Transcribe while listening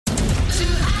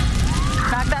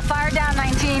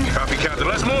Captain.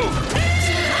 Let's move.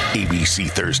 ABC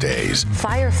Thursdays.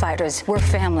 Firefighters, we're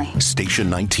family. Station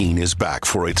 19 is back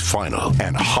for its final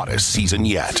and hottest season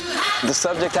yet. The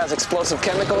subject has explosive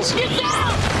chemicals. Get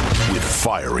down! With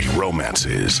fiery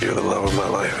romances. You're the love of my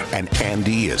life. And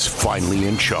Andy is finally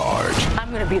in charge. I'm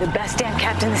going to be the best damn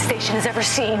captain the station has ever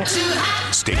seen.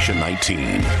 Station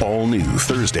 19. All new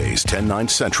Thursdays, 10/9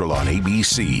 Central on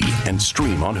ABC and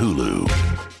stream on Hulu.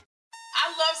 I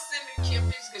love sending Kim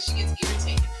pictures because she gets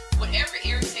irritated. Whatever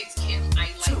irritates Kim, I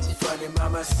like to do. Funny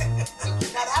mamas. So I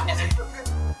had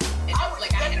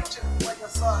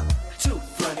Two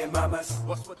funny mamas.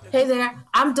 Hey there,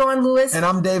 I'm Dawn Lewis. And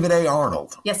I'm David A.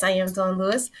 Arnold. Yes, I am Dawn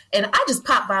Lewis. And I just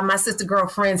popped by my sister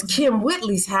girlfriend's Kim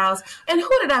Whitley's house. And who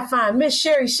did I find? Miss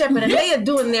Sherry Shepard. And they are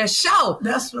doing their show.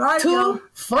 That's right. Two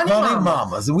funny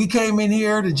mamas. And we came in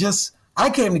here to I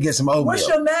came to get some oatmeal. What's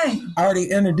your name? I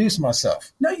already introduced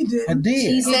myself. No, you didn't. I did.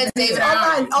 She said David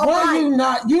Arnold. Why you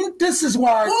not? This is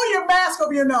why. Pull your mask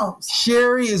over your nose.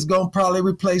 Sherry is going to probably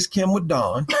replace Kim with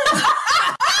Dawn.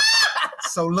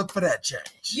 So look for that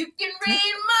change. You can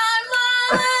read my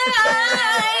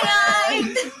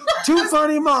mind. Two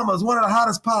Funny Mamas, one of the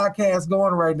hottest podcasts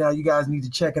going right now. You guys need to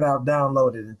check it out,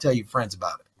 download it, and tell your friends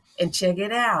about it. And check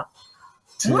it out.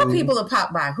 More people will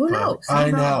pop by. Who knows?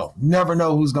 I know. Never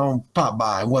know who's going to pop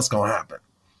by and what's going to happen.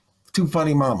 Two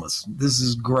Funny Mamas. This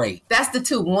is great. That's the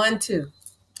two. 1, 2.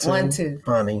 1, 2.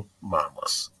 Funny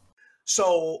Mamas.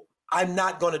 So I'm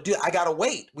not going to do it. I got to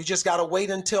wait. We just got to wait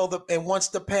until and once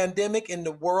the pandemic and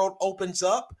the world opens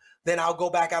up, then I'll go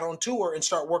back out on tour and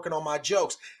start working on my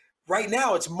jokes. Right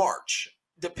now it's March.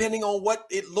 Depending on what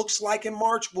it looks like in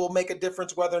March will make a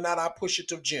difference whether or not I push it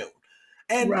to June.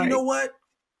 And You know what?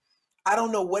 I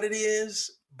don't know what it is,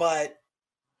 but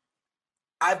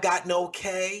I've gotten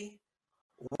okay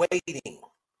waiting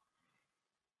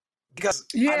because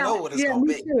I know what it's going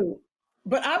to be. Too.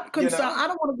 But I'm concerned. I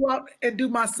don't want to go out and do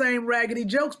my same raggedy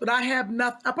jokes, but I have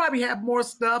nothing. I probably have more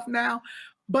stuff now,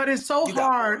 but it's so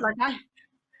hard. I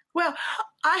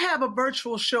have a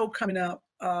virtual show coming up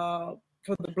for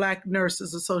the Black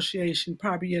Nurses Association,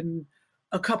 probably in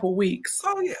a couple weeks.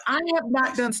 Oh yeah. I have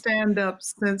not done stand-up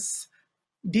since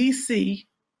DC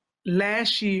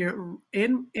last year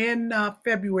in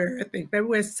February. I think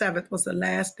February 7th was the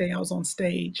last day I was on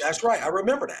stage. That's right. I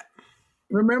remember that.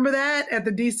 Remember that at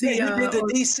the DC? Yeah, you did the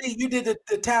DC. You did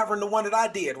the tavern, the one that I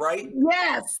did, right?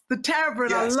 Yes, the tavern.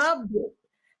 Yes. I loved it.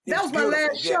 That was my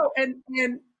last show, and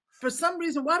for some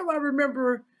reason, why do I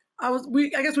remember? I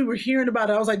guess we were hearing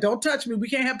about it. I was like, "Don't touch me. We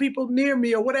can't have people near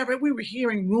me or whatever." We were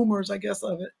hearing rumors, I guess,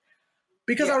 of it.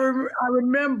 Because I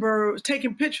remember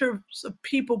taking pictures of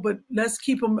people, but let's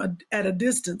keep them at a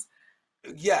distance.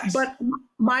 Yes. But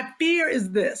my fear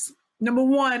is this. Number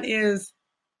one is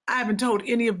I haven't told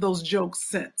any of those jokes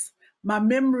since. My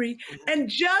memory and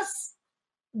just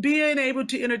being able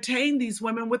to entertain these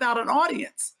women without an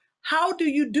audience. How do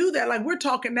you do that? Like we're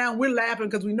talking now, we're laughing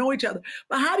because we know each other.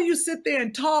 But how do you sit there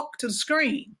and talk to the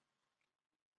screen?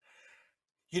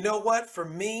 You know what? For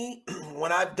me,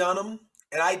 when I've done them,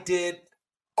 and I did...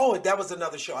 that was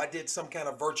another show. I did some kind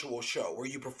of virtual show where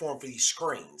you perform for these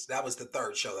screens. That was the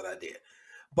third show that I did.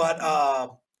 But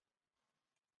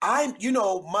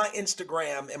my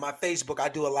Instagram and my Facebook, I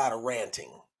do a lot of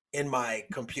ranting in my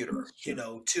computer,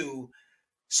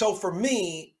 so for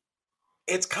me,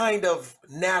 it's kind of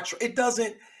natural. It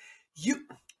doesn't,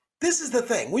 this is the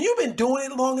thing. When you've been doing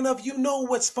it long enough, you know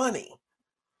what's funny.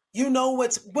 You know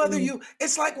it's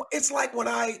like when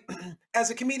I, as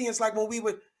a comedian, it's like when we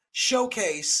would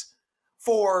showcase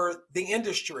for the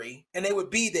industry and they would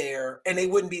be there and they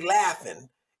wouldn't be laughing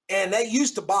and that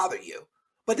used to bother you,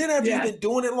 but then after you've been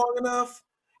doing it long enough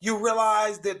you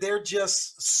realize that they're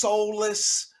just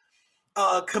soulless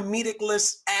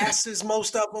comedicless asses,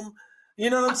 most of them, you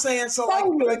know what I'm saying? So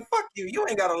like fuck you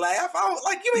ain't gotta laugh.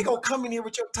 You ain't gonna come in here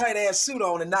with your tight ass suit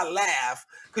on and not laugh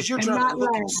because you're trying to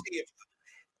look and see if,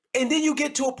 and then you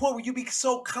get to a point where you be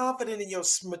so confident in your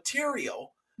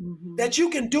material that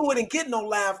you can do it and get no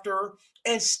laughter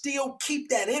and still keep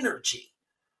that energy.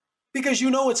 Because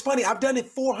it's funny, I've done it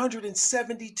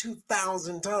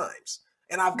 472,000 times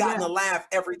and I've gotten a laugh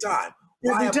every time.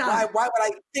 Why would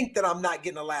I think that I'm not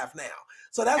getting a laugh now?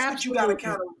 So that's what you got to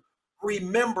kind of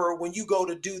remember when you go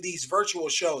to do these virtual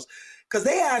shows. Because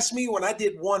they asked me when I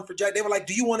did one for Jack, they were like,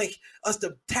 do you want us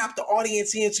to tap the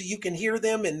audience in so you can hear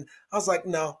them? And I was like,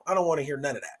 no, I don't want to hear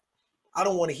none of that. I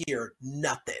don't want to hear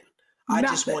nothing. I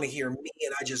just want to hear me,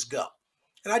 and I just go.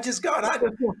 And I just go. And I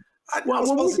was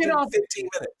supposed to do 15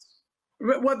 minutes.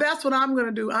 Well, that's what I'm going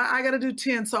to do. I got to do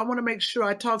 10, so I want to make sure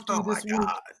I talk to you this week.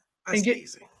 That's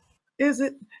easy. Is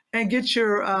it? And get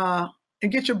your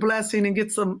and get your blessing and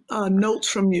get some notes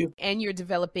from you. And you're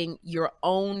developing your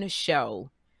own show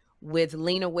with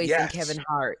Lena Waithe and Kevin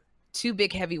Hart, two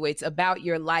big heavyweights, about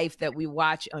your life that we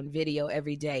watch on video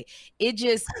every day.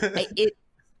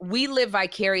 We live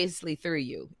vicariously through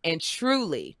you, and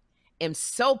truly am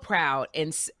so proud.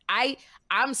 And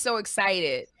I'm so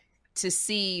excited to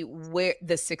see where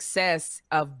the success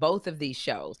of both of these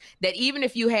shows, that even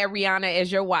if you had Rihanna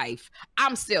as your wife,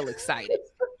 I'm still excited.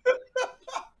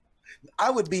 I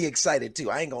would be excited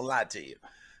too. I ain't gonna lie to you.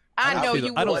 I know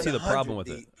you would. I don't see the problem with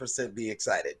it. % be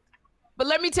excited. But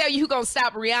let me tell you who's gonna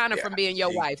stop Rihanna from being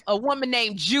your wife. A woman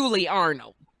named Julie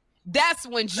Arnold. That's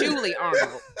when Julie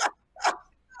Arnold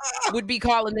would be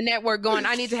calling the network going,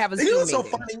 I need to have a Zoom meeting. So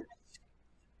funny.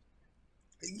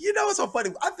 You know what's so funny?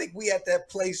 I think we at that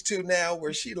place too now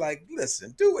where she like,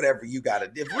 listen, do whatever you gotta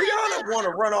do. If Rihanna want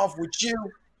to run off with you,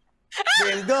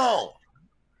 then go.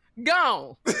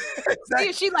 Gone. Exactly. See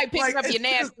if she like picking up your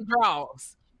nasty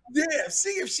drawers. Yeah,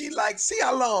 see if she like, see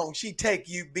how long she take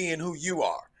you being who you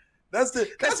are. That's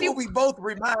what we both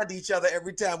remind each other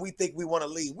every time we think we want to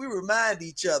leave. We remind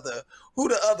each other who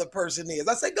the other person is.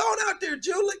 I say, go on out there,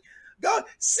 Julie. Go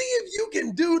see if you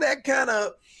can do that kind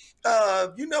of,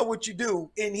 you know what you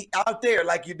do out there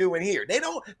like you do in here. They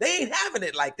ain't having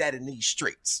it like that in these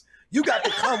streets. You got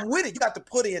to come with it. You got to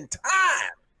put in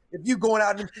time. If you going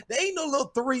out, there ain't no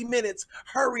little 3 minutes,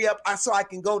 hurry up so I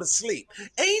can go to sleep.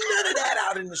 Ain't none of that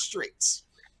out in the streets.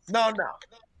 No.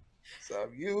 So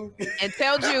you and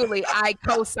tell Julie I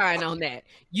co-sign on that.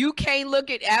 You can't look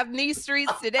at out in these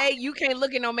streets today. You can't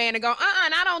look at no man and go,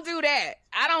 I don't do that.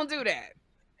 I don't do that.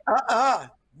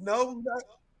 No.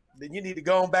 Then you need to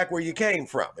go on back where you came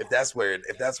from. If that's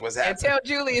what's happening. And tell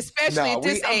Julie, especially at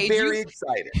this age, I'm very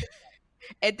excited.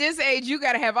 At this age, you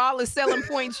got to have all the selling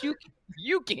points you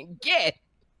can get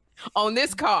on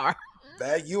this car.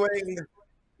 That you ain't.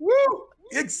 Woo!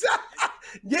 Exactly.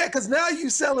 Yeah, because now you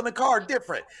selling a car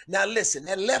different. Now listen,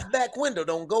 that left back window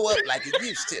don't go up like it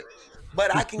used to,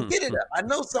 but I can get it up. I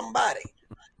know somebody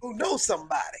who knows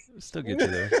somebody. Still get you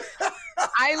there.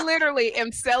 I literally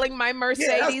am selling my Mercedes.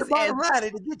 Yeah, that's the bottom line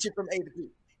to get you from A to B.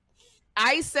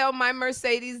 I sell my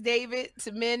Mercedes, David,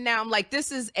 to men now. I'm like,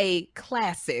 this is a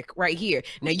classic right here.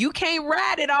 Now you can't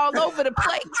ride it all over the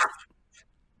place.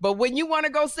 But when you want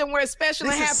to go somewhere special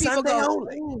and have people go,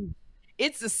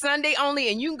 it's a Sunday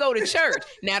only, and you can go to church.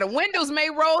 Now the windows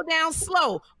may roll down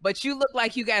slow, but you look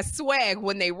like you got swag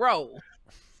when they roll.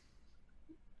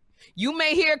 You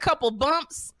may hear a couple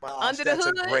bumps under the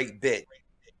hood. That's a great bit.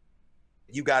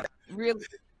 You got it. Really?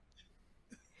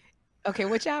 Okay,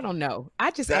 which I don't know.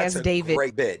 I just That's asked David.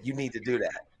 Great bit. You need to do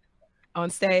that on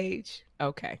stage.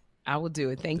 Okay, I will do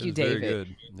it. Thank you, David. Very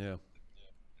good. Yeah.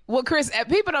 Well, Chris,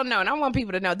 people don't know, and I want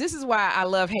people to know. This is why I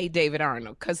love Hey David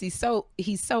Arnold, because this is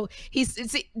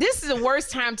the worst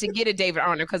time to get a David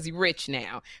Arnold because he's rich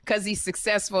now, because he's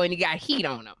successful and he got heat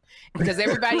on him, because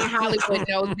everybody in Hollywood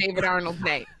knows David Arnold's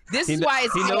name. This is why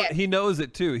he knows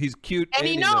it too. He's cute and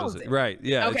he knows it. Right?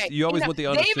 Yeah. Okay. You always want the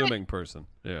unassuming person.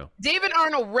 Yeah. David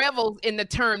Arnold revels in the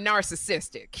term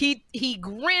narcissistic. He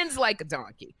grins like a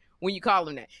donkey when you call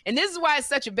him that. And this is why it's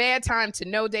such a bad time to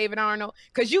know David Arnold,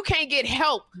 because you can't get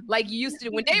help like you used to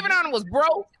do. When David Arnold was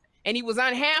broke and he was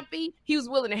unhappy, he was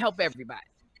willing to help everybody.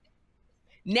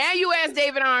 Now you ask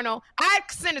David Arnold. I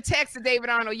sent a text to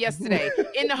David Arnold yesterday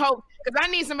in the hope, because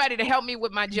I need somebody to help me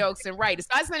with my jokes and write it.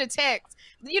 So I sent a text.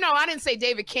 I didn't say,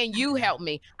 David, can you help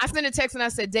me? I sent a text and I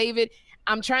said, David,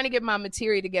 I'm trying to get my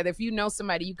material together. If you know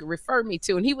somebody you can refer me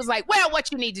to. And he was like, well,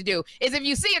 what you need to do is if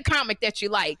you see a comic that you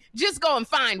like, just go and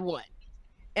find one.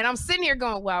 And I'm sitting here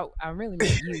going, well, I really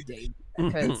need you, David,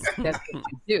 because that's what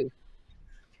you do.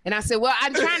 And I said, well,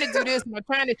 I'm trying to do this. And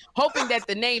I'm hoping that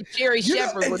the name Sherri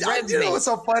Shepherd would resonate. You know what's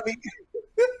so funny?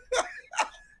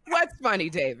 What's funny,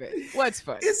 David? What's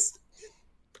funny?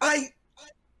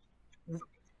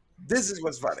 This is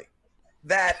what's funny.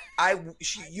 That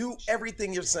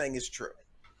everything you're saying is true.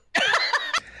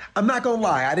 I'm not gonna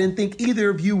lie, I didn't think either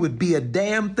of you would be a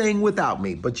damn thing without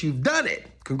me, but you've done it.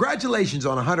 Congratulations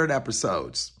on 100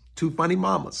 episodes. Two funny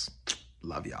mamas.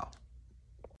 Love y'all.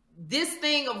 This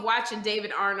thing of watching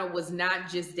David Arnold was not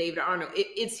just David Arnold.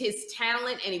 It's his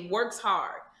talent, and he works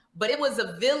hard. But it was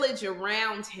a village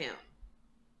around him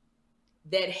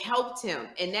that helped him.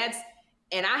 And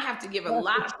I have to give a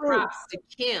lot of props to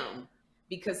Kim,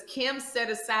 because Kim set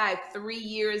aside 3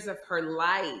 years of her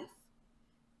life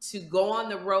to go on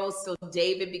the road so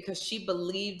David, because she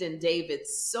believed in David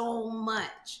so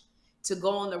much, to go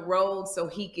on the road so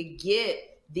he could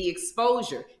get the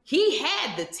exposure. He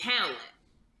had the talent.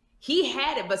 He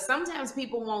had it, but sometimes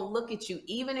people won't look at you,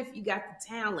 even if you got the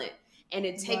talent, And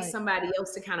it takes somebody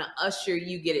else to kind of usher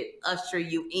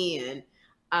you in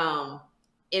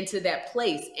into that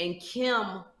place. And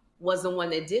Kim was the one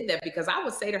that did that, because I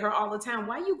would say to her all the time,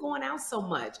 why are you going out so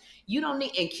much? You don't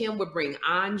need, and Kim would bring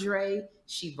Andre.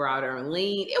 She brought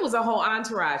Erlene. It was a whole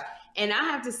entourage. And I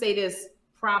have to say this,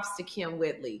 props to Kim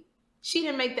Whitley. She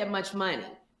didn't make that much money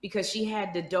because she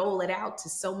had to dole it out to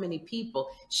so many people.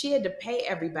 She had to pay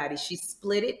everybody. She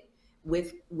split it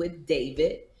with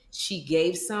David. She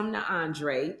gave some to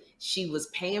Andre. She was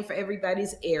paying for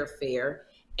everybody's airfare.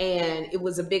 And it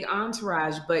was a big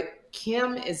entourage. But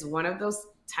Kim is one of those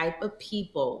type of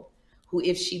people who,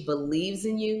 if she believes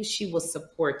in you, she will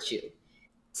support you.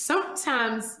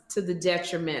 Sometimes to the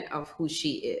detriment of who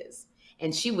she is.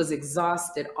 And she was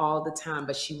exhausted all the time,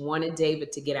 but she wanted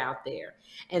David to get out there.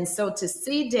 And so to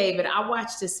see David, I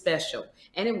watched his special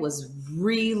and it was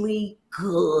really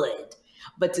good.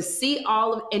 But to see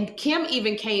and Kim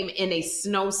even came in a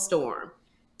snowstorm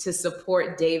to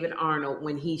support David Arnold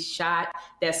when he shot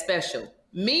that special.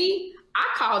 I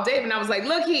called David and I was like,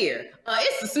 look here,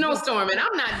 it's a snowstorm and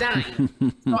I'm not dying.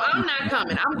 So I'm not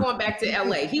coming. I'm going back to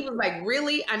LA. He was like,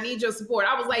 really? I need your support.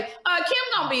 I was like,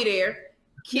 Kim gonna be there.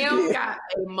 Kim got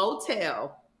a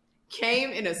motel, came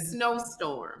in a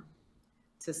snowstorm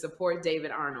to support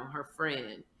David Arnold, her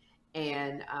friend.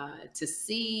 And to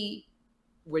see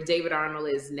where David Arnold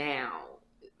is now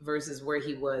versus where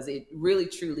he was, it really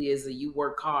truly is you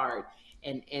work hard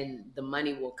and the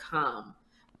money will come.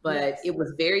 But it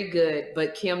was very good.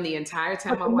 But Kim, the entire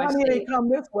time I watched it. The money ain't come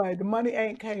this way. The money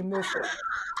ain't came this way.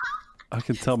 I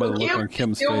can tell by the look on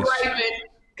Kim's face.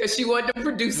 Because she wanted to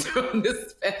produce her on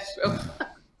this special.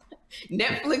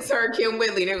 Netflix heard Kim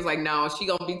Whitley and it was like, no, she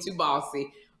gonna be too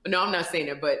bossy. No, I'm not saying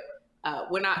that. But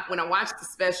when I watched the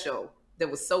special that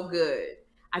was so good,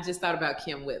 I just thought about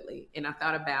Kim Whitley. And I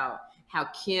thought about how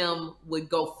Kim would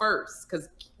go first. Because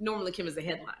normally Kim is a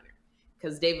headliner.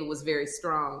 Because David was very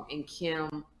strong and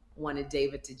Kim wanted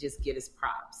David to just get his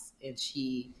props. And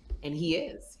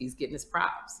he's getting his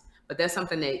props. But that's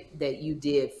something that you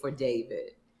did for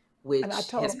David. And I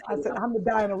told him, I said, I'm the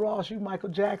Diana Ross, you Michael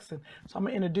Jackson. So I'm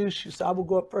gonna introduce you. So I will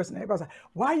go up first. And everybody's like,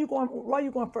 why are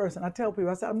you going first? And I tell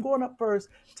people, I said, I'm going up first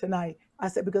tonight. I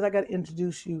said, because I got to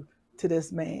introduce you to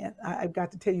this man. I've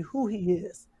got to tell you who he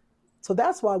is. So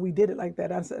that's why we did it like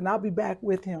that. I said, and I'll be back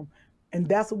with him. And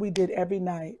that's what we did every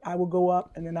night. I would go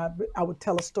up and then I would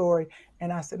tell a story.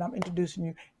 And I said, I'm introducing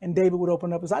you. And David would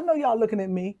open up and say, I know y'all looking at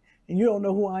me and you don't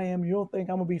know who I am. You don't think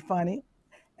I'm gonna be funny.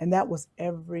 And that was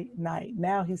every night.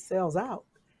 Now he sells out.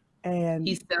 And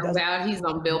he sells out. He's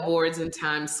on billboards in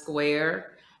Times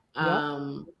Square.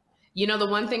 You know, the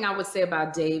one thing I would say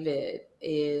about David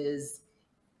is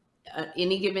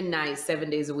any given night, 7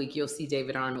 days a week, you'll see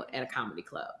David Arnold at a comedy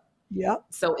club. Yep.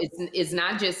 So it's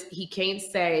not just, he can't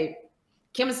say,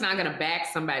 Kim is not going to back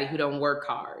somebody who don't work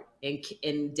hard.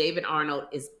 And David Arnold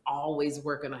is always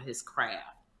working on his craft.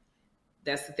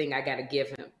 That's the thing I got to give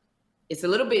him. It's a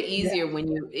little bit easier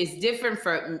it's different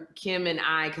for Kim and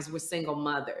I, because we're single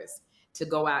mothers, to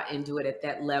go out and do it at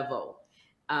that level.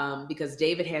 Because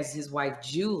David has his wife,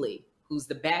 Julie, who's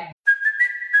the back.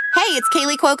 Hey, it's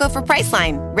Kaylee Cuoco for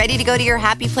Priceline. Ready to go to your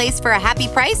happy place for a happy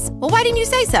price? Well, why didn't you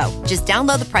say so? Just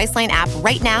download the Priceline app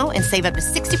right now and save up to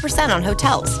 60% on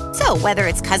hotels. So whether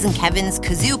it's Cousin Kevin's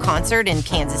Kazoo Concert in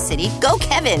Kansas City, go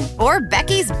Kevin, or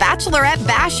Becky's Bachelorette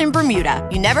Bash in Bermuda,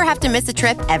 you never have to miss a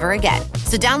trip ever again.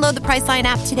 So download the Priceline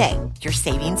app today. Your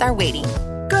savings are waiting.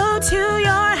 Go to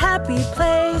your happy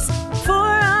place for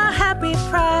a happy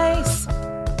price.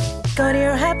 Go to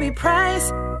your happy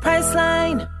price,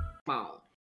 Priceline.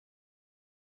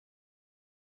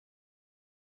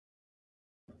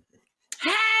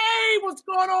 Hey, what's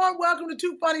going on? Welcome to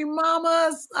Two Funny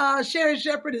Mamas. Sherri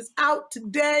Shepherd is out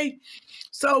today.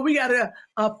 So we got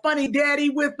a funny daddy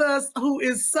with us who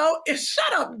is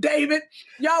shut up, David.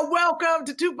 Y'all welcome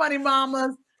to Two Funny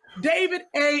Mamas, David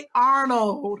A.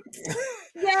 Arnold.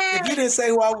 If you didn't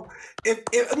say, well, if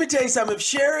let me tell you something. If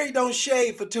Sherri don't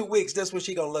shave for 2 weeks, that's what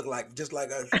she gonna look like, just like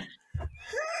us.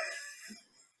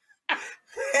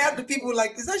 Half the people were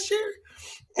like, is that Sherri?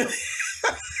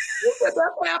 That's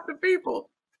half the people.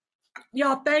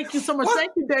 Y'all, thank you so much.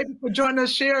 Thank you, David, for joining us.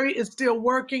 Sherri is still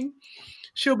working.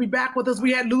 She'll be back with us.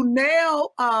 We had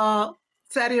Lunel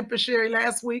sat in for Sherri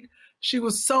last week. She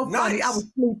was so funny. Nice. I was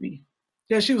sleepy.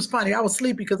 Yeah, she was funny. I was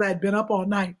sleepy because I had been up all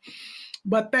night.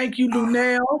 But thank you,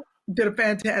 Lunel. Did a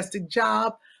fantastic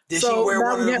job. Did she wear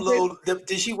one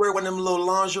of them little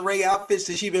lingerie outfits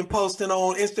that she been posting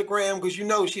on Instagram? Because you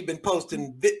know she been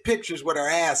posting pictures with her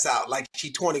ass out like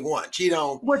she 21. She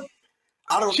don't.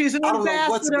 She's an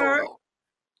ambassador.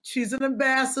 She's an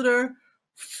ambassador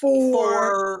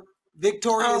for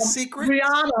Victoria's Secret?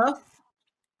 Rihanna.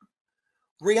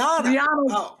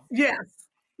 Oh. Yes.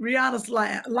 Rihanna's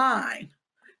line.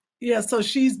 Yeah, so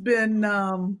she's been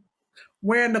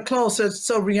wearing the clothes.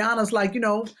 So Rihanna's like,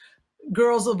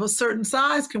 girls of a certain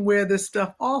size can wear this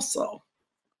stuff also.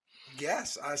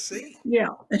 Yes, I see. Yeah,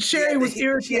 and Sherry was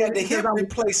irritated. She had the hip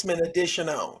replacement edition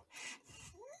on.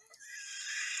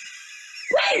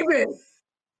 David,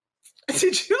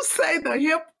 did you say the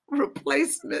hip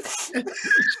replacement?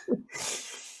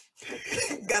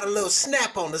 Got a little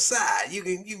snap on the side. You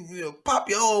can pop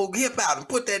your old hip out and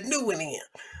put that new one in,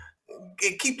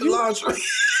 and keep the lingerie.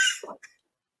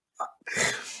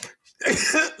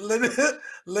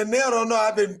 Lynelle don't know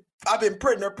I've been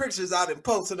printing her pictures out and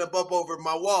posting them up over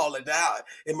my wall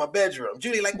in my bedroom.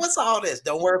 Julie, like, what's all this?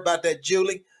 Don't worry about that,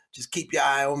 Julie. Just keep your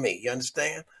eye on me. You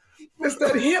understand? It's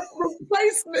that hip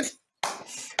replacement.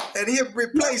 That hip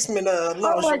replacement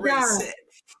lingerie set.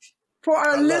 For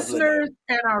our listeners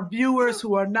and our viewers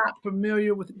who are not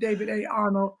familiar with David A.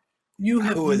 Arnold, you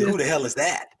have who the hell is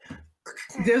that?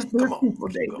 There's people,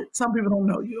 David. Some people don't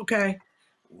know you, okay?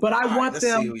 But I want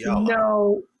them to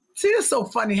know. See, it's so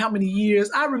funny how many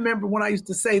years. I remember when I used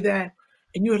to say that,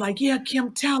 and you were like, yeah,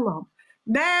 Kim, tell them.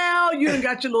 Now you done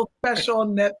got your little special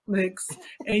on Netflix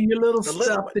and your little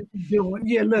stuff that you're doing.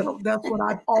 Yeah, little. That's what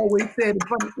I've always said in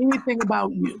front of anything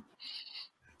about you.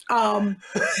 David,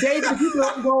 if you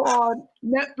go on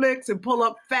Netflix and pull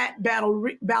up Fat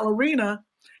Ballerina,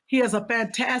 he has a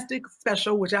fantastic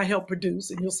special, which I helped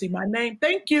produce, and you'll see my name.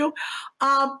 Thank you.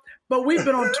 But we've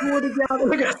been on tour together.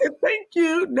 Like I said, thank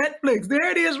you, Netflix. There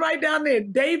it is right down there.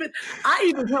 David, I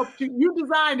even helped you. You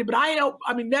designed it, but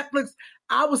Netflix,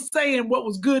 I was saying what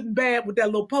was good and bad with that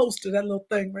little poster, that little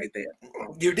thing right there.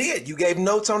 You did. You gave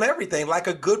notes on everything like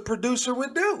a good producer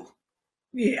would do.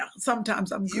 Yeah,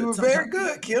 sometimes I'm good. You were very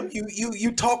good, Kim.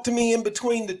 You talked to me in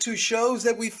between the two shows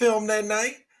that we filmed that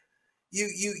night.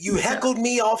 You heckled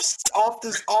me off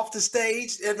the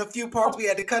stage in a few parts. We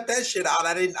had to cut that shit out.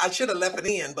 I should have left it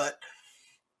in, but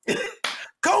I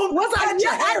didn't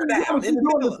yell at you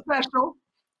during the special.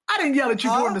 I didn't yell at you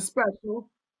during the special.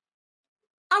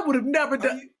 I would have never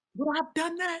done. Would I have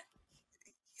done that?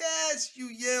 Yes, you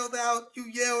yelled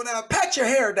out. Pat your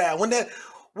hair down.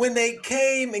 When they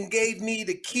came and gave me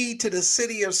the key to the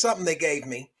city or something, they gave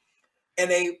me.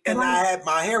 And I had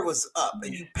my hair was up,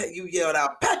 and you yelled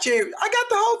out, "Pat your hair!" I got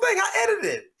the whole thing. I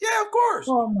edited it. Yeah, of course.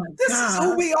 Oh my God. This is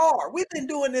who we are. We've been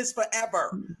doing this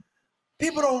forever.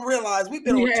 People don't realize we've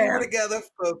been on tour together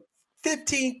for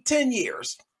 10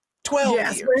 years, 12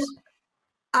 years.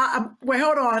 Wait,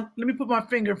 hold on. Let me put my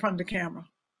finger in front of the camera.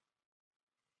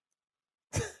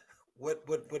 What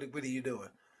are you doing?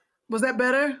 Was that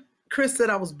better? Chris said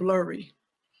I was blurry.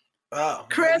 Oh,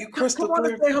 Chris, come on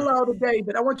and say hello to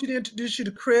David. I want you to introduce you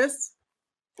to Chris.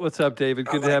 What's up, David?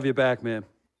 Good to have you back, man.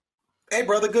 Hey,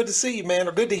 brother. Good to see you, man.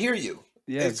 Or good to hear you.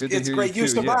 Yeah, good to hear you. It's great. You're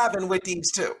surviving with these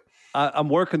two. I'm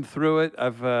working through it.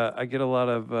 I get a lot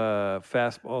of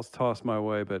fastballs tossed my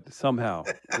way, but somehow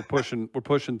we're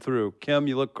pushing through. Kim,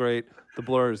 you look great. The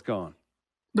blur is gone.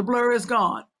 The blur is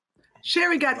gone.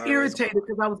 Sherry got irritated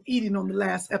because I was eating on the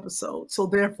last episode, so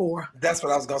therefore. That's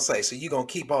what I was gonna say. So you're gonna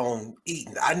keep on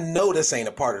eating. I know this ain't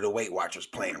a part of the Weight Watchers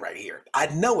plan right here. I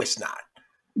know it's not.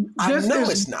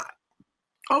 It's not.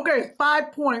 Okay,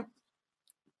 5 points.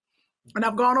 And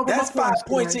I've gone over. That's 5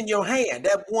 points in your hand.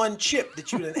 That one chip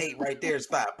that you done ate right there is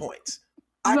 5 points.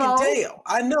 I can tell.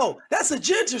 I know. That's a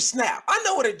ginger snap. I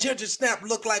know what a ginger snap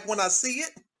look like when I see it.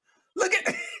 Look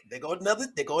at there go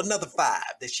another 5.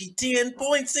 That she 10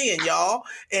 points in, y'all.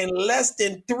 In less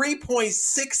than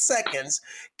 3.6 seconds,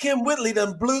 Kim Whitley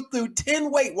done blew through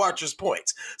 10 Weight Watchers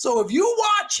points. So if you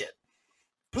watch it,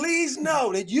 please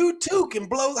know that you too can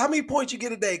blow. How many points you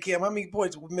get a day, Kim? How many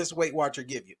points would Miss Weight Watcher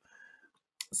give you?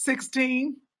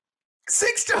 16.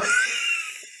 16.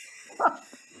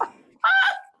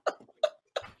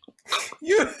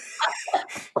 You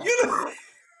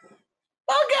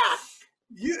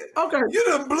oh God. You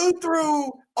done blew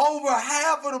through over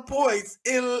half of the points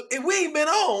and we ain't been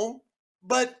on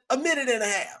but a minute and a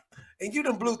half. And you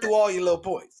done blew through all your little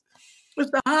points.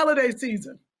 It's the holiday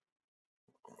season.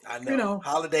 I know.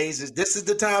 Holidays this is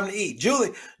the time to eat.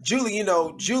 Julie,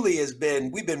 Julie has been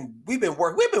we've been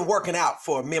working out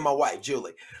for me and my wife,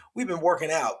 Julie. We've been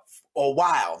working out a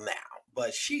while now.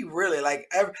 But she really I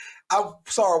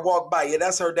saw her walk by. Yeah,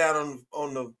 that's her down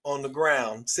on the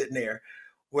ground sitting there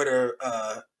with her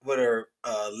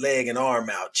leg and arm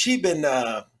out. She been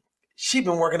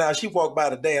working out. She walked by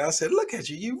today and I said, "Look at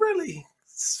you. You really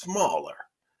smaller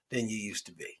than you used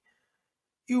to be.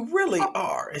 You really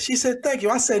are." And she said, "Thank you."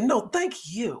 I said, "No, thank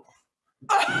you."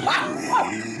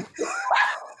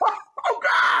 Oh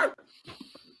God.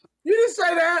 didn't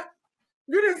say that.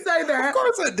 You didn't say that. Of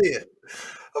course I did.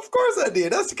 Of course I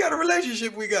did. That's the kind of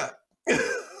relationship we got. Did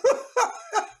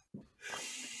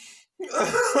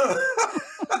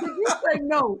you say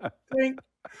no? Thank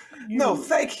you. No,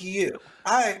 thank you.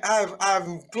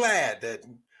 I'm glad that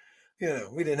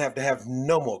we didn't have to have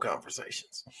no more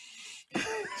conversations.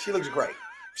 She looks great.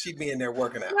 She'd be in there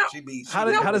working out.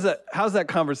 How's that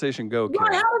conversation go, Kim?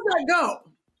 Right, how does that go?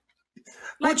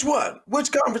 Which one?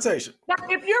 Which conversation? Now,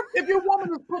 if your woman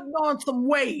is putting on some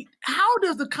weight, how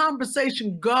does the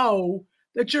conversation go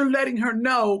that you're letting her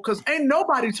know? Because ain't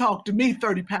nobody talked to me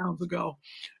 30 pounds ago.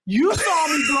 You saw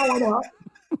me blowing up.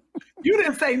 You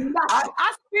didn't say nothing.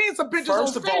 I've seen some pictures.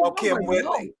 First on of all,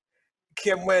 Facebook.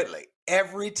 Kim Whitley,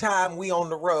 every time we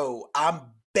on the road, I'm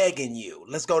begging you,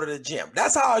 let's go to the gym.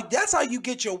 That's how you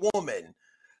get your woman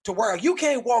to work. You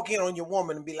can't walk in on your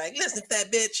woman and be like, listen,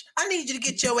 fat bitch, I need you to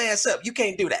get your ass up. You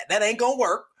can't do that. That ain't gonna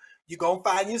work. You're gonna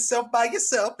find yourself by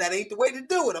yourself. That ain't the way to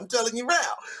do it. I'm telling you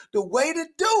now. The way to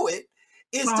do it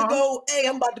is to go, hey,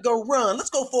 I'm about to go run. Let's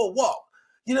go for a walk.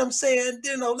 You know what I'm saying?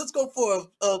 Let's go for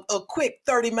a quick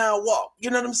 30-mile walk.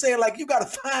 You know what I'm saying? Like, you got to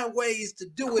find ways to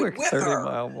do it with her.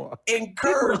 30-mile walk.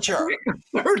 Encourage her.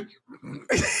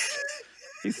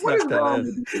 He snuck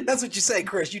that in. That's what you say,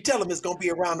 Chris. You tell them it's going to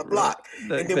be around the block.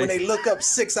 And then when they look up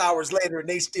 6 hours later and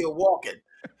they still walking.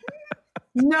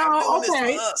 No,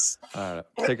 okay. All right,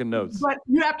 taking notes. But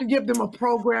you have to give them a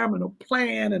program and a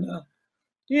plan and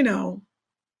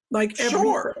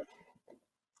Sure.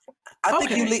 I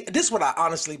think this is what I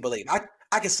honestly believe.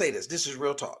 I can say this. This is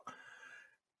real talk.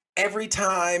 Every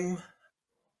time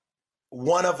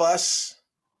one of us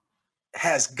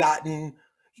has gotten,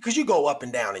 because you go up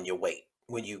and down in your weight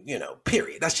when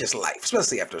period. That's just life,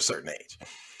 especially after a certain age.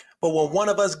 But when one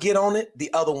of us get on it,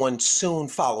 the other one soon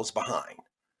follows behind.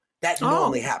 That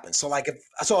normally happens.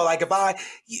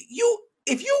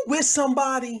 If you with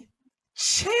somebody,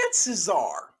 chances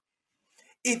are,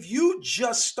 if you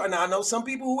just start, now I know some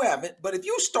people who haven't, but if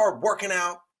you start working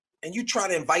out and you try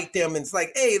to invite them and it's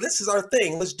like, hey, this is our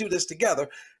thing, let's do this together,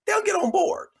 they'll get on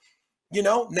board.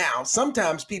 Now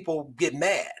sometimes people get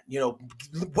mad.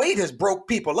 Weight has broke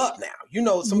people up now.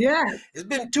 It's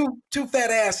been two fat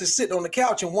asses sitting on the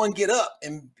couch and one get up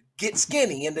and get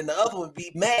skinny and then the other one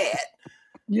be mad.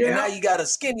 Yeah. And now you got a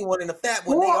skinny one and a fat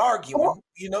one, they arguing,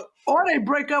 Or they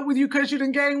break up with you because you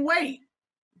didn't gain weight.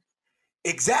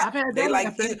 Exactly.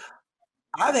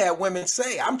 I've had women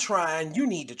say, I'm trying, you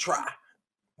need to try.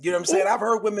 You know what I'm saying? I've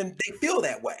heard women, they feel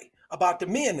that way about the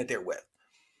men that they're with.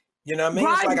 You know what I mean?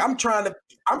 Right. It's like, I'm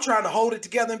trying to hold it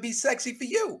together and be sexy for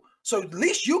you. So at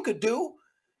least you could do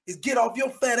is get off your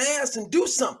fat ass and do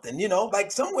something,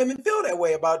 like some women feel that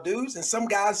way about dudes and some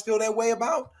guys feel that way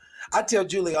about. I tell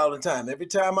Julie all the time, every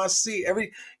time I see,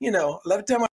 every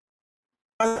time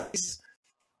I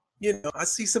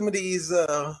see some of these,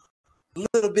 a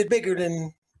little bit bigger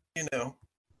than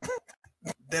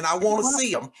than I want to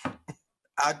see them.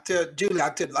 I tell Julie,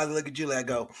 I look at Julie, I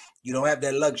go, you don't have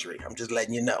that luxury. I'm just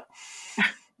letting you know.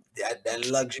 That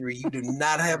luxury, you do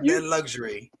not have that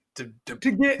luxury to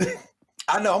get.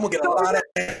 I know I'm gonna get a lot of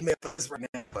email for this right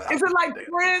now. But is it like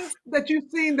friends that you've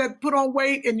seen that put on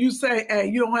weight and you say, hey,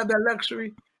 you don't have that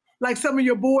luxury? Like some of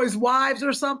your boys' wives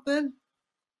or something?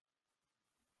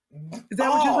 Is that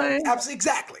what you're saying?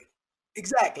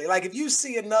 Exactly. Like if you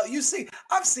see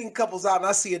I've seen couples out and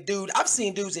I see a dude, I've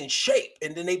seen dudes in shape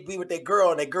and then they be with their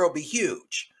girl and their girl be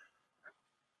huge.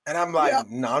 And I'm like,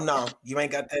 no, you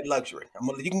ain't got that luxury.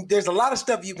 There's a lot of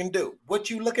stuff you can do. What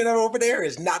you looking at over there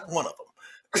is not one of them.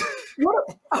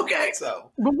 Okay.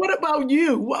 But what about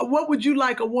you? What would you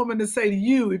like a woman to say to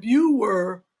you if you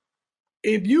were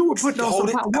putting on some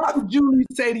power? What would Julie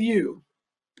say to you?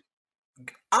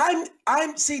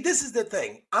 See, this is the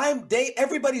thing.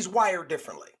 Everybody's wired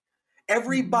differently.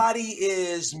 Everybody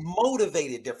is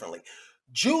motivated differently.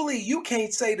 Julie, you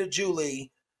can't say to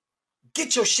Julie,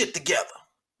 get your shit together.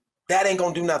 That ain't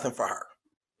gonna do nothing for her.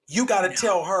 You got to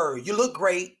tell her, you look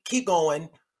great, keep going.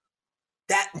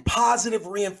 That positive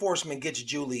reinforcement gets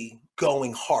Julie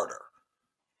going harder.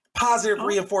 Positive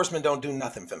reinforcement don't do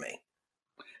nothing for me.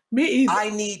 Me either. I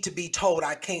need to be told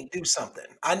I can't do something.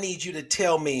 I need you to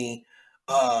tell me,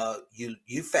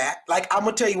 you fat. Like, I'm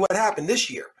gonna tell you what happened this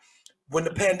year. When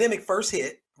the pandemic first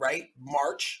hit, right,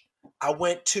 March, I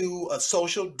went to a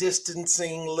social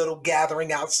distancing little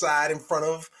gathering outside in front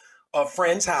of a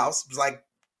friend's house. It was like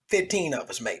 15 of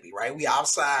us maybe, right? We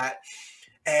outside.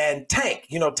 And Tank,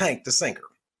 Tank, the singer.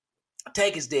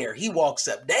 Tank is there. He walks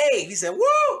up. Dave, he said,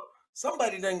 woo,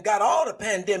 somebody done got all the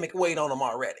pandemic weight on them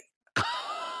already.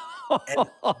 And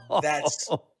that's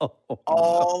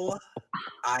all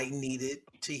I needed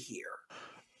to hear.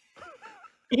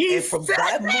 And from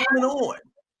that moment on,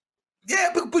 yeah,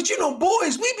 but you know,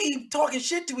 boys, we be talking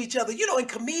shit to each other, you know, and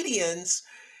comedians,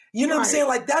 you know what I'm saying?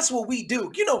 Like, that's what we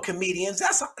do. You know, comedians,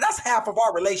 that's half of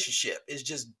our relationship is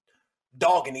just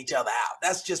dogging each other out.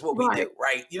 That's just what we do,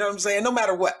 right? You know what I'm saying? No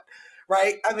matter what,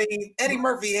 right? I mean, Eddie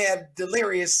Murphy had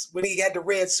Delirious when he had the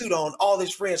red suit on. All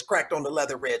his friends cracked on the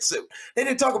leather red suit. They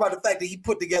didn't talk about the fact that he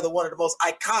put together one of the most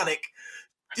iconic,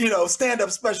 you know,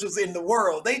 stand-up specials in the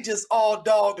world. They just all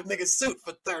dogged a nigga's suit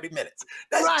for 30 minutes.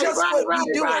 That's what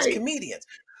we do as comedians.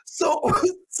 So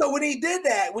when he did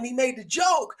that, when he made the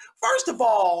joke, first of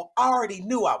all, I already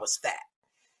knew I was fat.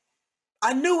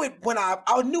 I knew it when I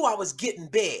knew I was getting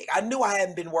big. I knew I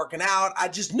hadn't been working out. I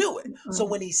just knew it. Mm-hmm. So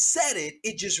when he said it,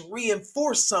 it just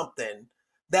reinforced something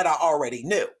that I already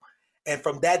knew. And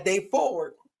from that day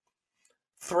forward,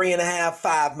 3.5,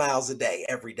 5 miles a day,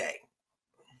 every day.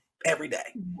 Every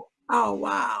day. Oh,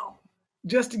 wow.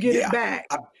 Just to get it back.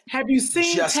 Have you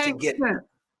seen Tank since?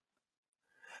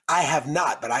 I have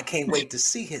not, but I can't wait to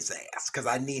see his ass because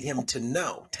I need him to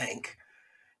know, Tank,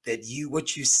 that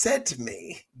what you said to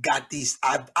me got these.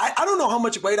 I don't know how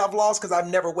much weight I've lost because I've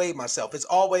never weighed myself. It's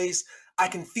always, I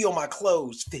can feel my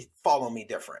clothes fall on me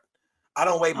different. I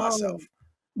don't weigh myself.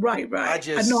 Right. I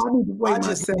know I need to weigh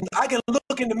myself. I can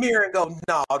look in the mirror and go,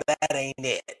 no, that ain't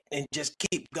it. And just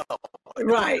keep going.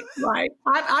 Right.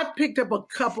 I picked up a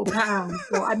couple pounds,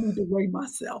 so I need to weigh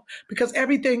myself because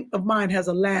everything of mine has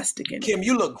elastic in it. Kim,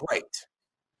 you look great.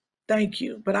 Thank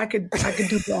you, but I could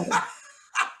do better.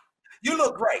 You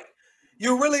look great.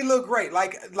 You really look great.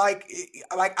 Like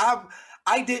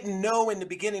I didn't know in the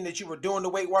beginning that you were doing the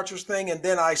Weight Watchers thing, and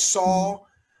then I saw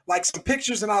like some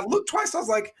pictures, and I looked twice. I was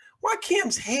like, why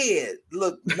Kim's head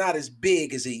look not as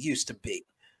big as it used to be?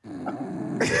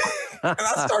 And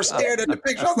I started staring at the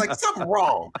picture. I was like, something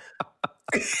wrong.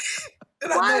 And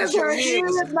why is your head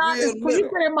not? You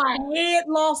saying my head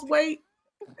lost weight?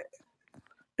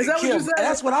 Is that Kim, what you said?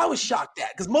 That's what I was shocked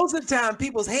at. Because most of the time,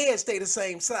 people's heads stay the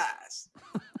same size.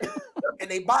 And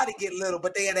their body get little,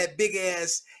 but they had that big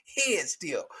ass head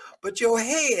still. But your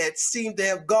head seemed to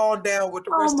have gone down with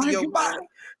the rest of your body.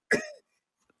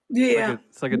 Yeah.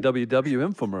 It's like a WW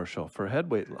infomercial for head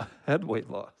weight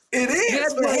loss. It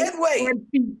is for head weight.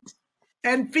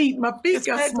 And feet. My feet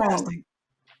got smaller.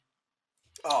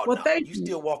 Oh, well, no. You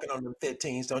still walking on them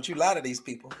 15s. Don't you lie to these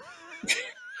people. Shut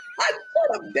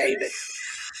up, David.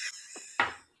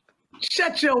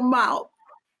 Shut your mouth.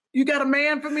 You got a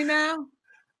man for me now?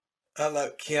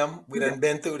 Look, Kim, we done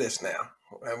been through this now.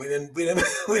 We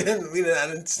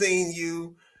done seen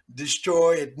you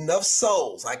destroy enough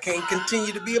souls. I can't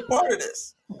continue to be a part of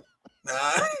this.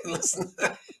 Listen,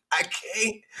 I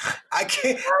can't. I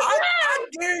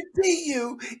guarantee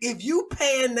you, if you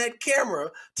pan that camera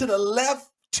to the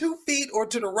left 2 feet or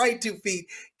to the right 2 feet,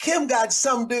 Kim got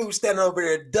some dude standing over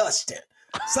there dusting.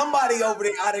 Somebody over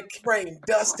there out of frame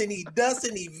dusting. He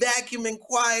vacuuming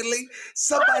quietly.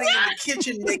 Somebody in the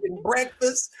kitchen making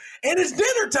breakfast. And it's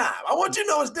dinner time. I want you to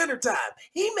know it's dinner time.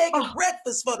 He making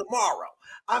breakfast for tomorrow.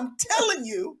 I'm telling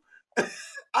you,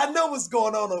 I know what's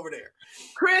going on over there.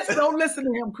 Chris, don't listen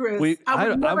to him, Chris. I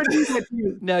would never do that to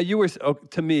you. Now, you were,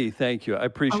 to me, thank you. I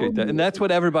appreciate that. And that's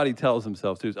what everybody tells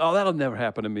themselves, too. Oh, that'll never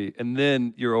happen to me. And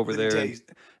then you're over there,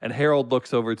 and Harold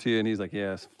looks over to you, and he's like,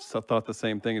 yes, I thought the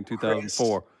same thing in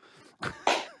 2004.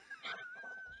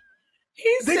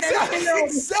 He said,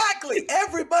 exactly.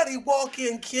 Everybody walk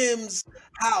in Kim's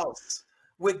house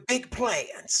with big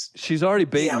plans. She's already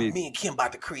baiting me. Me and Kim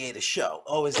about to create a show.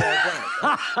 Oh, is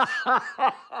that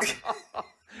right?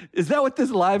 Is that what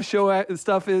this live show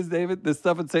stuff is, David? This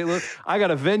stuff in St. Louis? I got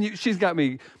a venue. She's got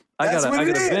me. I got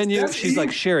a venue. She's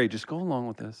like, Sherry, just go along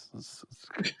with this.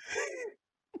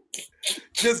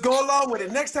 Just go along with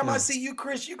it. Next time I see you,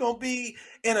 Chris, you're going to be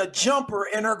in a jumper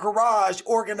in her garage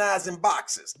organizing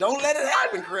boxes. Don't let it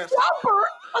happen, Chris.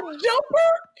 A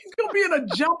jumper? He's going to be in a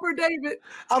jumper, David.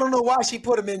 I don't know why she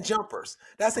put him in jumpers.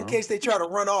 That's in case they try to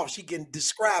run off. She can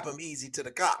describe him easy to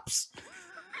the cops.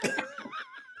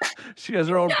 She has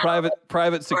her own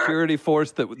private security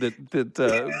force that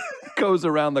goes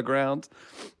around the grounds.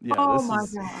 Yeah, oh my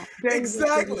God! David,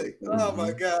 exactly. Oh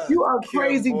my God! You are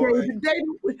crazy, David.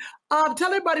 David, tell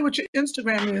everybody what your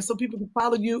Instagram is so people can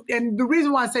follow you. And the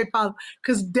reason why I say follow,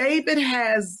 because David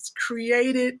has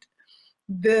created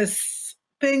this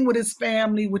thing with his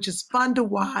family, which is fun to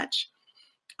watch,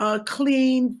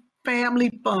 clean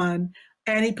family fun.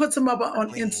 And he puts them up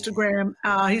on Instagram.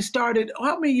 He started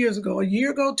how many years ago? A year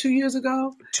ago? 2 years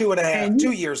ago? 2.5.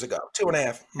 2 years ago.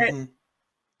 2.5. Mm-hmm.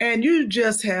 And you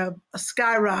just have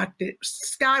skyrocketed.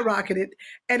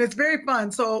 And it's very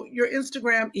fun. So your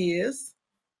Instagram is?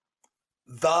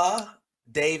 The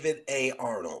David A.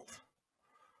 Arnold.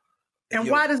 And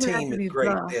why does it have team to be is great.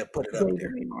 They'll put it up David there.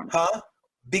 A. Arnold? Huh?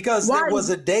 Because Why there was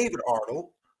is- a David Arnold.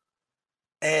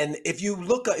 And if you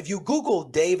Google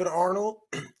David Arnold,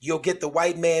 you'll get the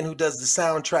white man who does the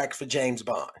soundtrack for James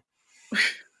Bond.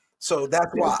 So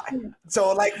that's why.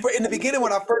 So like in the beginning,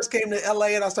 when I first came to LA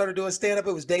and I started doing stand-up,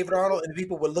 it was David Arnold, and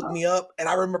people would look me up. And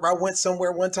I remember I went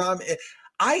somewhere one time.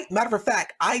 And matter of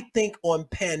fact, I think on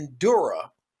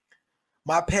Pandora,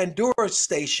 my Pandora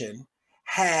station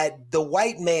had the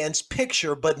white man's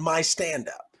picture, but my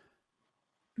stand-up.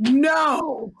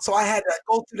 No. So I had to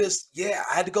go through this. Yeah,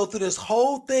 I had to go through this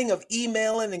whole thing of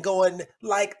emailing and going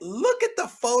like, look at the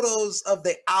photos of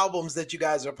the albums that you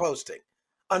guys are posting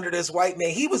under this white man.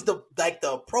 He was the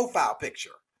profile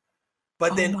picture,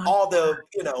 but then all the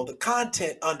the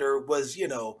content under was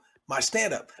my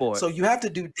stand-up. Boy. So you have to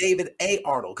do David A.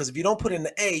 Arnold, because if you don't put in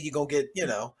the A, you're gonna get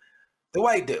the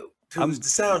white dude who's the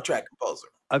soundtrack composer.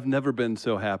 I've never been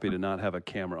so happy to not have a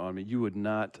camera on me. You would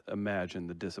not imagine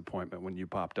the disappointment when you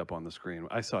popped up on the screen.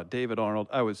 I saw David Arnold.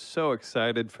 I was so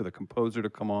excited for the composer to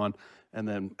come on, and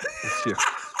then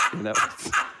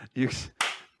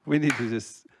we need to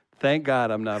just thank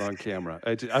God I'm not on camera.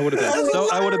 I would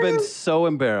have been so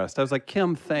embarrassed. I was like,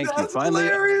 Kim, thank you.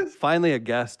 Finally a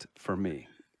guest for me.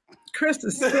 Chris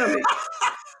is silly.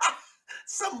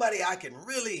 Somebody I can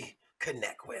really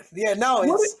connect with. Yeah,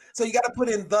 no, so you got to put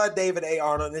in the David A.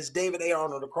 Arnold, and it's David A.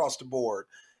 Arnold across the board,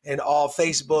 and all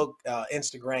Facebook,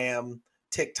 Instagram,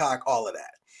 TikTok, all of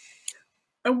that.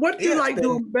 And what do you like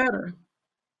doing better?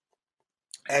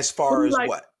 As far as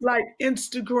what? Like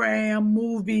Instagram,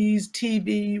 movies,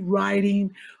 TV,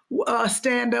 writing,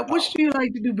 stand-up. Which do you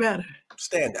like to do better?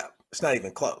 Stand-up. It's not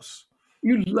even close.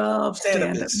 You love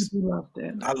stand-up. You love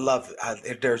stand-up. I love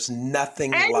it. There's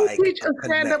nothing and like you teach a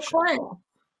stand-up class.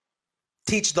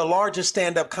 Teach the largest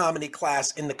stand-up comedy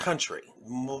class in the country,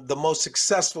 the most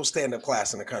successful stand-up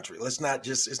class in the country. It's not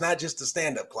just a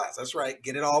stand-up class. That's right.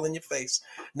 Get it all in your face.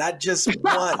 Not just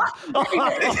one.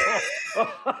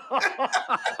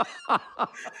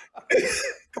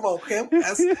 Come on, Kim.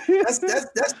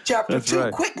 That's chapter 2,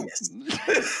 right. Quickness.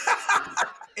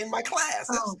 In my class.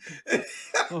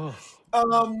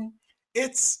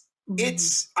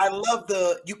 I love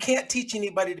you can't teach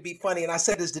anybody to be funny. And I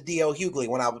said this to D.L. Hughley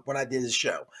when I did his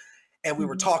show, and we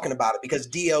were talking about it because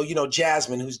D.L.,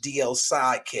 Jasmine, who's D.L.'s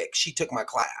sidekick, she took my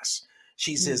class.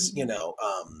 She's his,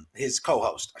 his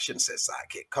co-host. I shouldn't say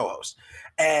sidekick, co-host.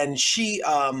 And she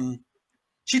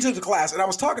took the class, and I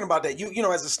was talking about that.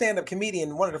 As a stand-up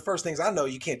comedian, one of the first things I know,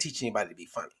 you can't teach anybody to be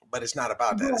funny, but it's not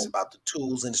about that. Right. It's about the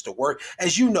tools and it's the work.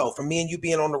 As you know, from me and you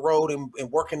being on the road and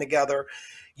working together,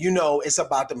 it's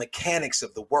about the mechanics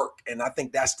of the work. And I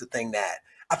think that's the thing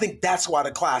that's why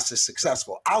the class is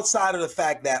successful. Outside of the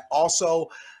fact that also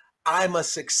I'm a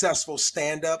successful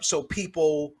stand-up, so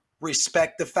people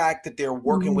respect the fact that they're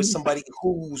working with somebody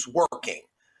who's working,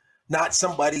 not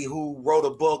somebody who wrote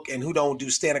a book and who don't do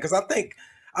stand-up. Because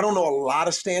I don't know a lot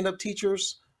of stand-up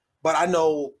teachers, but I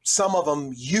know some of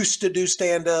them used to do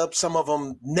stand-up. Some of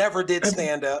them never did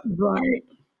stand-up. Right.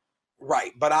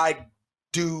 Right. But I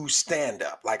do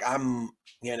stand-up. Like I'm,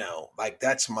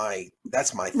 that's my thing,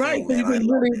 right. Man. You can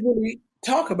really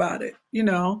talk about it,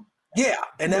 Yeah.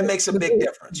 And that makes a big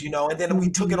difference, and then we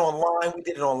took it online. We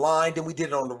did it online. Then we did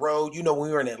it on the road. When we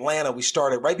were in Atlanta, we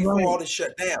started right before all this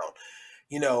shut down.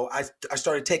 I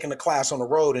started taking the class on the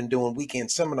road and doing weekend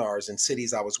seminars in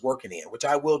cities I was working in, which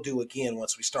I will do again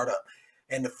once we start up.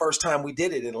 And the first time we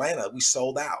did it in Atlanta, we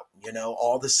sold out,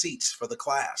 all the seats for the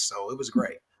class. So it was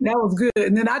great. That was good.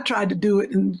 And then I tried to do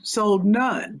it and sold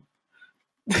none.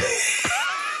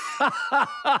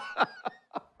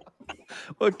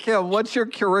 Well, Kim, what's your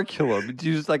curriculum? Do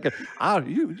you just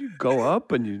you go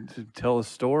up and you tell a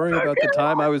story about the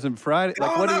time I was in Friday?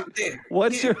 Like,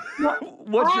 what's your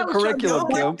curriculum,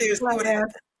 Kim?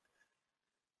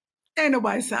 Ain't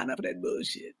nobody signed up for that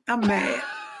bullshit. I'm mad.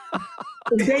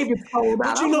 David sold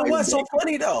out. But you know what's so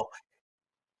funny though?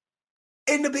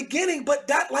 In the beginning, but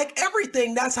that, like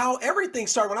everything, that's how everything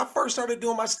started. When I first started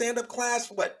doing my stand-up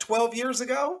class, 12 years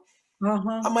ago?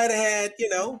 I might have had,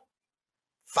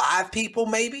 5 people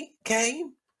maybe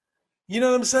came. You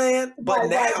know what I'm saying? But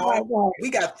now we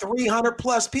got 300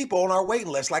 plus people on our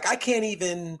waiting list. Like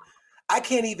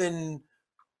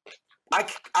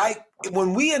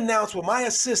when my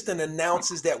assistant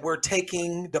announces that we're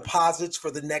taking deposits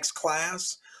for the next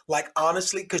class, like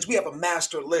honestly, because we have a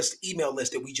master list, email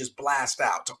list that we just blast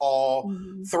out to all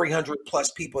 300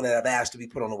 plus people that have asked to be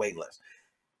put on the waiting list.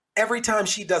 Every time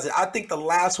she does it, I think the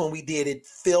last one we did, it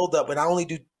filled up, and I only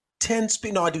do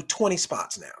I do 20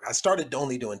 spots now. I started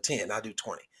only doing 10. I do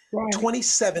 20. Right.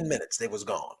 27 minutes, they was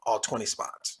gone, all 20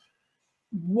 spots.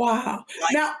 Wow.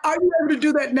 Now, are you able to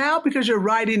do that now because you're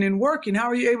writing and working? How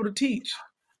are you able to teach?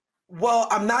 Well,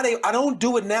 I don't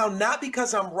do it now, not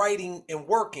because I'm writing and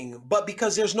working, but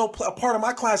because there's a part of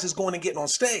my class is going and getting on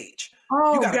stage.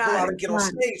 Oh, you got to go out and get on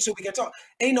stage so we can talk.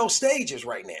 Ain't no stages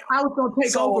right now. I was going to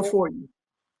take over for you.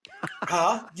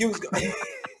 Huh?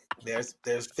 There's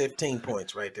 15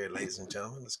 points right there, ladies and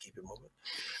gentlemen. Let's keep it moving.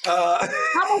 How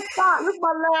about start? This is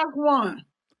my last one.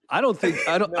 I don't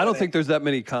think there's that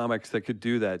many comics that could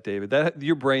do that, David. That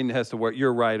your brain has to work.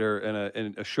 You're a writer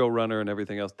and a showrunner and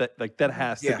everything else. That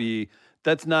has to be.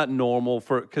 That's not normal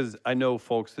because I know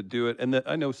folks that do it, and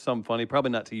I know some funny, probably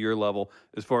not to your level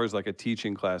as far as like a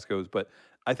teaching class goes, but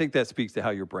I think that speaks to how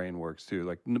your brain works too.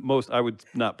 Like I would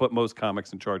not put most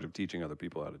comics in charge of teaching other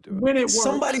people how to do it. When it works.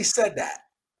 Somebody said that.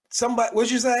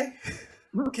 What'd you say?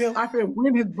 Kim? I said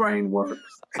when his brain works.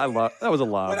 That was a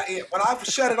lie. When I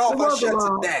shut it off, I shut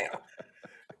it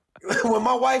down. When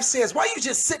my wife says, "Why you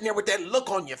just sitting there with that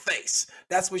look on your face?"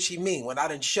 That's what she mean. When I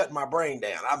didn't shut my brain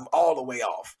down, I'm all the way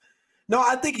off. No,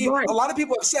 I think a lot of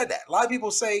people have said that. A lot of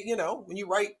people say, when you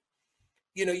write,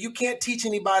 you can't teach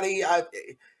anybody.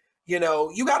 You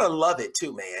got to love it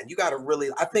too, man. You got to really.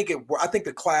 I think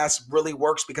the class really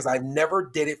works because I never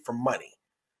did it for money.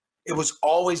 It was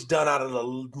always done out of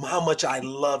how much I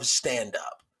love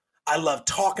stand-up. I love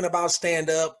talking about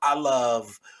stand-up. I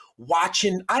love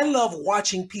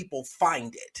watching people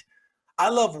find it. I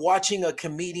love watching a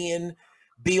comedian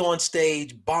be on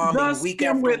stage bombing week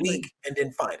after week and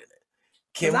then finding it.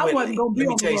 Kim Whitley. Let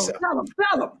me tell you something.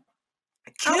 Tell him.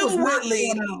 Kim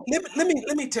Whitley.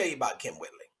 Let me tell you about Kim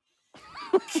Whitley.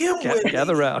 Kim Whitley.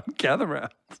 Gather round.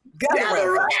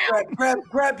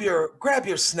 Grab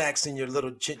your snacks and your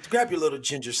little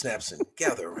ginger snaps and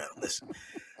gather around. Listen,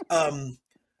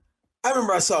 I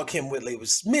remember I saw Kim Whitley. It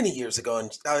was many years ago,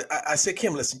 and I said,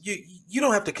 Kim, listen, you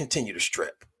don't have to continue to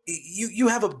strip. You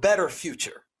have a better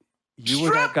future.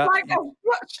 Shut up!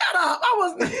 I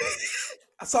was.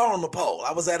 I saw her on the pole.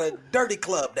 I was at a dirty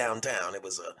club downtown. It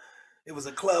was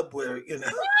a club where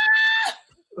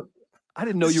I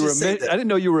didn't know you were. I didn't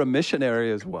know you were a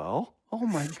missionary as well. Oh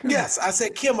my God. Yes, I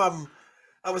said, Kim,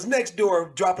 I was next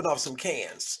door dropping off some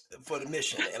cans for the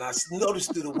mission, and I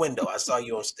noticed through the window I saw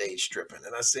you on stage stripping,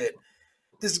 and I said,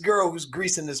 this girl who's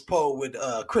greasing this pole with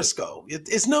Crisco,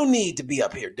 it's no need to be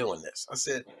up here doing this. I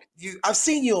said, I've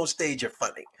seen you on stage. You're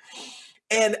funny,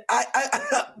 and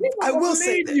I will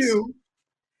say this: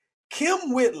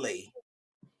 Kim Whitley,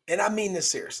 and I mean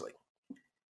this seriously,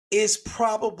 is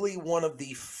probably one of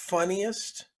the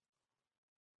funniest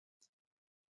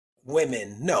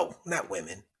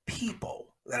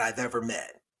people that I've ever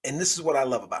met. And this is what I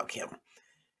love about Kim.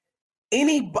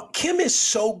 Kim is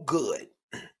so good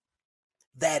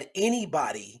that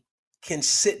anybody can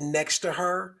sit next to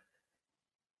her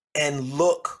and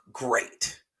look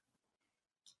great.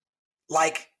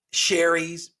 Like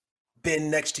Sherry's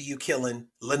been next to you killing,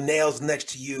 Linnell's next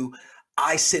to you,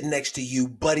 I sit next to you,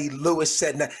 Buddy Lewis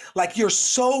said, like you're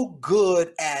so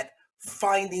good at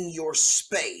finding your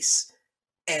space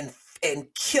and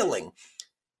killing.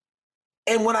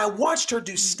 And when I watched her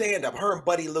do stand-up, her and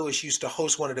Buddy Lewis used to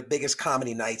host one of the biggest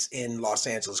comedy nights in Los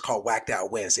Angeles called Whacked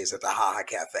Out Wednesdays at the Ha Ha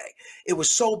Cafe. It was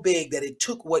so big that it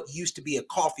took what used to be a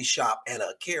coffee shop and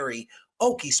a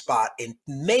karaoke spot and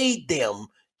made them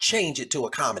change it to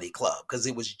a comedy club because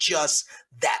it was just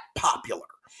that popular.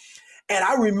 And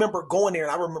I remember going there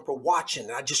and I remember watching,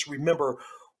 and I just remember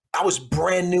I was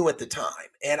brand new at the time.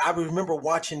 And I remember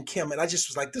watching Kim and I just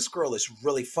was like, this girl is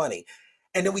really funny.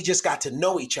 And then we just got to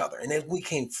know each other. And then we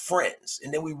became friends.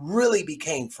 And then we really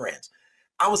became friends.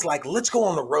 I was like, let's go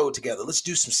on the road together. Let's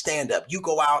do some stand-up. You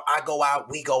go out, I go out,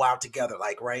 we go out together.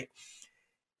 Like, right?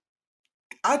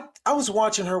 I was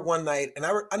watching her one night, and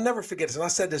I never forget this. And I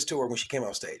said this to her when she came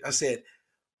on stage. I said,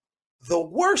 the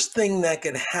worst thing that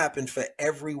can happen for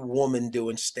every woman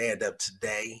doing stand-up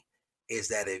today is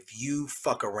that if you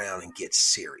fuck around and get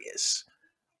serious,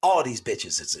 all these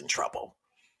bitches is in trouble.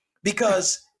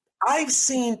 Because I've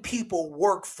seen people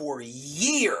work for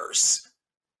years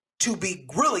to be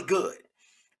really good.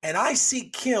 And I see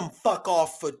Kim fuck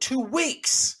off for 2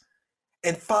 weeks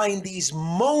and find these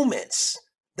moments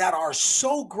that are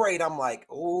so great. I'm like,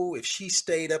 oh, if she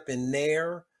stayed up in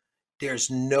there, there's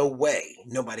no way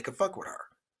nobody could fuck with her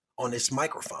on this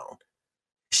microphone.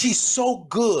 She's so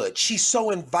good. She's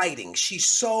so inviting. She's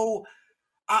so,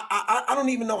 I don't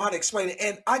even know how to explain it.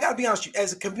 And I gotta be honest with you,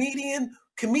 as a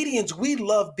comedians, we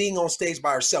love being on stage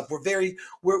by ourselves.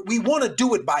 We want to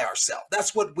do it by ourselves.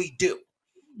 That's what we do.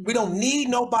 We don't need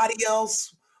nobody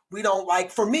else. We don't like,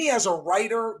 for me as a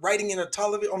writer, writing on a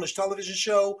television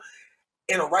show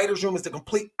in a writer's room is the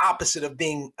complete opposite of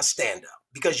being a stand-up.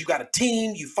 because you got a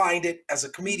team, you find it. As a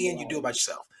comedian, you do it by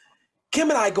yourself. Kim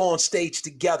and I go on stage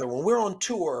together. When we're on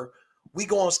tour, we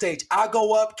go on stage. I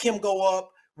go up, Kim go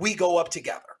up, we go up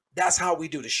together. That's how we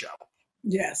do the show.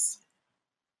 Yes.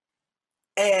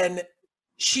 And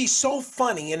she's so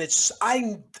funny, and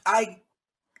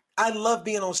I love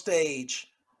being on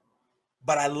stage,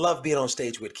 but I love being on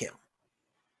stage with Kim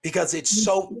because it's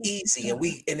so easy, and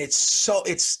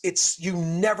you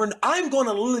never. I'm going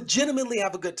to legitimately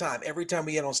have a good time every time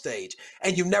we get on stage,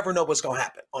 and you never know what's going to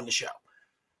happen on the show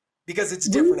because it's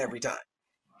different every time.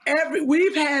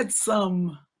 We've had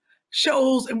some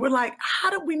shows, and we're like, how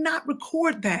did we not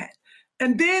record that?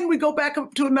 And then we go back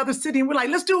up to another city and we're like,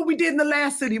 let's do what we did in the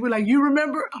last city. We're like, you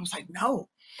remember? I was like, no,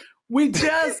 we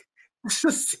just.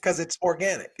 Because it's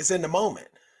organic. It's in the moment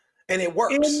and it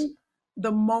works. In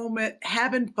the moment,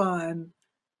 having fun.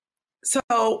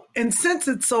 So, and since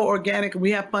it's so organic and we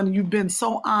have fun and you've been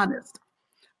so honest,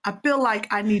 I feel like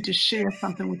I need to share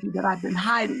something with you that I've been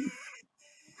hiding.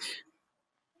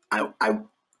 I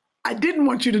didn't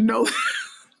want you to know.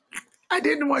 I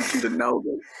didn't want you to know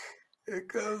this. Here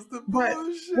comes the But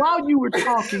bullshit. while you were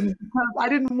talking, because I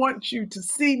didn't want you to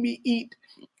see me eat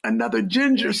another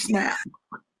ginger snap,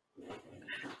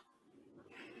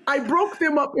 I broke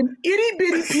them up in itty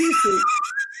bitty pieces,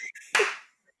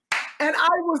 and I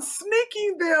was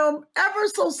sneaking them ever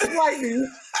so slightly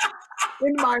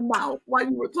in my mouth while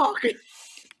you were talking.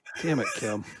 Damn it,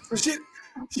 Kim.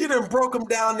 She done broke them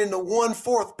down into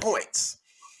 1/4 points.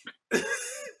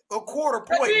 A quarter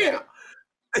point now.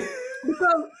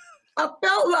 Because I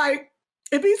felt like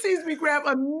if he sees me grab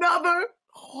another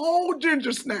whole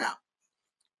ginger snap,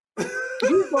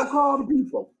 he's gonna call the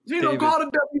people. He's gonna call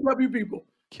the WW people.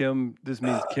 Kim, this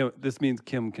means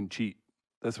Kim can cheat.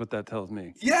 That's what that tells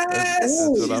me. Yes, that's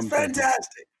what she's I'm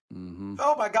fantastic. Mm-hmm.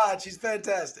 Oh my God, she's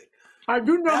fantastic. I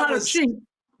do know how to cheat,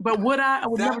 but I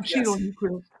would never cheat on you,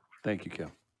 Chris. Thank you,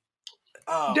 Kim.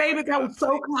 Oh, David, that was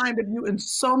so kind of you and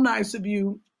so nice of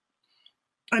you.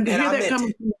 And to hear that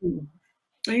coming from you.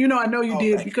 And I know you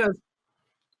did because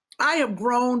I have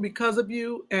grown because of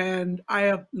you and I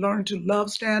have learned to love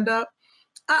stand-up.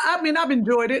 I mean, I've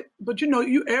enjoyed it, but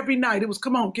you every night it was,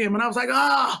 come on, Kim. And I was like,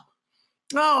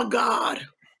 oh God.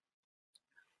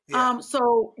 Yeah.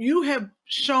 So you have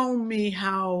shown me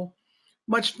how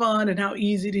much fun and how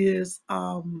easy it is,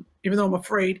 even though I'm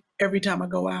afraid every time I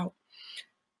go out.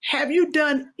 Have you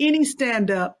done any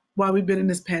stand-up while we've been in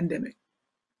this pandemic?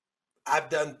 I've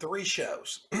done 3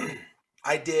 shows.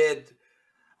 I did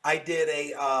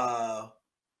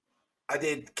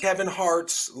Kevin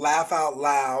Hart's Laugh Out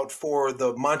Loud for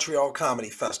the Montreal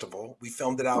Comedy Festival. We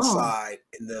filmed it outside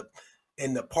in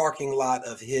the parking lot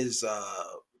of his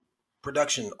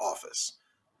production office.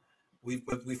 We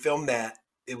filmed that.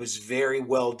 It was very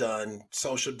well done.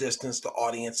 Social distance. The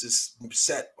audience is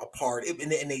set apart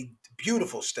in a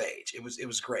beautiful stage. It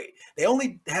was great. They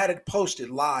only had it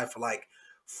posted live for like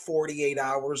 48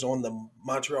 hours on the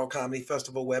Montreal Comedy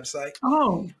Festival website.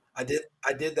 Oh, I did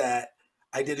that.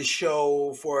 I did a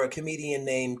show for a comedian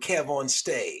named Kev on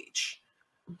Stage,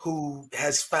 who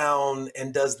has found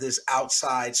and does this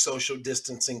outside social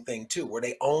distancing thing too, where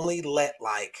they only let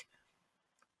like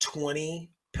 20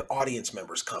 audience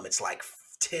members come. It's like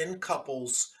 10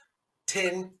 couples,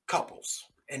 and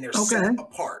they're set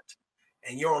apart.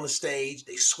 And you're on the stage,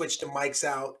 they switch the mics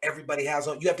out, everybody has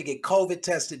on, you have to get COVID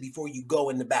tested before you go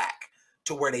in the back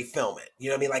to where they film it. You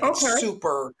know what I mean? Like it's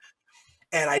super.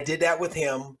 And I did that with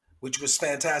him, which was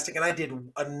fantastic. And I did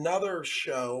another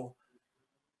show.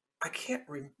 I can't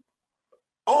remember.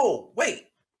 Oh, wait,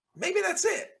 maybe that's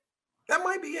it. That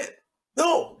might be it.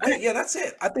 No, yeah, that's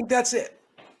it. I think that's it.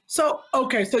 So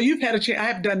you've had a chance. I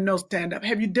have done no stand-up.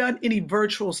 Have you done any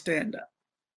virtual stand-up?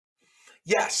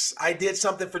 Yes, I did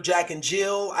something for Jack and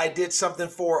Jill. I did something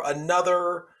for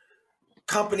another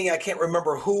company. I can't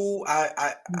remember who.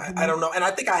 I don't know. And I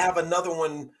think I have another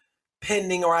one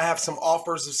pending, or I have some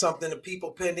offers of something to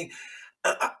people pending.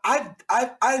 I've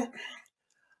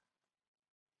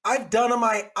done them.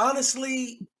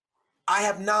 Honestly, I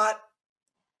have not.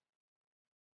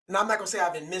 And I'm not gonna say I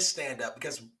haven't missed stand-up,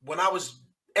 because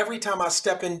every time I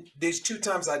step in, these 2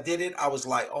 times I did it, I was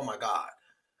like, oh my God.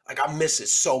 Like I miss it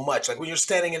so much. Like when you're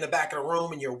standing in the back of the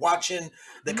room and you're watching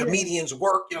the comedians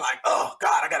work, you're like, oh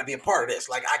God, I got to be a part of this.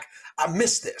 Like I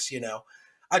miss this,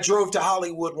 I drove to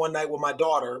Hollywood one night with my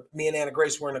daughter. Me and Anna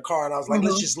Grace were in the car, and I was like,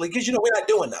 let's just leave, because we're not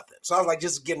doing nothing. So I was like,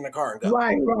 just get in the car and go.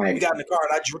 Right. We got in the car,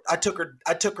 and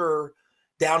I took her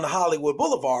down to Hollywood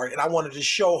Boulevard, and I wanted to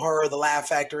show her the Laugh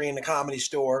Factory and the Comedy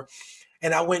Store.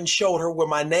 And I went and showed her where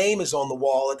my name is on the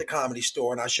wall at the Comedy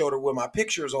Store, and I showed her where my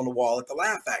picture is on the wall at the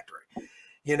Laugh Factory.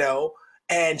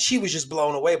 And she was just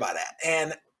blown away by that.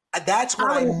 And that's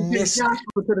what I missed. To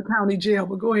the county jail,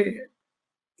 but go ahead.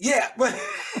 Yeah, but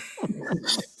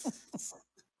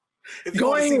if you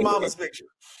want to see Mama's picture.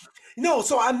 No,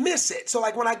 so I miss it. So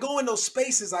like when I go in those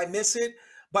spaces, I miss it,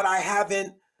 but I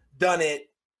haven't done it,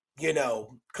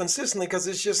 consistently because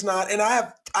it's just not. And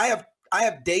I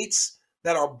have dates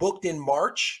that are booked in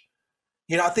March.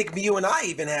 I think you and I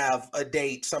even have a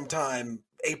date sometime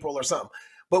April or something.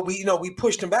 But we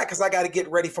pushed them back because I got to get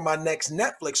ready for my next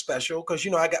Netflix special because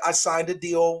I signed a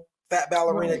deal. Fat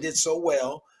Ballerina did so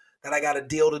well that I got a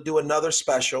deal to do another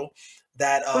special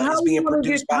that is being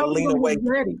produced by Lena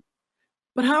Waithe.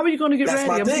 But how are you going to get ready? That's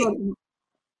my thing.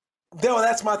 No,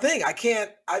 that's my thing. I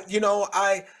can't.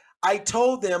 I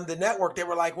told them, the network, they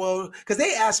were like, well, because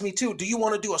they asked me too, do you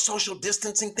want to do a social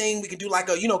distancing thing? We can do like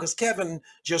because Kevin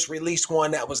just released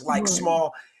one that was like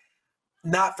small.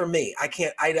 Not for me. I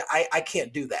can't. I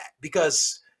can't do that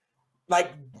because,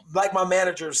 like my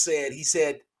manager said, he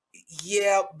said,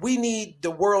 yeah,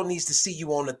 the world needs to see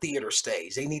you on the theater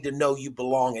stage. They need to know you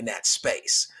belong in that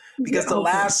space. Because the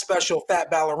last special,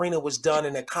 Fat Ballerina, was done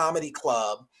in a comedy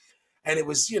club, and it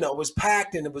was, it was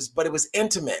packed, and it was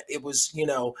intimate. It was,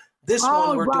 this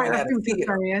one we're doing at a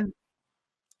theater.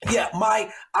 Yeah,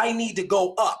 I need to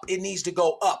go up. It needs to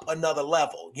go up another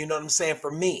level. You know what I'm saying?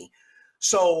 For me,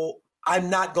 so I'm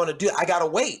not going to do it. I got to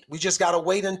wait. We just got to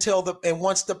wait until and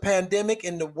once the pandemic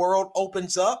and the world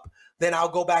opens up, then I'll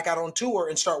go back out on tour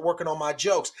and start working on my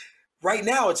jokes. Right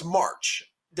now, it's March.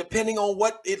 Depending on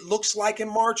what it looks like in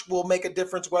March will make a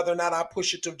difference whether or not I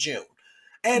push it to June.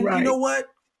 And you know what?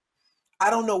 I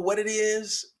don't know what it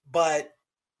is, but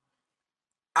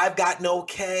I've gotten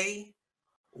okay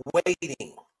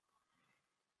waiting.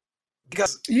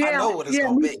 Because I know what it's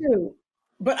going to be. Too.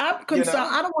 But I'm concerned.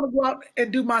 I don't want to go out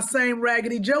and do my same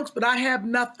raggedy jokes, but I have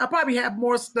nothing. I probably have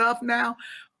more stuff now,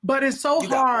 but it's so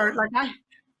hard.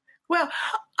 I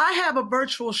have a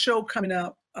virtual show coming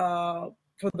up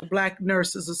for the Black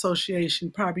Nurses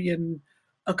Association, probably in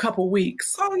a couple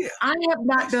weeks. Oh, yeah. I have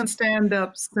not done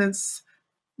stand-up since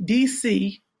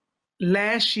DC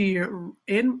last year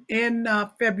in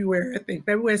February. I think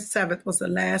February 7th was the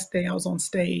last day I was on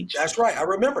stage. That's right. I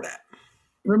remember that.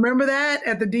 Remember that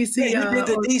at the DC? Yeah, you did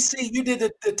the DC. You did the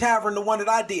tavern, the one that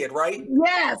I did, right?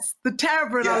 Yes, the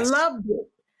tavern. Yes. I loved it.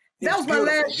 That was my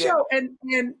last show, and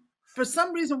for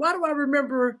some reason, why do I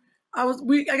remember? I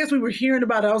guess we were hearing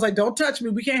about it. I was like, "Don't touch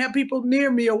me. We can't have people near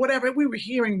me," or whatever. We were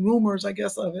hearing rumors, I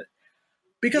guess, of it.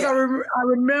 Because I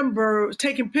remember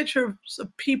taking pictures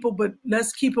of people, but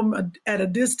let's keep them at a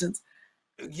distance.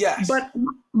 Yes. But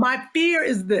my fear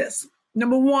is this.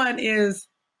 Number one is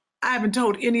I haven't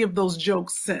told any of those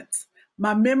jokes since.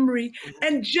 My memory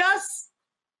and just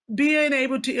being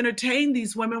able to entertain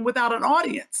these women without an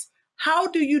audience. How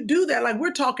do you do that? Like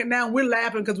we're talking now, we're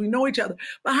laughing because we know each other.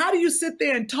 But how do you sit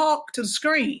there and talk to the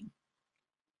screen?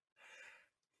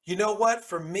 You know what?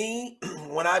 For me,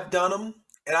 when I've done them,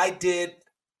 and I did,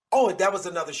 that was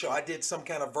another show. I did some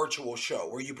kind of virtual show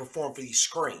where you perform for these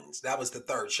screens. That was the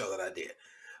third show that I did.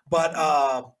 But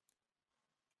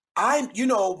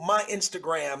my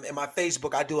Instagram and my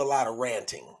Facebook, I do a lot of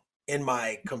ranting in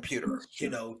my computer,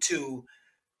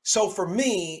 so for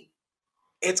me,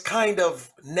 it's kind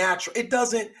of natural. It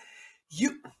doesn't,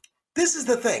 this is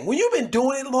the thing. When you've been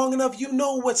doing it long enough, you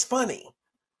know what's funny.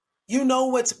 You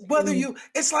know it's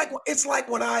like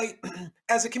when I,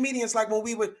 as a comedian, it's like when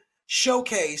we would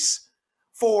showcase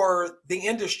for the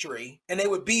industry and they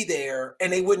would be there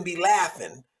and they wouldn't be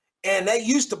laughing. And that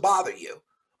used to bother you.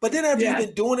 But then after you've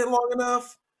been doing it long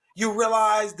enough, you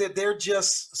realize that they're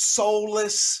just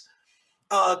soulless,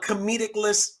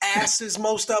 comedicless asses,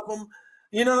 most of them.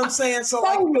 You know what I'm saying? So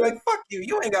like, fuck you.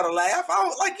 You ain't got to laugh.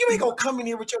 You ain't going to come in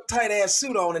here with your tight ass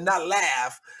suit on and not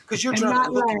laugh because you're trying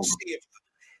to look and see it.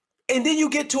 And then you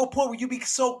get to a point where you be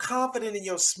so confident in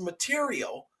your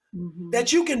material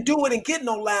that you can do it and get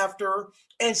no laughter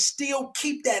and still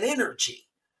keep that energy.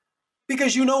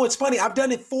 Because it's funny. I've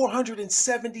done it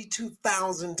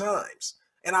 472,000 times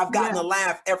and I've gotten a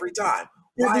laugh every time.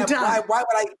 Why would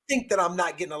I think that I'm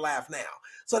not getting a laugh now?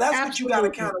 So that's what you got to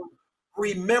kind of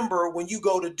remember when you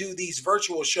go to do these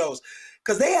virtual shows.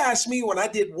 Because they asked me when I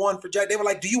did one for Jack, they were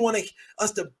like, do you want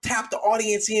us to tap the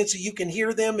audience in so you can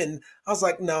hear them? And I was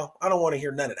like, no, I don't want to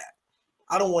hear none of that.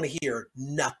 I don't want to hear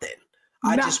nothing.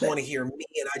 I just want to hear me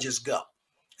and I just go.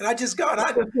 And I just go. And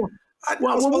I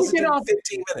was supposed to do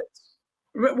 15 minutes.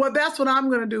 Well, that's what I'm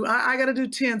going to do. I got to do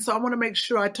 10. So I want to make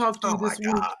sure I talk to you this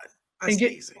week. That's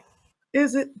easy.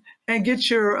 Is it? And get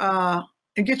your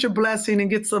blessing and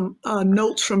get some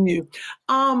notes from you.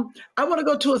 I want to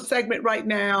go to a segment right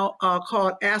now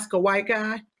called Ask a White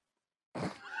Guy.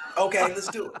 Okay, let's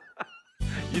do it.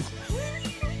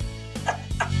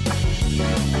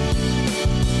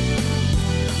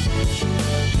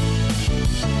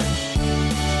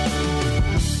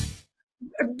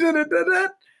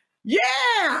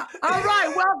 Yeah. All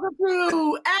right. Welcome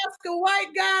to Ask a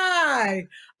White Guy.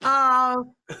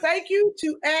 Thank you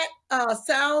to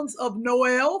Sounds of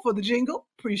Noel for the jingle.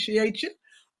 Appreciate you.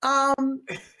 So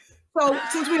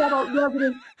since we have our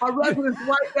resident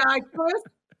white guy, Chris,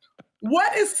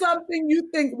 what is something you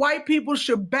think white people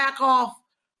should back off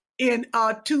in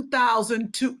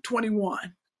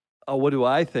 2021? Oh, what do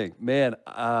I think? Man,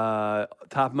 top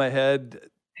of my head,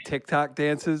 TikTok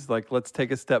dances. Like, let's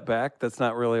take a step back. That's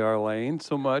not really our lane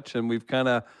so much, and we've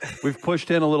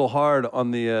pushed in a little hard on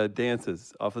the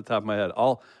dances off the top of my head.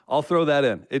 I'll throw that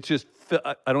in. It's just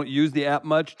I don't use the app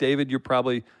much. David, you're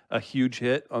probably a huge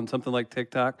hit on something like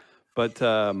TikTok, but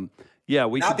yeah,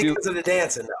 we not could because of the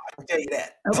dancing. Though, I can tell you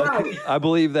that. Okay, I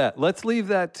believe that. Let's leave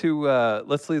that to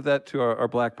our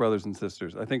black brothers and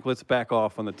sisters. I think let's back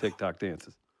off on the TikTok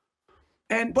dances.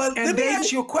 But let me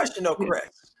ask you a question, though, Chris.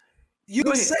 You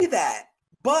can say that,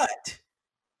 but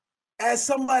as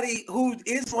somebody who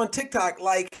is on TikTok,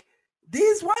 like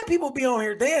these white people be on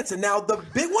here dancing. Now, one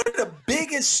of the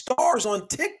biggest stars on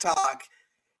TikTok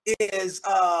is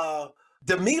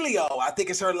D'Amelio. I think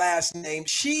it's her last name.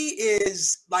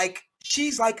 She's like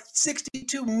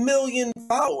 62 million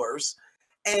followers,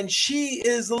 and she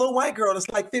is a little white girl that's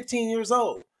like 15 years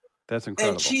old. That's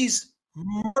incredible. And she's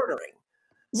murdering.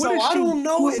 So I don't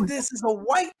know if this is a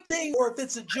white thing or if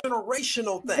it's a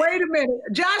generational thing. Wait a minute.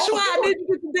 Joshua, I need to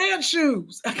get the dance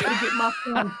shoes. I gotta get my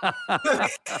phone.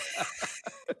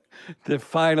 Then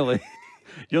finally,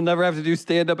 you'll never have to do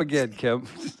stand-up again, Kim.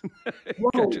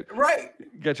 Right.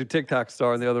 Got your TikTok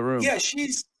star in the other room. Yeah,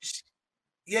 she's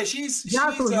Joshua's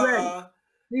ready.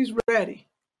 He's ready.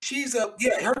 She's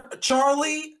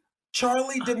Charlie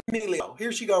D'Amelio.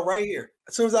 Here she go right here.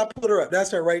 As soon as I put her up,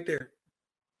 that's her right there.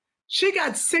 She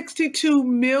got 62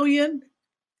 million.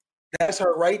 That's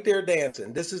her right there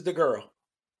dancing. This is the girl.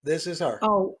 This is her.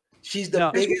 Oh, she's the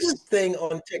biggest thing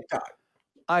on TikTok.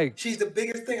 She's the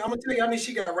biggest thing. I'm gonna tell you how many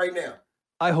she got right now.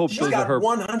 I hope she's got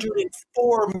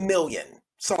 104 million.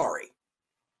 Sorry.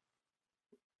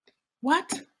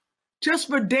 What? Just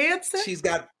for dancing? She's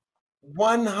got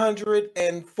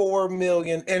 104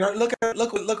 million. And look.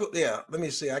 Yeah, let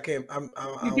me see. I can't. I'm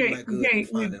not good at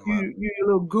finding them. You're a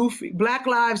little goofy. Black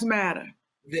Lives Matter.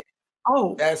 Yeah.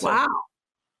 Oh, that's wow.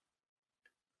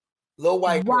 Little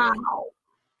white girl. Wow.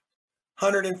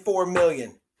 104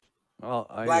 million. Well,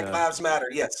 Black Lives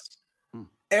Matter. Yes.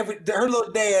 Her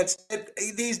little dance.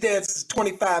 These dances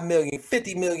 25 million,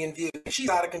 50 million views. She's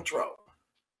out of control.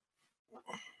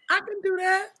 I can do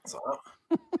that. So,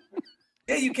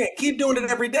 yeah, you can. Keep doing it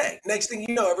every day. Next thing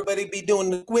you know, everybody be doing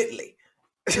the Whitley.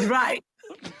 Right.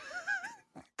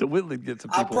 The Whitley gets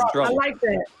some people in trouble. I like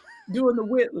that. Doing the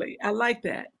Whitley. I like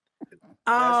that.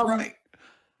 That's right.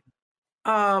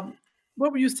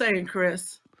 What were you saying,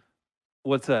 Chris?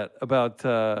 What's that about?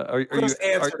 Chris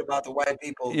answered about the white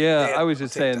people. Yeah, I was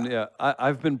just saying. Yeah,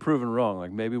 I've been proven wrong.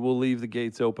 Like maybe we'll leave the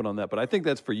gates open on that, but I think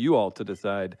that's for you all to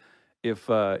decide if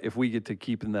we get to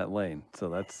keep in that lane. So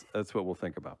that's what we'll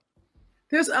think about.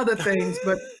 There's other things,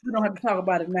 but we don't have to talk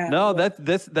about it now. No,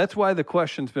 that's why the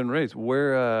question's been raised. What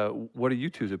are you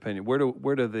two's opinion? where's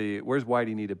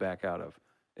Whitey need to back out of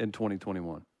in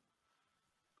 2021?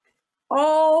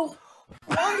 Oh,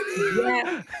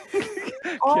 yeah.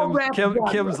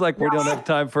 Kim's like, we don't have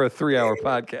time for a 3-hour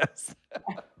podcast.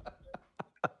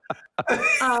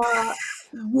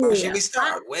 Should we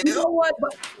start? Well, you know what?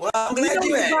 I'm glad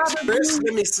you asked, Chris.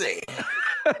 Let me see.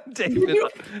 David, he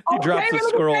drops the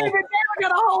scroll. David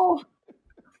got a whole.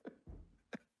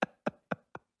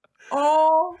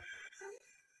 Oh,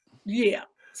 yeah.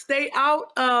 Stay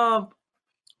out of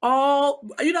all.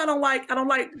 I don't like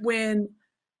when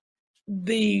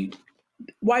the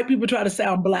white people try to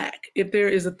sound black. If there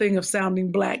is a thing of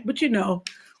sounding black, but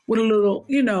with a little,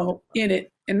 in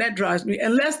it, and that drives me.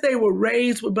 Unless they were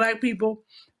raised with black people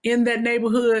in that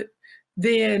neighborhood,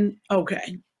 then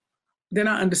okay, then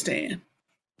I understand.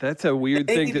 That's a weird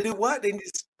they thing need to do what?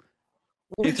 It's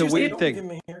a weird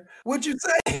thing. What'd you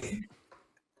say?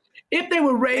 If they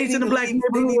were raised in a black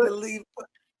neighborhood,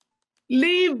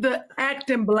 leave the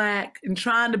acting black and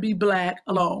trying to be black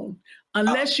alone.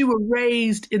 Unless you were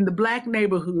raised in the black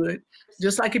neighborhood,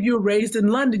 just like if you were raised in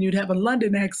London, you'd have a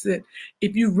London accent.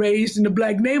 If you're raised in the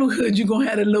black neighborhood, you're going to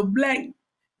have a little black,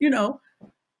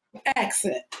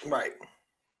 accent. Right.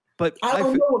 But I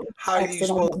don't know how are you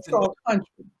supposed to know?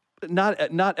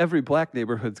 not every black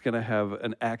neighborhood's going to have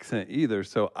an accent either.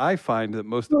 So I find that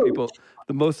most of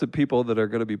the people that are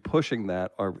going to be pushing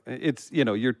that are, it's,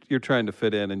 you're trying to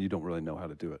fit in and you don't really know how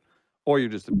to do it, or you're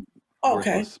just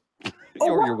worthless.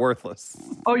 Or you're worthless.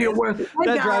 Oh, you're worthless.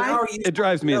 It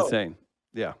drives me insane.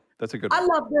 Yeah, that's a good one. I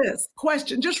love this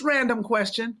question. Just random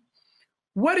question.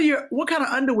 What kind of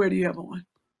underwear do you have on?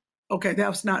 Okay,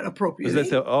 that's not appropriate.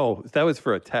 That was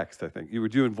for a text, I think. You were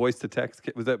doing voice to text.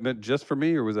 Was that meant just for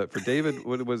me or was that for David?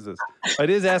 What was this? It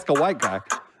is Ask a White Guy.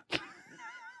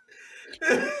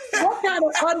 What kind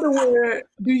of underwear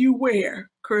do you wear,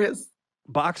 Chris?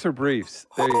 Boxer briefs.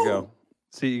 There you go.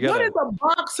 See, you got. What is a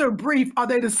boxer brief? Are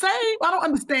they the same? I don't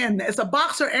understand that. It's a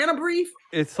boxer and a brief.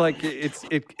 It's like it's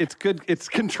good. It's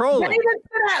controlling.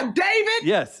 David.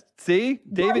 Yes. See,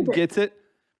 David gets it.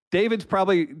 David's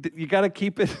probably. You got to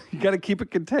keep it. You got to keep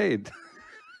it contained.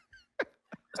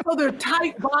 So they're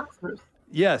tight boxers.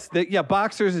 Yes.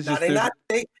 Boxers is just.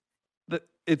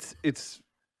 It's.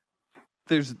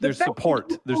 There's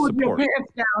support. There's support. Your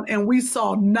pants down, and we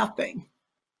saw nothing.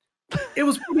 It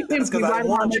was pretty empty. Because I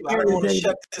want to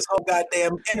shut this whole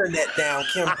goddamn internet down,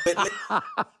 Kim Whitley.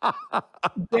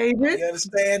 David, you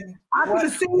understand?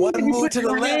 One move to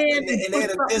the left, and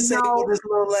they'll disable this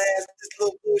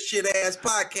little bullshit ass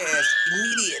podcast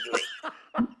immediately.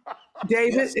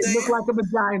 David, it looked like a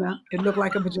vagina. It looked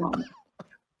like a vagina.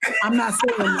 I'm not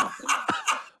saying nothing.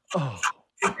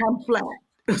 It's kind of flat.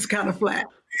 It's kind of flat.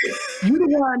 You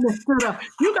the one that stood up.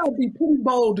 You got to be pretty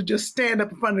bold to just stand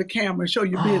up in front of the camera and show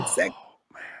your midsection.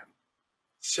 Man.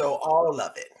 Show all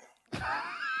of it.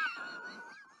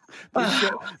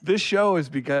 This show has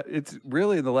begun. It's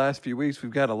really in the last few weeks,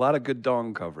 we've got a lot of good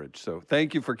dong coverage. So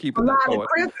thank you for keeping that going.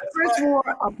 Chris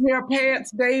wore a pair of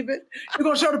pants, David. You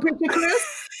going to show the picture,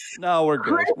 Chris? No, we're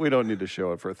good. We don't need to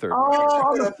show it for a third.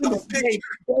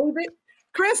 David.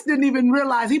 Chris didn't even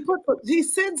realize he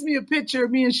sends me a picture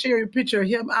of me and Sherry, a picture of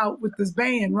him out with this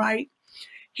band, right?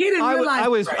 He didn't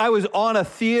realize. I was on a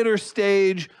theater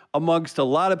stage amongst a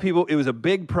lot of people. It was a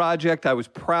big project. I was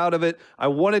proud of it. I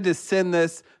wanted to send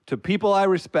this to people I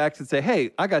respect and say,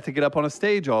 hey, I got to get up on a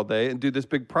stage all day and do this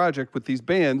big project with these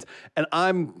bands. And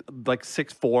I'm like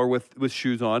 6'4" with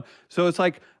shoes on. So it's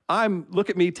like, look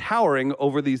at me towering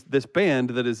over this band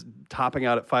that is topping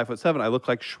out at 5'7". I look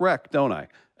like Shrek, don't I?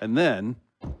 And then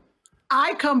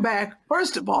I come back,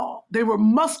 first of all, they were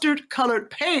mustard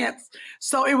colored pants.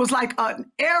 So it was like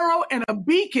an arrow and a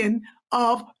beacon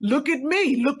of look at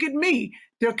me.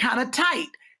 They're kind of tight.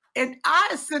 And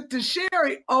I said to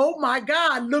Sherry, oh my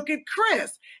God, look at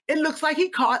Chris. It looks like he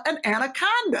caught an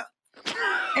anaconda.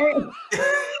 And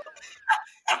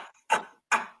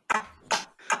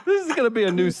this is going to be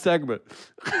a new segment.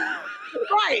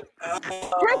 Right.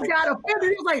 Chris got offended.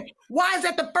 He was like, why is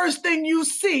that the first thing you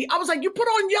see? I was like, you put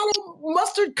on yellow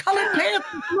mustard colored pants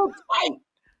and you look tight.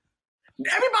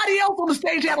 Everybody else on the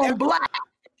stage had on black.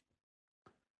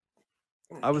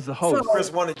 I was the host.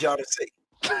 Chris wanted y'all to see.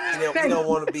 You don't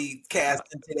want to be cast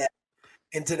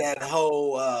into that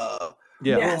whole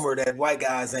rumor that white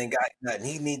guys ain't got nothing.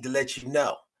 He need to let you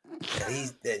know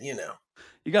that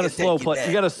You got to slow play.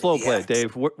 You got to slow play,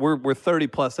 Dave. We're 30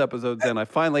 plus episodes in. I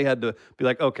finally had to be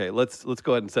like, okay, let's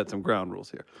go ahead and set some ground rules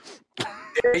here.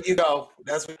 There you go.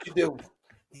 That's what you do.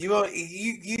 You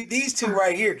these two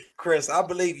right here, Chris. I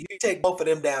believe you take both of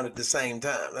them down at the same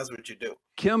time. That's what you do.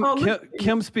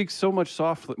 Kim speaks so much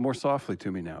more softly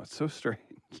to me now. It's so strange.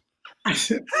 I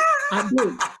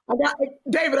do.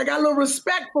 David, I got a little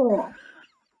respect for him.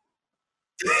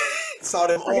 Saw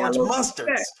them orange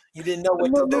mustards. You didn't know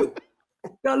what to do.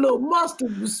 Got a little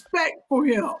mustard respect for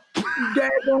him.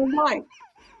 Dad don't like.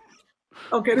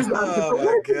 Okay, this is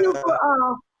what did you do for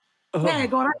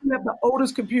dang on, I left the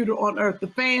oldest computer on earth. The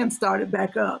fan started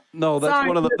back up. No,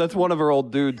 that's one of our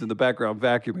old dudes in the background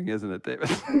vacuuming, isn't it, David?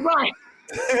 Right.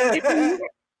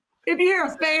 If you hear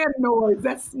a fan noise,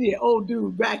 that's old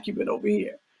dude vacuuming over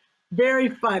here. Very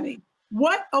funny.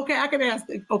 What? Okay, I can ask.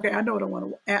 Okay, I know what I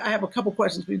want to. I have a couple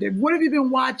questions for you, Dave. What have you been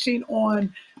watching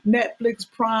on Netflix,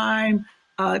 Prime,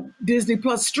 Disney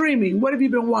Plus streaming? What have you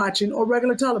been watching, or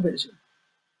regular television?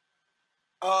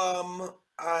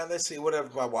 Let's see. What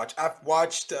have I watched? I've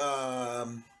watched. I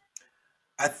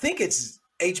think it's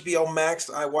HBO Max.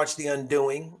 I watched The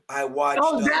Undoing. I watched.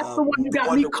 Oh, that's the one you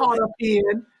got me caught up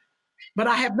in, but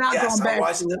I have not gone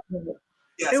back to it.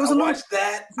 Yes, it was watched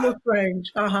that. A little strange.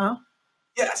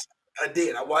 Yes. I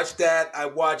did. I watched that. I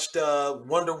watched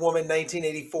Wonder Woman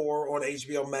 1984 on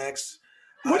HBO Max.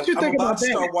 What you think about that?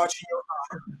 I'm about to start watching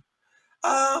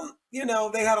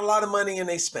they had a lot of money and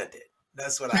they spent it.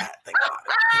 That's what I think about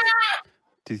it.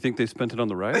 Do you think they spent it on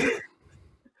the writer?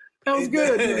 That was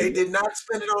good. They did not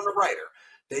spend it on the writer.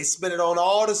 They spent it on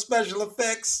all the special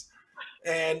effects.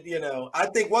 And, you know, I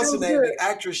think what's her name, the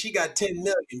actress, she got $10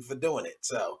 million for doing it.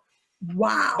 So,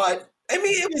 wow. But I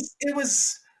mean,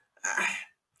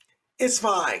 it's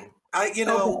fine.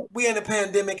 We in a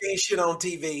pandemic, ain't shit on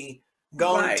TV.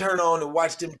 Go and turn on and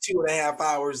watch them 2.5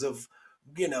 hours of,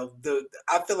 I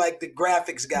feel like the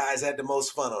graphics guys had the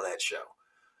most fun on that show.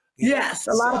 Yes,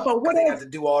 a lot of fun. What they got to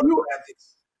do all the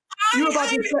graphics. I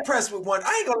ain't impressed with one.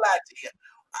 I ain't gonna lie to you.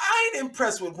 I ain't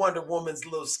impressed with Wonder Woman's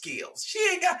little skills. She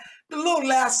ain't got the little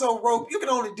lasso rope. You can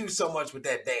only do so much with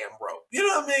that damn rope. You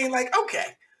know what I mean? Like, okay,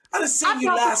 I done seen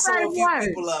you lasso a few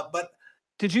people up, but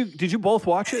did you both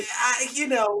watch it? I've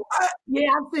seen it.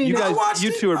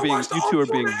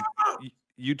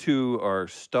 You two are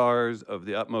stars of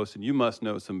the utmost, and you must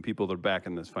know some people that are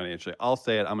backing this financially. I'll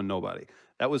say it. I'm a nobody.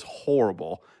 That was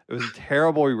horrible. It was a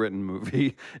terribly written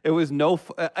movie. It was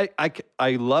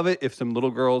I love it if some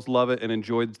little girls love it and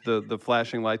enjoyed the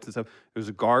flashing lights and stuff. It was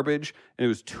garbage, and it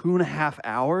was 2.5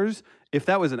 hours. If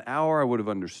that was an hour, I would have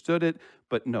understood it.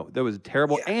 But no, that was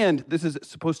terrible. Yeah. And this is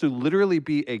supposed to literally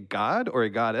be a god or a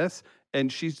goddess,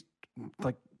 and she's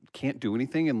like can't do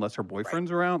anything unless her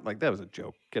boyfriend's around. Like, that was a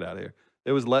joke. Get out of here.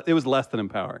 It was less than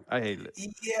empowering. I hated it.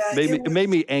 Yeah, it made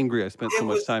me angry. I spent so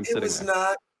much time sitting there. It was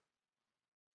not.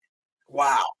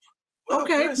 Wow. Well,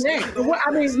 okay. Okay.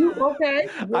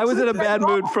 I was in a bad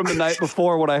mood from the night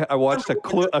before when I watched a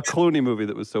Clooney movie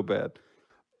that was so bad.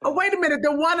 Oh, wait a minute.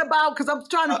 The one about, because I'm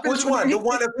trying to finish. Which one? The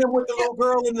one of him with the little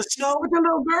girl in the snow? With the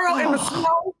little girl in the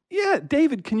snow? Yeah.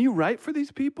 David, can you write for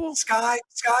these people?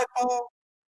 Skyfall?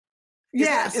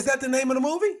 Yes. Is that the name of the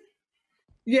movie?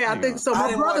 Yeah, I think so. I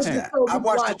didn't watch that. I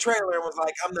watched the trailer and was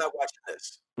like, I'm not watching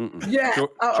this. Yeah.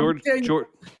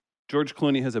 George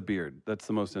Clooney has a beard. That's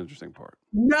the most interesting part.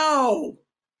 No.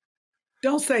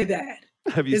 Don't say that.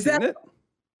 Have you seen it?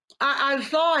 I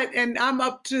saw it, and I'm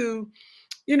up to,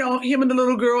 him and the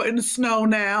little girl in the snow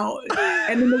now,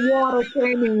 and then the water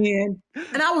came in.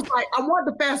 And I was like, I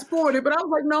wanted to fast forward it, but I was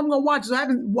like, no, I'm going to watch it. I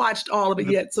haven't watched all of it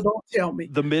yet, so don't tell me.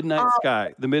 The Midnight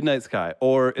Sky.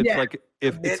 Or it's like,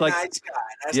 if it's like, Midnight Sky,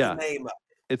 that's the name of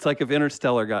it. It's like if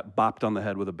Interstellar got bopped on the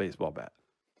head with a baseball bat.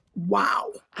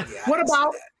 Wow. Yeah, what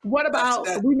about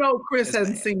we know Chris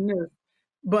hasn't seen this,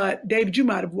 but David, you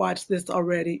might have watched this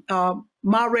already.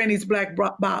 Ma Rainey's Black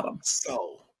Bottom.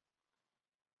 Soul.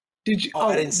 Did you?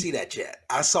 I didn't see that yet.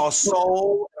 I saw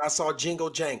Soul and I saw Jingle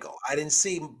Jangle. I didn't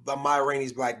see Ma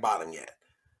Rainey's Black Bottom yet.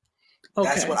 Okay.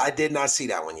 That's what I did not see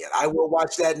that one yet. I will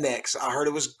watch that next. I heard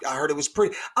it was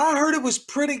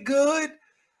pretty good.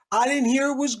 I didn't hear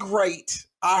it was great.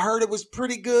 I heard it was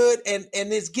pretty good, and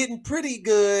it's getting pretty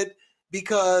good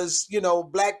because,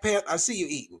 Black Panther, I see you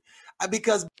eating,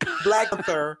 because Black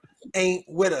Panther ain't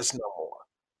with us no more.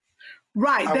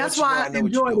 Right, that's why I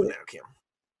enjoyed it. Now, Kim.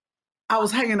 I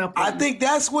was hanging up on I think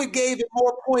that's what gave it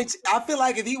more points. I feel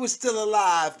like if he was still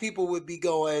alive, people would be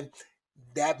going,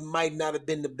 that might not have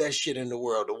been the best shit in the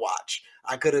world to watch.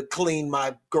 I could have cleaned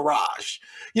my garage.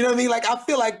 You know what I mean? Like, I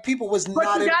feel like people was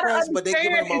not impressed, but they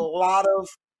give him a lot of...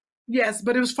 Yes,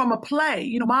 but it was from a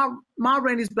play. Ma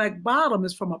Rainey's Black Bottom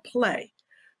is from a play.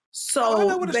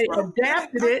 So they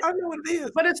adapted it. I know what it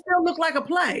is. But it still looked like a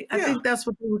play. I think that's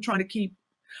what they were trying to keep.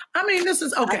 I mean, this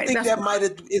is okay. I think that might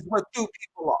have is what threw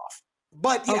people off.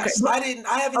 But yes, I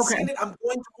haven't seen it. I'm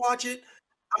going to watch it.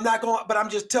 I'm not going, but I'm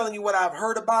just telling you what I've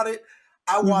heard about it.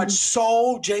 I watched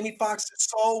Soul, Jamie Foxx's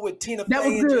Soul with Tina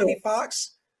Fey and Jamie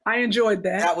Foxx. I enjoyed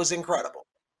that. That was incredible.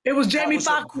 It was Jamie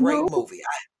Foxx. Great movie.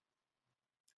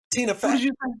 Tina Fey. What did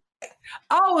you say?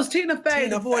 Oh, it was Tina Fey,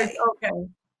 the voice. Okay.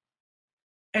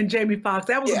 And Jamie Foxx.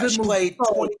 That was a good movie. She played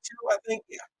 22, I think.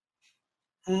 Yeah.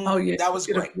 Mm-hmm. Oh, yeah. That was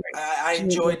great. I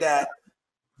enjoyed that.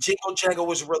 Jingle Jangle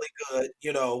was really good,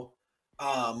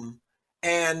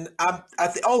 and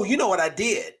you know what I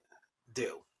did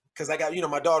do? Because I got,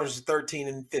 my daughters are 13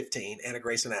 and 15, Anna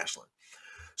Grace and Ashlyn.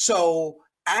 So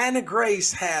Anna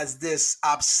Grace has this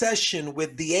obsession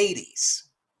with the 80s,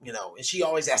 and she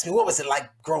always asks me, what was it like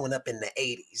growing up in the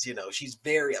 80s? She's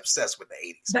very obsessed with the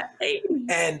 80s. The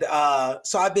 80s. And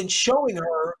so I've been showing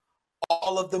her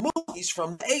all of the movies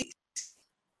from the 80s.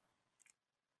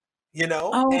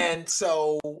 And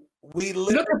so we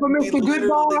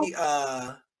literally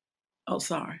oh,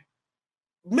 sorry.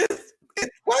 What?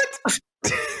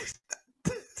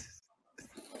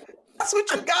 That's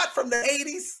what you got from the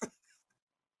 80s?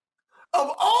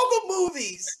 Of all the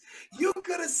movies you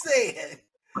could have said,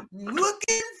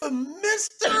 looking for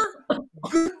Mr.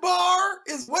 Goodbar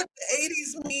is what the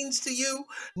 80s means to you.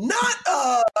 Not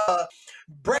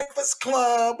Breakfast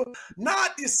Club,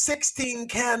 not the 16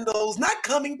 Candles, not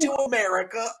Coming to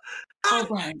America.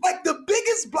 Like the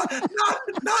biggest,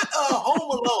 not Home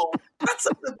Alone. Not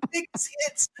some of the biggest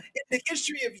hits in the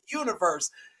history of the universe.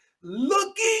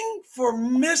 Looking for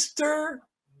Mr.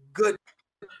 Good.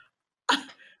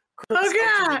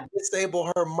 God.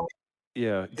 Disable her mic.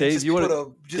 Yeah, Dave, you want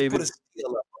to put a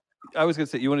steal up. I was going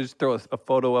to say, you want to just throw a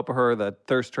photo up of her, that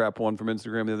thirst trap one from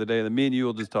Instagram the other day, and then me and you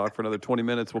will just talk for another 20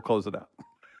 minutes. We'll close it out.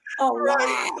 Oh,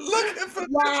 right. Looking for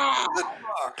wow.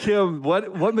 Kim,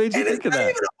 what made you think of that?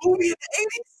 Even a movie in the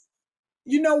 80s.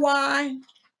 You know why?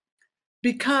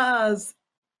 Because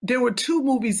there were 2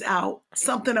 movies out,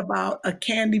 something about a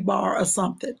candy bar or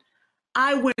something.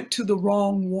 I went to the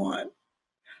wrong one.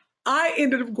 I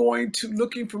ended up going to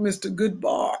Looking for Mr.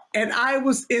 Goodbar, and I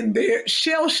was in there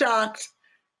shell-shocked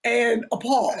and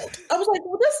appalled. I was like,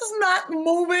 well, this is not the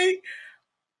movie.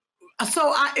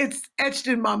 So it's etched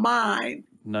in my mind.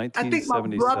 I think my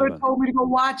brother told me to go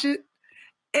watch it.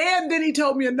 And then he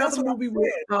told me another movie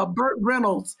with Burt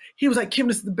Reynolds. He was like, Kim,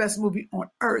 this is the best movie on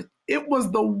earth. It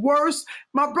was the worst.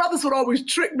 My brothers would always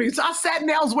trick me. So I sat down,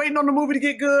 I was waiting on the movie to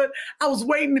get good. I was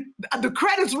waiting. The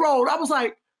credits rolled. I was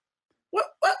like, what?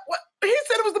 He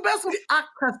said it was the best movie. I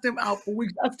cussed him out for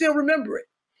weeks. I still remember it.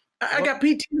 I got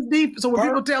PTSD. So when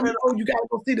people tell me, oh, you got to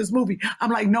go see this movie, I'm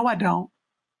like, no, I don't.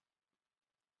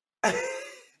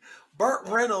 Burt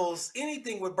Reynolds,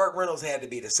 anything with Burt Reynolds had to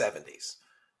be the 70s.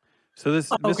 So this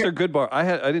Mr. Goodbar, I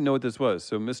didn't know what this was.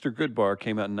 So Mr. Goodbar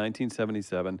came out in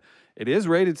 1977. It is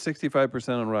rated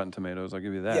 65% on Rotten Tomatoes. I'll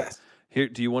give you that. Yes. Here,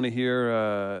 do you want to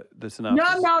hear the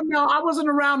synopsis? No. I wasn't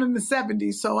around in the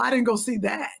 70s, so I didn't go see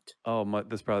that. Oh,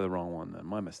 that's probably the wrong one then.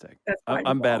 My mistake.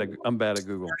 I'm bad at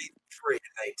Google. 33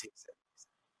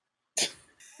 in 1970s.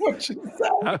 What you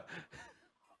say?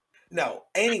 No.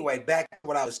 Anyway, back to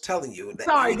what I was telling you.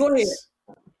 Sorry, go ahead.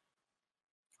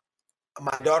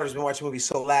 My daughter's been watching movies,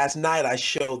 so last night I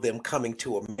showed them Coming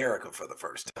to America for the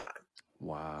first time.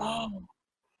 Wow. Oh.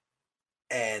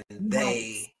 And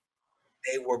they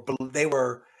were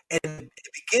in the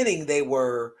beginning, they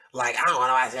were like, I don't want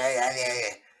to watch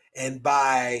it. And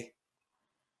by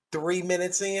 5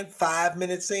 minutes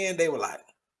in, they were like,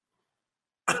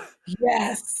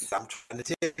 yes. I'm trying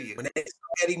to tell you. When they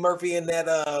saw Eddie Murphy in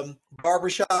that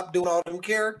barbershop doing all them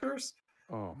characters.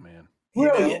 Oh, man. You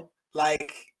know,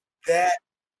 like that.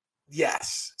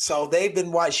 Yes. So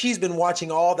she's been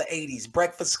watching all the 80s,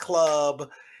 Breakfast Club.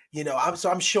 You know,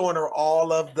 I'm showing her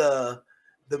all of the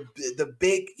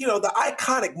big, you know, the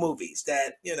iconic movies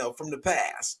that, you know, from the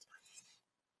past.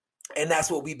 And that's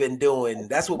what we've been doing.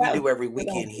 That's what we do every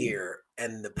weekend here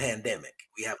in the pandemic.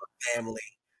 We have a family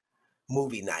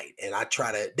movie night, and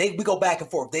we go back and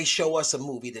forth. They show us a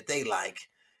movie that they like,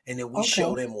 and then we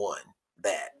show them one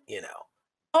that, you know.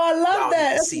 Oh, I love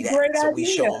that. That's a great idea. So we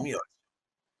show them, you know.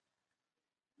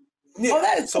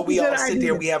 Yeah. So we all sit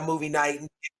there, we have movie night. And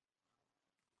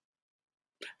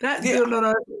that's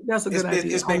a good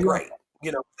idea. It's been great.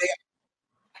 You know.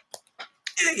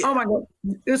 Oh my God.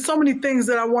 There's so many things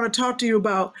that I want to talk to you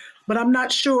about, but I'm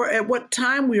not sure at what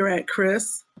time we're at,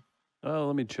 Chris. Oh,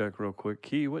 let me check real quick.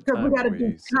 Key, what time we got to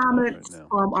do comments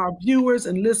from our viewers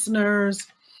and listeners.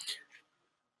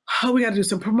 Oh, we got to do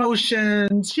some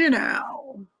promotions, you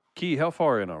know. Key, how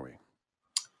far in are we?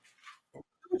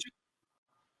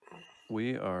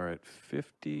 We are at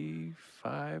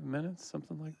 55 minutes,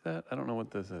 something like that. I don't know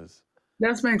what this is.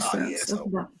 That makes sense.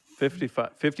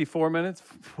 54 minutes?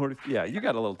 40, yeah, you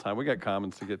got a little time. We got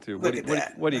comments to get to. Look at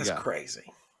that. What do you That's got? Crazy.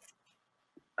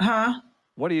 Huh?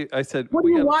 What do you, I said. What are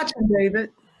you watching,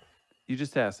 David? You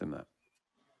just asked him that.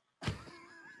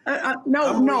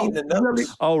 No. Really.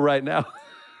 Oh, right now.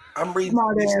 I'm reading.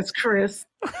 Smart ass, Chris.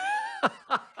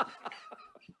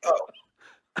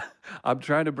 I'm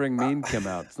trying to bring Mean Kim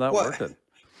out. It's not worth it.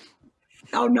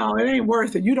 Oh, no, it ain't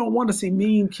worth it. You don't want to see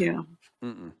Mean Kim.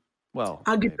 Mm-mm. Well,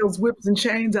 I'll get those whips and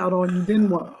chains out on you. Then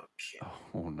what?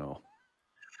 Oh no.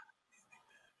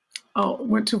 Oh,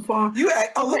 went too far. Look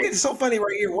at it's so funny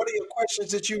right here. What are your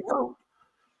questions that you wrote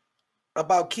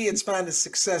about kids finding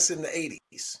success in the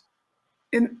 80s?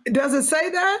 And does it say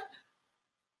that?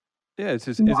 Yeah, it's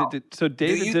just, No. so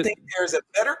David. Do you think there's a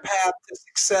better path to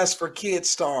success for kid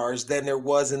stars than there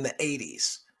was in the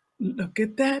 80s? Look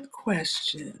at that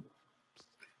question.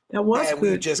 That was and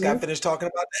good. we just got finished talking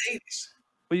about the 80s.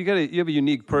 Well, you have a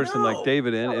unique person like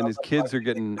David and his kids are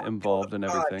getting involved in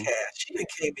everything. She done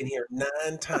came in here 9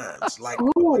 times. Like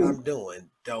what I'm doing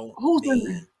don't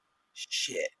mean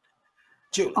shit.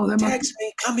 Julie, text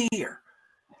me, come here.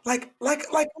 Like what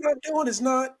I'm doing is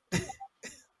not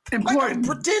important. Like I'm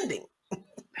pretending.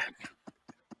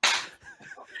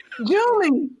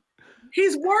 Julie,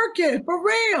 he's working for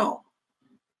real.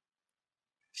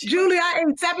 Julie, I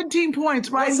ate 17 points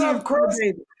right What's here. up, Chris?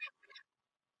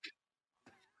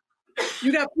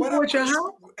 You got people at your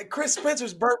house? Chris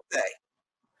Spencer's birthday.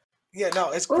 Yeah,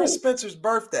 no, it's Chris Spencer's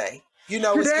birthday. You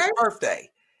know, Today? it's his birthday.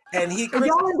 And y'all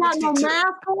ain't got no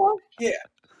mask on? Yeah.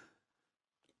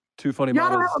 Too Funny Y'all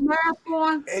Mamas. don't have a mask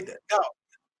on? No.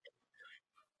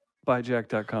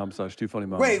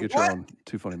 Buyjack.com/2funnymamas. Wait, Get what? your own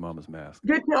Too Funny Mamas mask.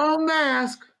 Get your own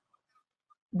mask.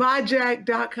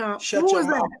 Buyjack.com. Shut Who your was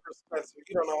mouth, that? Chris Spencer.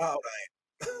 You don't know how old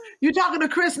I am. You talking to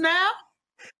Chris now?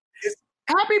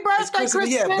 Happy birthday, Chris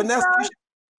Yeah, Spencer. Vanessa.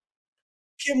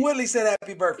 Kim Whitley said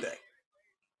happy birthday.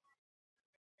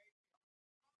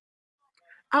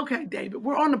 Okay, David,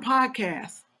 we're on the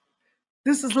podcast.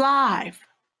 This is live.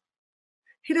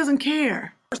 He doesn't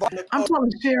care. I'm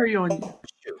telling Sherry on you.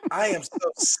 I am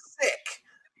so sick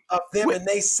of them and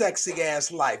they sexy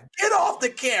ass life. Get off the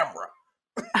camera.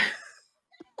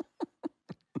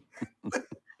 What's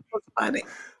funny?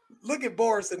 Look at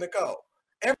Boris and Nicole.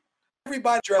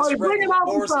 Everybody dressed bring it regular. on,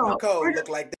 Boris and Nicole. Nicole look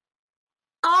like that.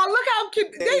 Oh, look how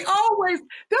cute.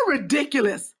 They're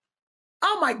ridiculous.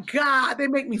 Oh my God, they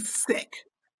make me sick.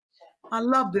 I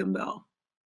love them though.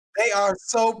 They are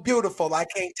so beautiful. I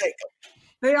can't take them.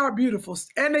 They are beautiful.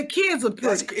 And the kids are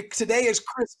pretty. Today is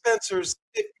Chris Spencer's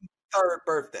 53rd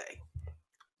birthday.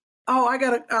 Oh, I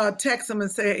got to text him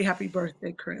and say, hey, happy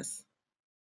birthday, Chris.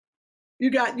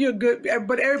 You're good.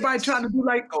 But everybody trying to do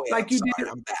like you did.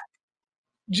 I'm back.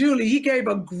 Julie, he gave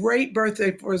a great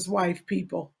birthday for his wife,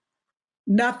 people.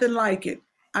 Nothing like it.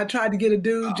 I tried to get a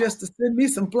dude just to send me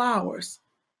some flowers.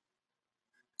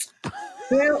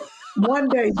 Well, one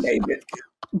day, David.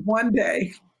 One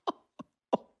day.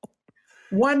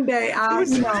 One day, I'll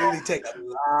Julie take a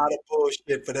lot of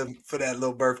bullshit for that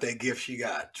little birthday gift she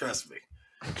got. Trust me.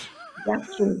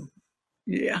 That's true.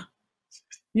 Yeah.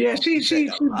 Yeah, she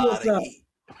built up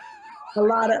a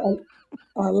lot of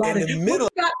in the middle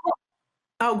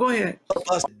Oh, go ahead. of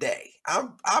us today.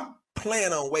 I'm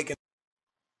planning on waking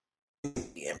up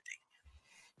empty.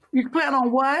 You plan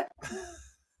on what?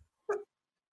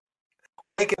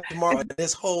 Waking up tomorrow and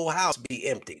this whole house be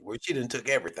empty, where she done took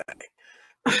everything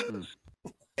and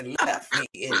left me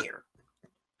in here.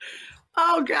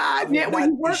 Oh God! Yeah, well,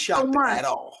 you work so much. At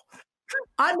all.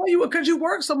 I know you would because you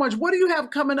work so much. What do you have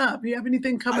coming up? You have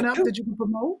anything coming up that you can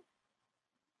promote?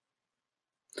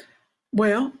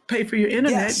 Well, pay for your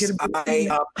internet.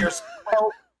 Yes,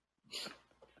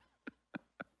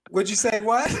 Would you say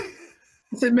what?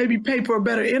 I said maybe pay for a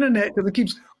better internet because it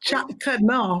keeps cutting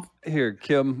off. Here,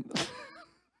 Kim.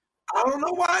 I don't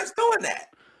know why it's doing that.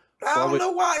 I don't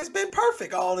know why it's been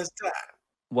perfect all this time.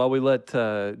 While we let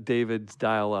David's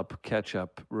dial up catch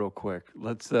up real quick,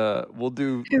 let's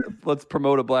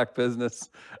promote a black business,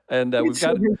 and we've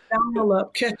got dial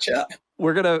up catch up.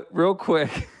 We're gonna real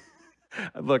quick.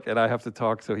 Look, and I have to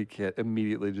talk so he can't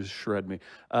immediately just shred me.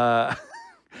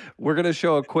 We're going to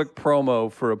show a quick promo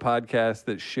for a podcast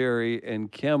that Sherry and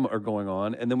Kim are going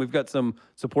on, and then we've got some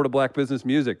support of black business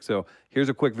music. So here's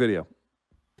a quick video.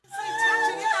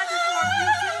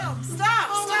 Stop.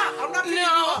 I'm not picking you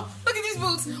up. Look at these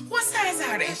boots. What size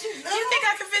are they? You think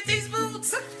I can fit these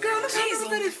boots? Girl, look how little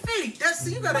bitty feet.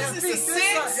 You gotta have feet this, a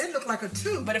this 6? size. It look like a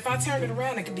 2. But if I turn it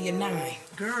around, it could be a 9.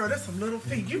 Girl, that's some little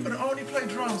feet. You can only play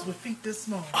drums with feet this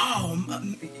small. Oh,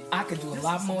 I could do a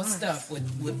lot more stuff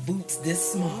with boots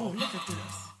this small. Oh, look at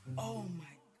this. Oh my.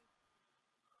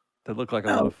 That looked like a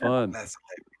lot of fun.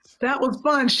 That was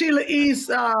fun. Sheila E's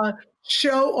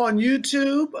show on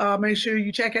YouTube. Make sure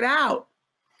you check it out.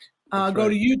 Go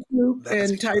to YouTube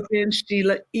and type in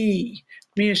Sheila E.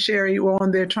 Me and Sherry were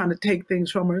on there trying to take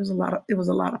things from her. It was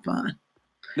a lot of fun.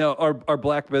 Now, our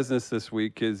black business this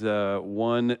week is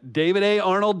one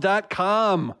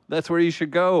DavidAArnold.com. That's where you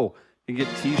should go. You can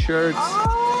get T-shirts,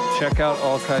 check out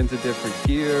all kinds of different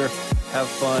gear, have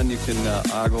fun. You can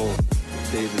ogle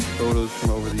David's photos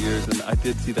from over the years. And I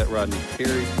did see that Rodney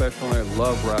Perry special, and I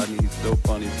love Rodney. He's so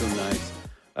funny, so nice.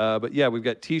 But yeah, we've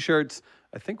got T-shirts.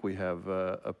 I think we have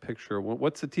a picture.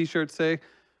 What's the T-shirt say?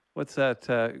 What's that?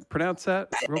 Pronounce that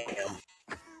real quick.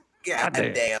 God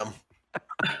damn.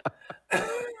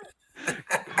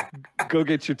 Go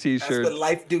get your T-shirt. That's what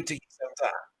life do to you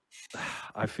sometimes.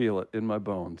 I feel it in my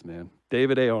bones, man.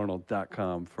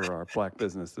 DavidAArnold.com for our black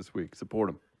business this week. Support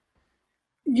them.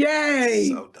 Yay.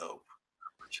 So dope.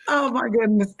 Oh, my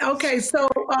goodness. Okay, so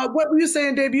what were you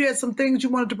saying, Dave? You had some things you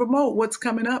wanted to promote. What's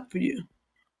coming up for you?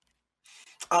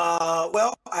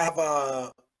 Well, I have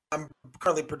I'm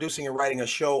currently producing and writing a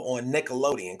show on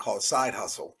Nickelodeon called Side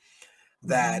Hustle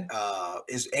that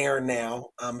is airing now.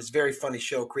 It's a very funny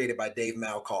show created by Dave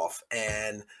Malkoff.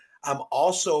 And I'm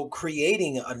also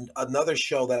creating another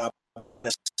show that I'm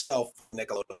myself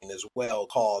Nickelodeon as well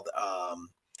called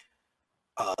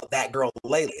That Girl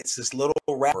Lately. It's this little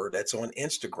rapper that's on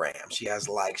Instagram.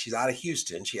 She's out of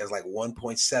Houston. She has like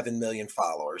 1.7 million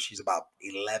followers. She's about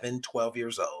 11, 12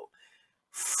 years old,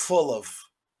 full of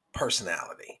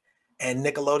personality. And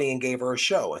Nickelodeon gave her a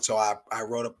show. And so I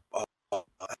wrote an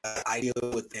idea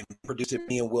with him, produced it.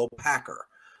 Me and Will Packer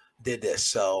did this.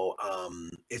 So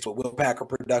it's with Will Packer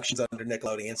Productions under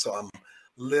Nickelodeon. So I'm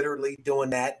literally doing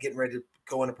that, getting ready to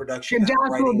go into production. Can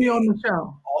Joshua be on the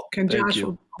show? Can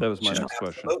Joshua? That was my next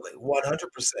question. Absolutely,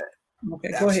 100%. Okay,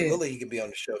 go ahead. Absolutely, he can be on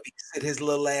the show. If he can sit his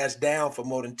little ass down for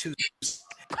more than 2 seconds,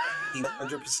 he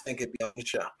 100% could be on the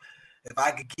show. If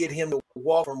I could get him to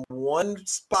walk from one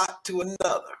spot to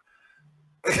another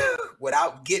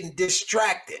without getting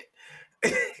distracted,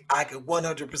 I could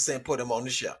 100% put him on the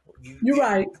show. You're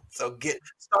right. So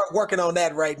start working on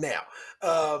that right now.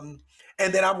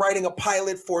 And then I'm writing a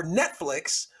pilot for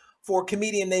Netflix for a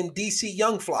comedian named DC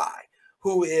Youngfly,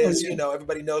 who is,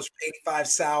 everybody knows from 85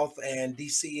 South, and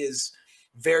DC is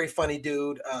very funny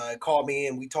dude. Called me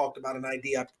and we talked about an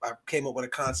idea. I came up with a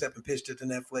concept and pitched it to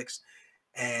Netflix,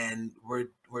 and we're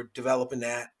developing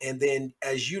that. And then,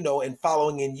 as you know, and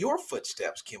following in your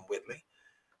footsteps, Kim Whitley,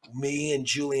 me and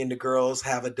Julie and the girls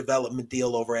have a development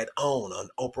deal over at OWN on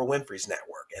Oprah Winfrey's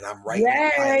network, and I'm writing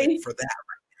a pilot for that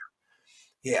right now.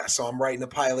 Yeah, so I'm writing a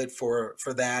pilot for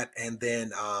that, and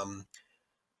then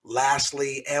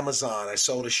lastly, Amazon. I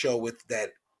sold a show with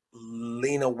that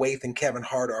Lena Waithe and Kevin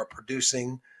Hart are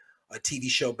producing a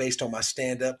TV show based on my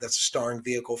stand-up. That's a starring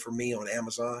vehicle for me on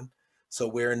Amazon. So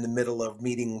we're in the middle of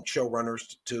meeting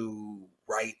showrunners to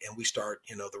write, and we start,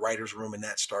 the writer's room, and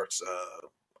that starts,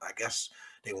 I guess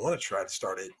they want to try to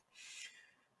start it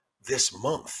this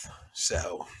month.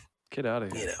 So get out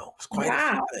of here. It's quite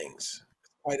a few things.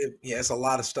 It's a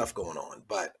lot of stuff going on,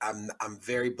 but I'm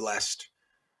very blessed.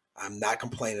 I'm not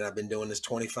complaining. I've been doing this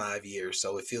 25 years,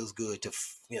 so it feels good to,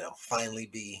 finally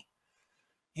be,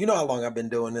 how long I've been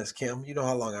doing this, Kim? You know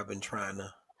how long I've been trying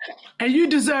to. And you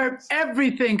deserve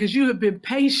everything because you have been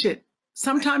patient,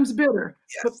 sometimes bitter,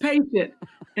 but patient.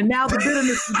 And now the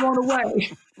bitterness is going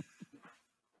away.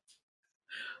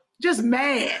 Just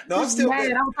mad. No, I'm still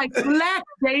mad. I was like, relax,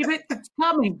 David. It's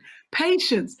coming.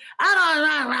 Patience.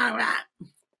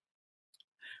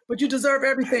 But you deserve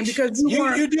everything because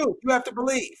you do. You have to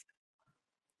believe.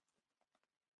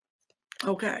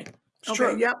 Okay. It's okay.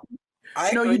 True. Yep.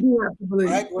 No, you do have to believe.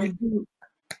 I agree.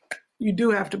 You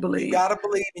do have to believe. You got to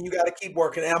believe, and you got to keep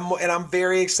working. And I'm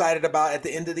very excited about at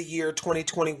the end of the year,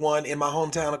 2021, in my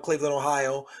hometown of Cleveland,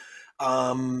 Ohio,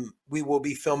 we will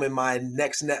be filming my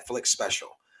next Netflix special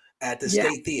at the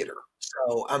State Theater.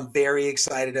 So I'm very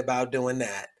excited about doing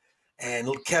that. And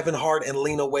Kevin Hart and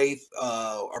Lena Waithe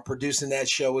are producing that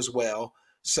show as well.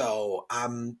 So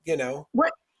I'm Kevin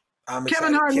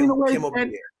Hart and Lena Waithe.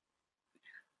 And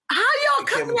how y'all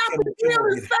cut me out the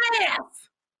really fast?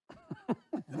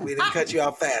 We didn't cut you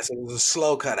out fast. It was a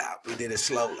slow cutout. We did it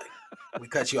slowly. We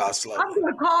cut you out slowly. I'm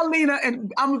going to call Lena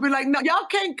and I'm going to be like, no, y'all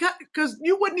can't cut because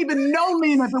you wouldn't even know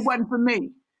Lena if it wasn't for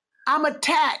me. I'm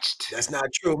attached. That's not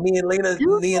true. Me and Lena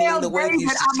Waithe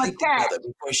used to sleep together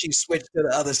before she switched to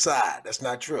the other side. That's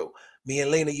not true. Me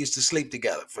and Lena used to sleep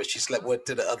together before she went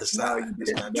to the other side.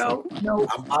 That's not true. No.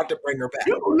 I'm about to bring her back.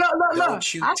 Look.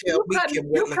 Don't you tell me, Kim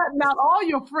Whitley. You're cutting out all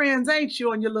your friends, ain't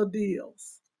you, on your little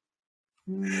deals?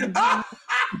 You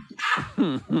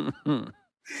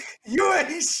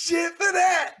ain't shit for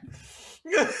that.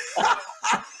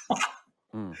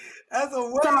 That's a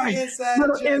word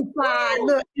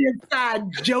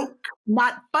inside joke.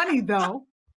 Not funny though.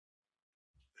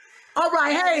 All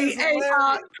right, hey,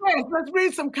 Chris, let's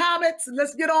read some comments and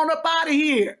let's get on up out of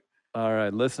here. All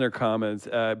right, listener comments.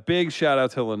 Big shout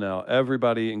out to Linnell,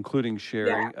 everybody, including Sherry.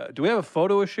 Yeah. Do we have a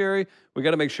photo of Sherry? We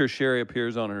got to make sure Sherry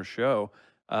appears on her show.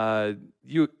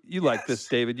 You like this,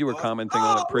 David? You were commenting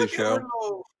on it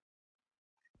pre-show.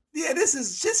 Yeah, this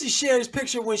is Sherry's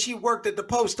picture when she worked at the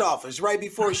post office right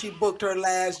before she booked her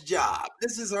last job.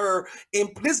 This is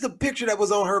the picture that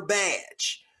was on her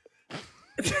badge.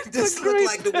 This looked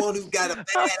like the one who got a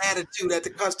bad attitude at the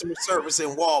customer service in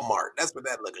Walmart. That's what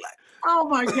that looked like. Oh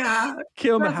my God.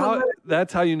 Kim,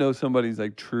 that's how you know somebody's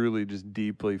like truly just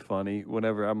deeply funny.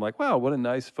 Whenever I'm like, wow, what a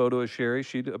nice photo of Sherry.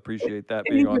 She'd appreciate that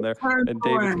being on there. And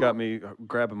David's got me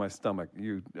grabbing my stomach.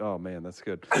 Oh man, that's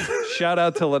good. Shout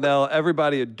out to Linnell.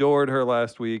 Everybody adored her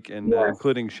last week, and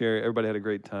including Sherry. Everybody had a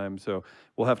great time. So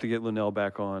we'll have to get Linnell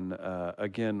back on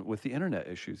again with the internet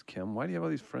issues. Kim, why do you have all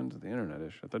these friends with the internet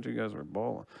issue? I thought you guys were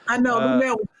balling. I know,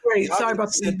 Linnell was great. Sorry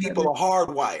about send people a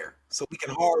hardwire so we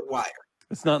can hardwire.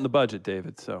 It's not in the budget,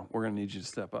 David, so we're going to need you to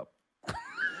step up.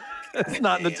 It's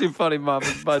not in the Too Funny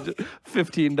Mamas budget.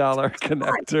 $15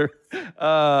 connector.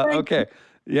 Okay.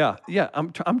 Yeah.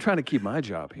 I'm trying to keep my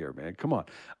job here, man. Come on.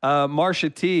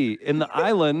 Marsha T. in the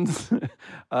islands.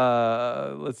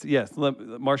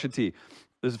 Marsha T.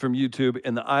 This is from YouTube.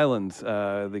 In the islands,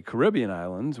 the Caribbean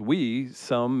islands, we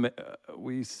some make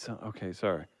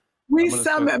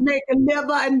a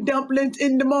liver and dumplings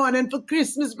in the morning for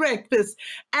Christmas breakfast.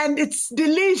 And it's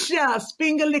delicious,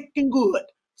 finger licking good.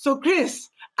 So, Chris,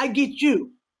 I get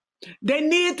you. They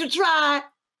need to try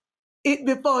it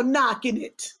before knocking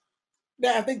it.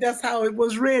 I think that's how it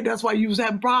was read. That's why you was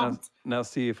having problems. Now,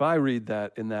 see, if I read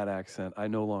that in that accent, I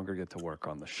no longer get to work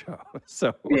on the show.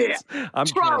 So I'm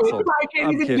try canceled. It. I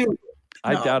can't even do it.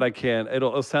 I doubt I can.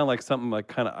 It'll sound like something like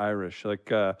kind of Irish.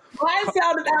 Like I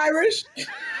sounded Irish.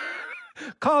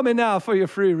 Call me now for your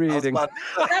free reading. That's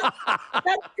clear.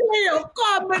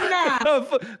 Call me now.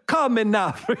 Call me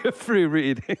now for your free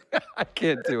reading. I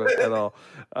can't do it at all.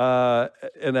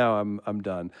 And now I'm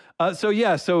done.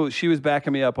 So she was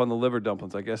backing me up on the liver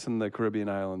dumplings. I guess in the Caribbean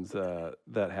islands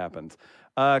that happens.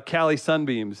 Callie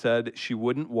Sunbeam said she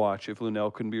wouldn't watch if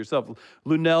Luenell couldn't be herself.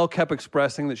 Luenell kept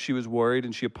expressing that she was worried,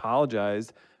 and she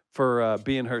apologized for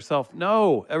being herself.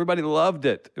 No, everybody loved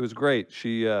it. It was great.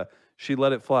 She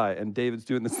let it fly, and David's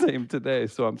doing the same today,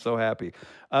 so I'm so happy.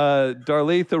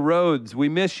 Darletha Rhodes, we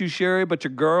miss you, Sherry, but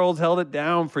your girls held it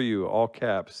down for you, all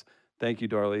caps. Thank you,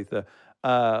 Darletha.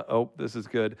 This is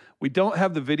good. We don't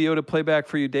have the video to play back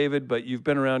for you, David, but you've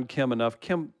been around Kim enough.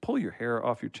 Kim, pull your hair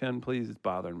off your chin, please. It's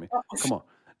bothering me. Come on.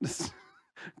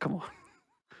 Come on.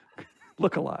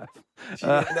 Look alive. She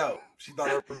didn't know. She thought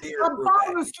her ear. I'm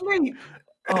falling asleep.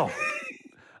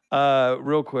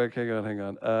 Real quick. Hang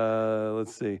on.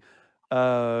 Let's see.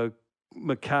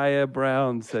 Micaiah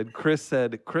Brown said, Chris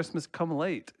said, Christmas come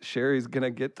late. Sherry's going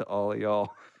to get to all of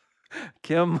y'all.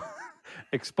 Kim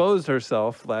exposed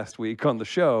herself last week on the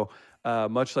show,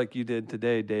 much like you did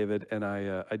today, David, and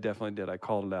I definitely did. I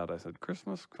called it out. I said,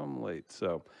 Christmas come late.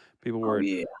 So people were,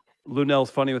 Luenell's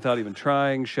funny without even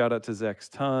trying. Shout out to Zex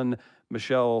Ton.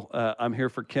 Michelle, I'm here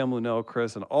for Kim, Luenell,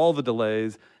 Chris, and all the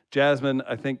delays. Jasmine,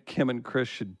 I think Kim and Chris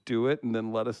should do it and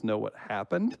then let us know what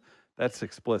happened. That's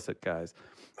explicit, guys.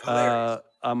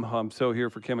 I'm so here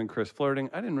for Kim and Chris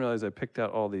flirting. I didn't realize I picked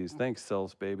out all these. Thanks,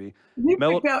 Cells, baby. You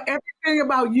picked out everything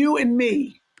about you and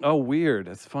me. Oh, weird.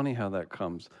 It's funny how that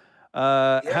comes.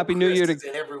 Happy New Year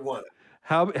to everyone.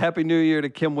 Happy New Year to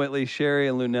Kim Whitley, Sherry,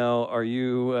 and Luenell. Are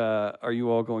you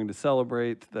all going to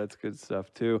celebrate? That's good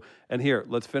stuff too. And here,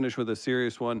 let's finish with a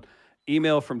serious one.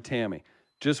 Email from Tammy.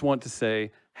 Just want to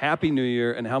say Happy New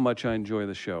Year and how much I enjoy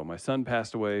the show. My son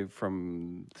passed away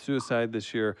from suicide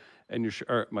this year, and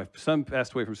my son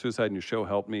passed away from suicide, and your show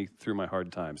helped me through my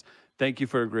hard times. Thank you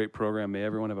for a great program. May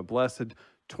everyone have a blessed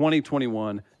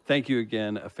 2021. Thank you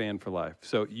again, a fan for life.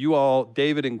 So you all,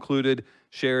 David included,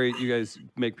 Sherry, you guys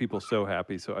make people so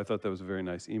happy. So I thought that was a very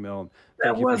nice email. And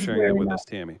thank you for sharing it with us,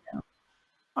 Tammy.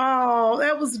 Oh,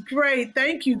 that was great.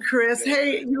 Thank you, Chris.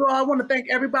 Hey, you all, I want to thank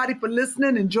everybody for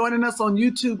listening and joining us on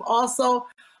YouTube also.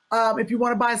 If you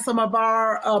want to buy some of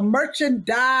our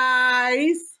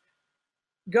merchandise,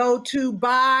 go to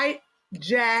buyjack.com,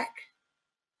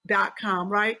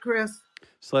 right, Chris?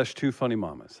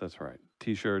 /2funnymamas. That's right.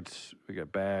 T-shirts, we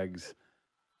got bags,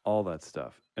 all that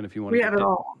stuff. And if you want to have it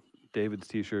all. David's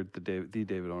T-shirt,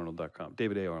 thedavidarnold.com,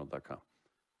 davidarnold.com.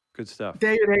 Good stuff.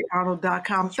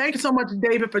 davidarnold.com. Thank you so much,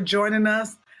 David, for joining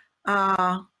us.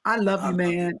 I love you,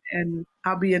 man, and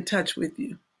I'll be in touch with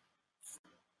you.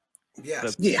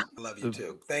 Yes. Yeah. I love you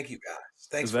too. Thank you, guys.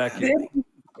 Thanks for having me.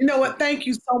 You know what? Thank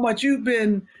you so much. You've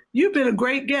been a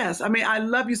great guest. I mean, I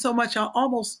love you so much. I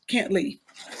almost can't leave.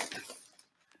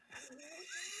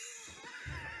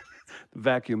 The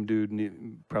vacuum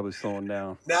dude probably slowing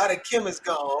down. Now that Kim is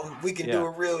gone, we can do a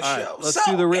real show. Right, let's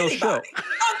do the real show.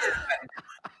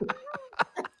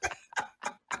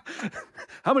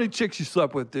 How many chicks you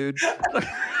slept with, dude?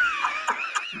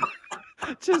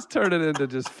 Just turn it into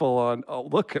just full on. Oh,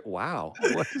 look at wow!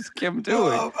 What is Kim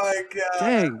doing? Oh my God!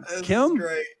 Dang, this Kim! is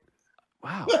great.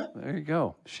 Wow, there you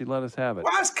go. She let us have it.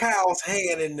 Why is Kyle's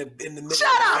hand in the middle?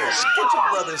 Shut up! Get your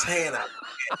brother's hand out.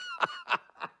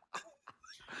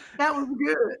 That was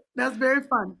good. That's very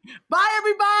funny. Bye,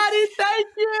 everybody. Thank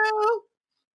you.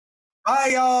 Bye,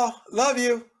 y'all. Love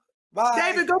you. Bye.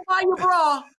 David, go buy your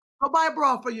bra. Go buy a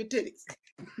bra for your titties.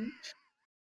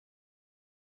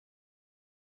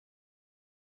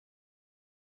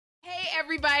 Hey,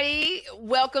 everybody.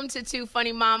 Welcome to Two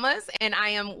Funny Mamas. And I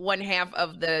am one half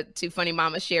of the Two Funny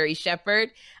Mamas, Sherry Shepherd.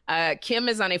 Kim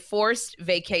is on a forced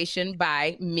vacation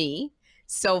by me.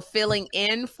 So filling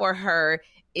in for her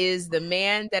is the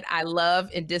man that I love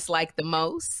and dislike the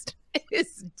most.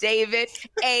 It's David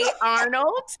A.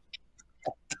 Arnold.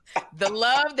 The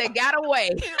love that got away.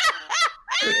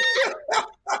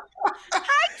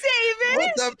 Hi,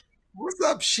 David. What's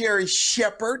up, Sherry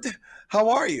Shepherd? How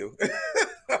are you?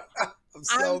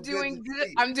 I'm doing good.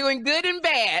 I'm doing good and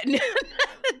bad.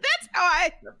 That's how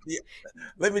I. Yeah.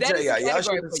 Let me tell y'all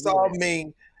should have saw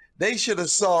me. They should have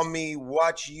saw me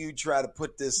watch you try to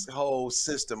put this whole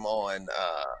system on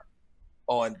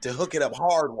to hook it up,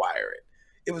 hardwire it.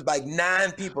 It was like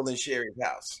 9 people in Sherry's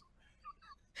house.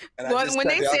 And well,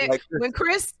 when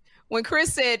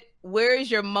Chris said, "Where is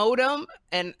your modem?"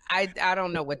 and I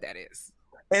don't know what that is.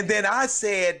 And then I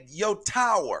said, "Your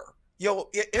tower, your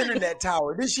internet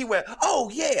tower." Then she went, "Oh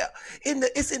yeah,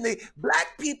 it's in the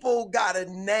black people got a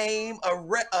name,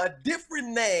 a different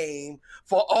name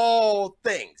for all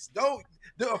things. Don't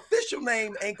the official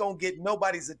name ain't gonna get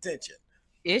nobody's attention.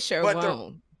 It sure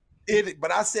won't."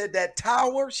 But I said that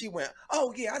tower. She went,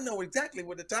 "Oh yeah, I know exactly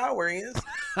what the tower is."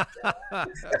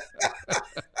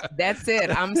 That's it.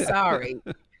 I'm sorry.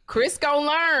 Chris gonna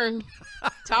learn.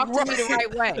 Talk to me the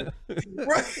right way.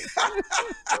 Right.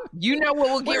 You know what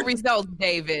will get results,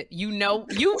 David. You know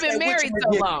you've been married so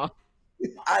long.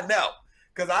 I know,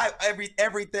 because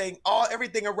everything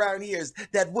around here is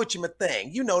that whatchama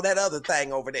thing. You know that other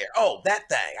thing over there. Oh, that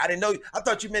thing. I didn't know. I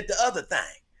thought you meant the other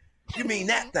thing. You mean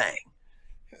that thing?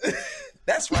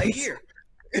 That's right here.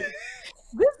 This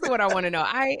is what I want to know.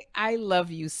 I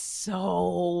love you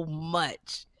so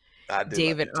much, I do,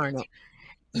 David Arnold.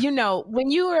 You know, when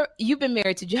you've been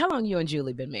married to, how long you and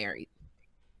Julie been married?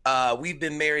 We've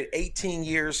been married 18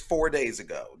 years, 4 days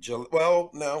ago.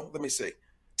 Well, no, let me see.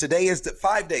 Today is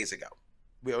 5 days ago.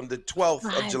 We're on the 12th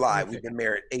of July. We've been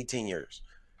married 18 years.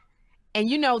 And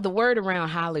you know, the word around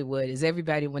Hollywood is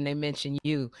everybody, when they mention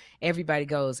you, everybody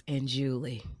goes, and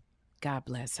Julie, God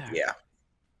bless her. Yeah.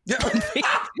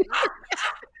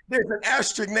 There's an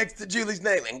asterisk next to Julie's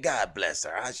name, and God bless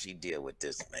her. How she deal with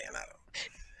this, man? I don't.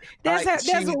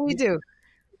 That's what we do.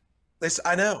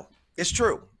 I know. It's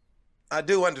true. I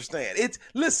do understand.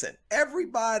 Listen,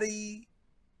 everybody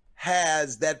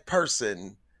has that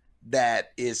person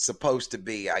that is supposed to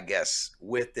be, I guess,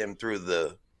 with them through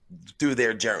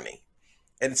their journey.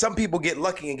 And some people get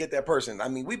lucky and get that person. I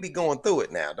mean, we be going through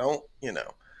it now,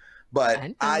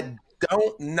 but I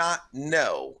don't not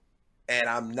know, and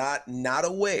I'm not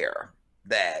aware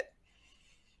that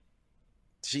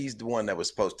she's the one that was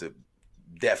supposed to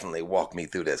definitely walk me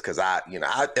through this, because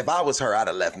if I was her, I'd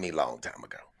have left me a long time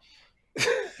ago.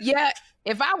 Yeah,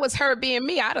 if I was her being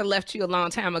me, I'd have left you a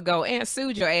long time ago and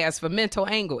sued your ass for mental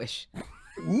anguish.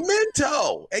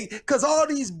 Mental, because all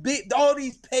these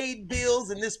paid bills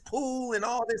and this pool and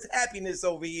all this happiness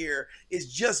over here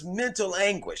is just mental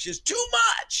anguish. It's too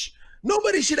much.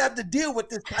 Nobody should have to deal with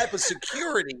this type of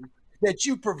security that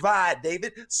you provide,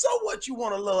 David. So what? You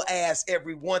want a little ass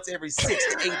every 6 to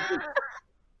 8 weeks.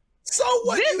 So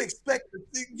what?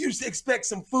 You expect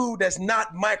some food that's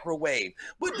not microwave.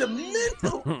 But the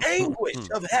mental anguish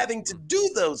of having to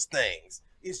do those things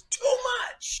is too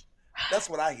much. That's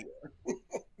what I hear.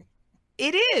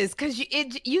 It is, because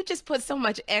you just put so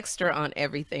much extra on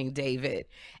everything, David.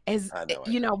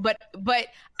 But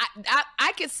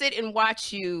I could sit and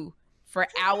watch you for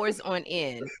hours on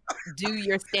end do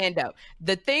your stand-up.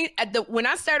 When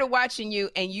I started watching you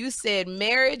and you said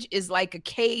marriage is like a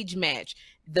cage match,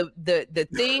 the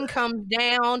thing comes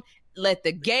down, let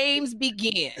the games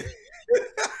begin.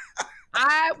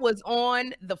 I was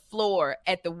on the floor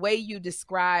at the way you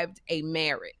described a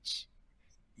marriage.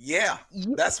 Yeah,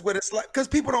 that's what it's like, because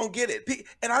people don't get it.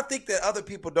 And I think that other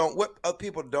people don't. What other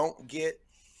people don't get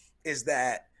is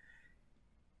that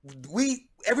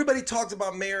everybody talks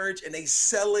about marriage and they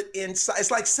sell it inside. It's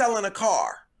like selling a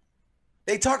car.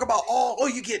 They talk about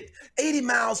you get 80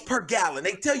 miles per gallon.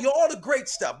 They tell you all the great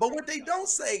stuff. But what they don't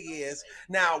say is,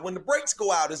 now, when the brakes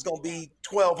go out, it's going to be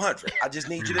 $1,200. I just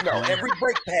need you to know. Every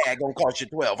brake pad going to cost you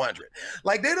 $1,200.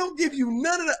 Like, they don't give you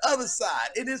none of the other side.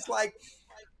 It is like,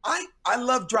 I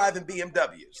love driving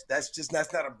BMWs. That's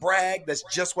not a brag. That's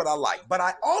just what I like. But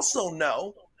I also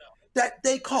know that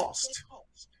they cost.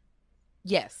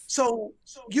 Yes. So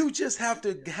you just have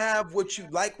to have what you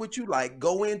like,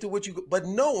 go into but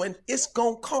knowing it's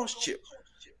going to cost you.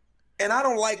 And I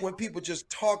don't like when people just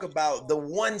talk about the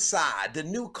one side, the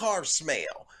new car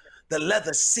smell, the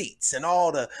leather seats, and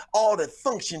all the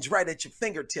functions right at your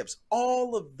fingertips.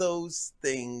 All of those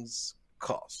things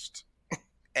cost.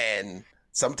 And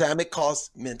sometimes it costs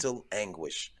mental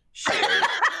anguish.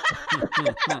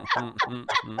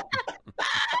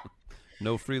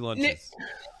 No free lunches.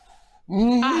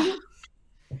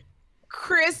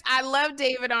 Chris, I love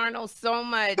David Arnold so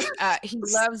much. He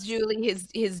loves Julie,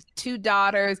 his 2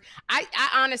 daughters. I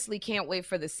honestly can't wait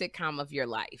for the sitcom of your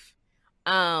life.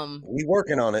 We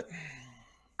working on it.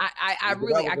 I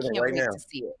really can't wait to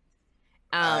see it.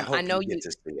 I know you get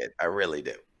to see it. I really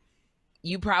do.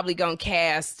 You probably gonna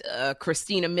cast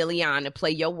Christina Milian to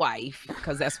play your wife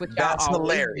because that's what y'all That's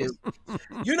always hilarious. do.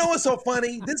 You know what's so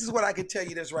funny? This is what I can tell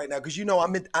you this right now because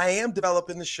I am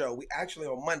developing the show. We actually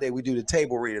on Monday we do the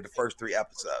table read of the first 3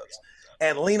 episodes,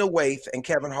 and Lena Waithe and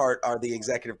Kevin Hart are the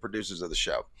executive producers of the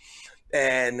show,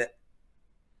 and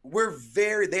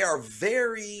they are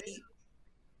very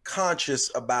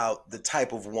conscious about the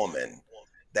type of woman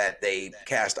that they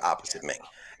cast opposite me,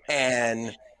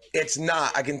 and. It's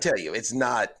not, I can tell you, it's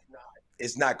not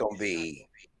going to be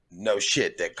no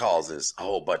shit that causes a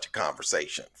whole bunch of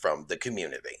conversation from the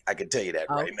community. I can tell you that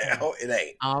right now. It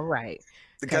ain't. All right.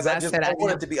 Because I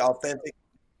want it to be authentic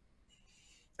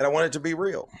and I want it to be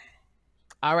real.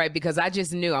 All right. Because I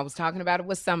just knew I was talking about it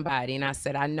with somebody and I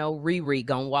said, I know Riri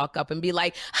going to walk up and be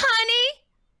like,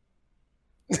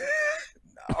 honey.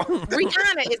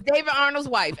 Rihanna is David Arnold's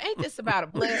wife. Ain't this about a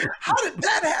Blair? How did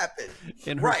that happen?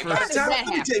 Right. Let me tell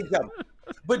you something.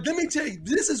 But let me tell you,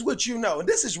 this is what you know. And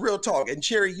this is real talk. And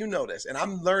Cherry, you know this. And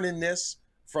I'm learning this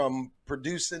from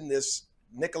producing this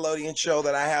Nickelodeon show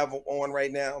that I have on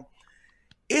right now.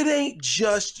 It ain't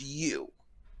just you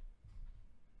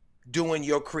doing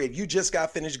your creative. You just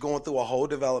got finished going through a whole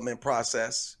development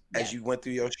process as you went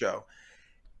through your show.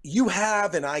 You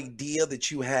have an idea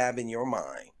that you have in your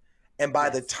mind. And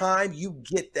by the time you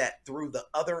get that through the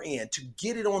other end, to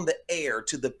get it on the air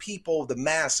to the people, the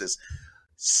masses,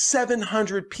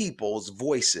 700 people's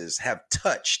voices have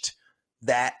touched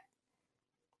that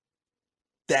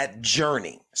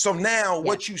journey. So now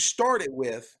what you started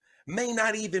with may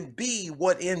not even be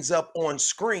what ends up on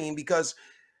screen because,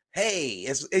 hey,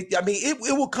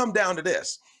 it will come down to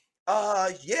this.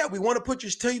 We want to put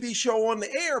your TV show on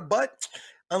the air, but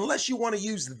unless you want to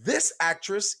use this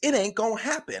actress, it ain't going to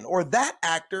happen. Or that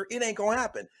actor, it ain't going to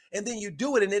happen. And then you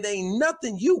do it and it ain't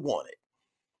nothing you wanted.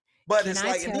 But it's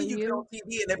like, and then you get on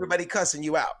TV and everybody cussing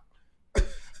you out.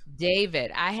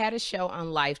 David, I had a show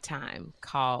on Lifetime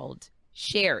called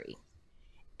Sherry.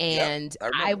 And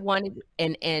I wanted,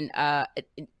 it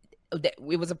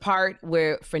was a part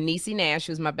where for Niecy Nash,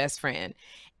 who's my best friend.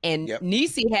 And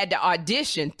Niecy had to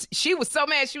audition. She was so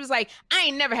mad. She was like, I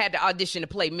ain't never had to audition to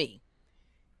play me.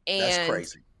 And that's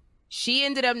crazy. She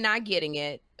ended up not getting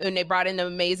it. And they brought in the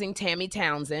amazing Tammy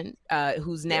Townsend,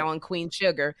 who's now on Queen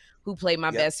Sugar, who played my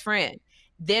best friend.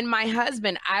 Then my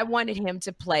husband, I wanted him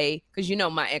to play, because you know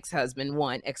my ex-husband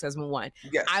won.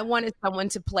 Yes. I wanted someone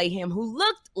to play him who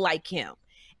looked like him.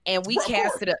 And we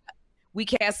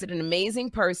casted an amazing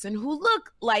person who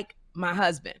looked like my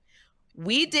husband.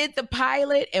 We did the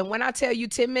pilot, and when I tell you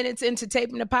 10 minutes into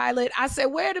taping the pilot, I said,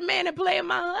 where the man that played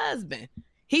my husband?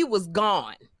 He was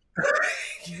gone.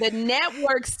 The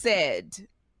network said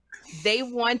they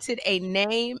wanted a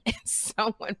name and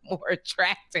someone more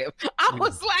attractive. I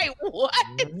was like, what?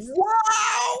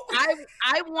 Wow.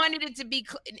 I wanted it to be,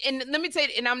 and let me tell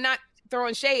you, and I'm not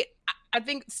throwing shade. I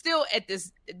think still at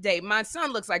this day, my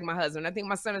son looks like my husband. I think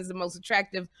my son is the most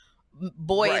attractive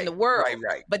boy in the world.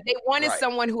 Right. But they wanted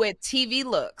someone who had TV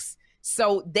looks.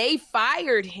 So they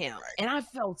fired him. And I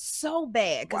felt so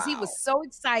bad because he was so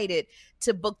excited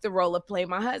to book the role of playing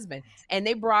my husband. And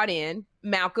they brought in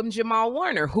Malcolm Jamal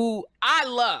Warner, who I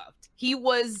loved. He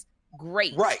was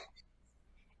great. Right.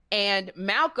 And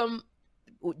Malcolm,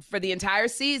 for the entire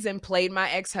season, played my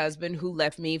ex-husband who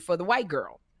left me for the white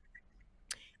girl.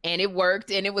 And it worked.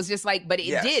 And it was just like, but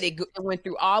it did. It went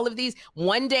through all of these.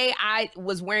 One day I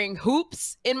was wearing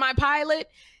hoops in my pilot.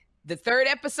 The third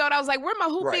episode, I was like, where are my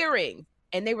hoop earrings?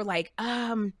 And they were like,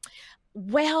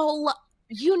 well,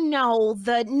 you know,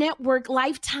 the network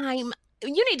Lifetime,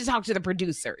 you need to talk to the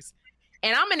producers.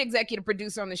 And I'm an executive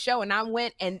producer on the show. And I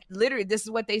went and literally, this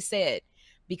is what they said.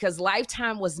 Because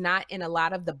Lifetime was not in a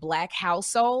lot of the Black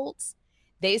households.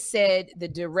 They said, the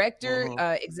director,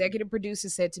 executive producer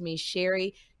said to me,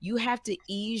 Sherry, you have to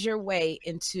ease your way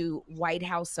into white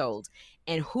households.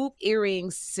 And hoop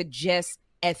earrings suggest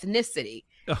ethnicity.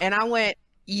 And I went,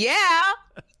 yeah,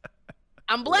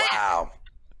 I'm Black. Wow.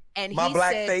 And my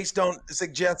black said, face don't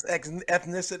suggest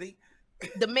ethnicity.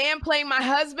 The man playing my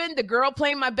husband, the girl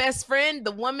playing my best friend,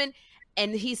 the woman.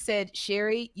 And he said,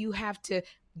 Sherry, you have to,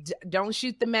 don't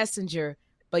shoot the messenger,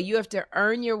 but you have to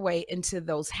earn your way into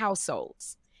those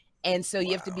households. And so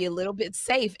you have to be a little bit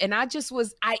safe. And I just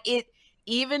was,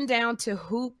 even down to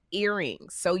hoop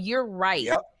earrings. So you're right.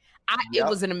 It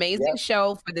was an amazing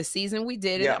show for the season we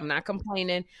did it. I'm not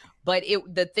complaining, but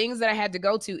the things that I had to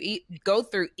go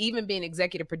through, even being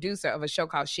executive producer of a show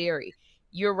called Sherry,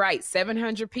 you're right.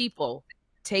 700 people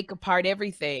take apart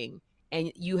everything,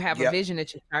 and you have a vision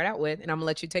that you start out with, and I'm gonna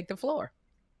let you take the floor.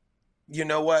 You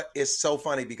know what? It's so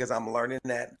funny because I'm learning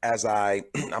that as I'm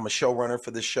a showrunner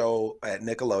for the show at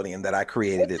Nickelodeon that I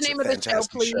created. What's the It's name a of the show,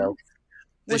 fantastic please? show.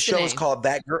 The What's the show is name? called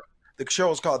That Girl. The show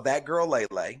is called That Girl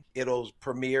Lele. It'll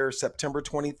premiere September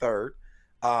 23rd.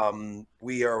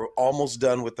 We are almost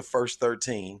done with the first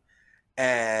 13.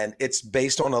 And it's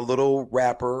based on a little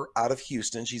rapper out of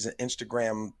Houston. She's an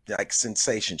Instagram like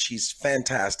sensation. She's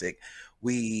fantastic.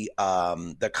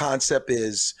 The concept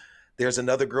is there's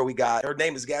another girl we got. Her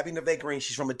name is Gabby Neve Green.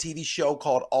 She's from a TV show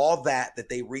called All That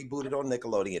they rebooted on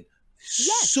Nickelodeon.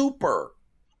 Yes. Super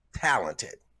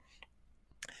talented.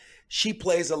 She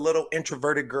plays a little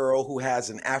introverted girl who has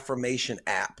an affirmation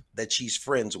app that she's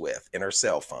friends with in her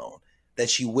cell phone that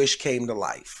she wished came to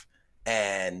life.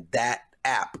 And that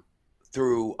app,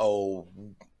 through a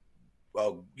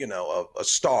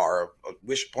star, a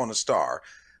wish upon a star,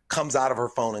 comes out of her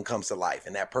phone and comes to life.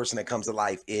 And that person that comes to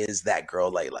life is that girl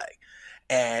Lele.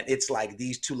 And it's like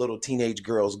these two little teenage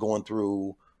girls going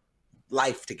through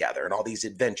life together and all these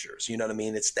adventures. You know what I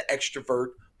mean? It's the extrovert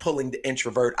pulling the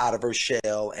introvert out of her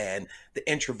shell, and the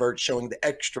introvert showing the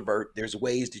extrovert there's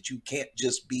ways that you can't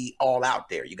just be all out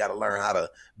there. You got to learn how to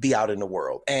be out in the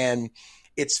world. And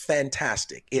it's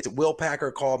fantastic. Will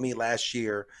Packer called me last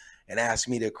year and asked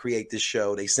me to create this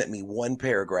show. They sent me one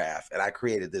paragraph and I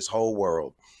created this whole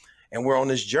world. And we're on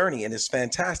this journey and it's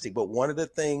fantastic. But one of the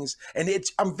things, and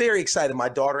I'm very excited. My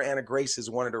daughter, Anna Grace, is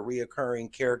one of the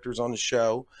reoccurring characters on the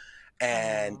show.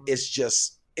 And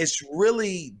it's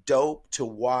really dope to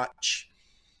watch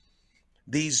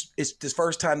these. It's the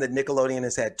first time that Nickelodeon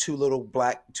has had two little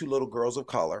girls of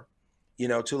color, two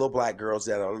little black girls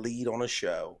that are lead on a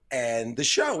show. And the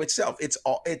show itself, it's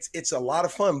a lot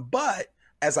of fun. But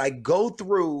as I go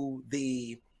through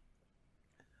the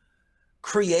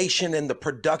creation and the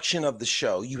production of the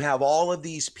show, you have all of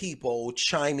these people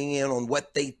chiming in on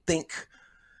what they think,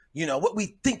 what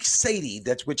we think Sadie,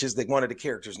 which is one of the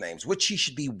characters' names, what she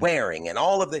should be wearing, and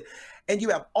and you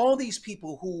have all these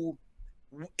people who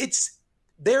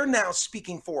they're now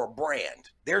speaking for a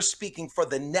brand. They're speaking for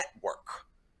the network.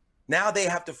 Now they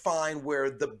have to find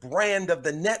where the brand of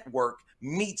the network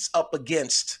meets up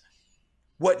against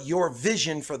what your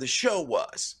vision for the show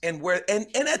was. And at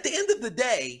the end of the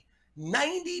day,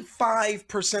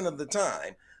 95% of the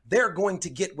time, they're going to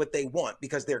get what they want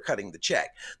because they're cutting the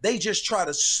check. They just try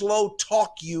to slow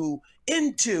talk you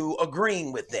into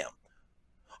agreeing with them.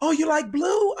 Oh, you like blue?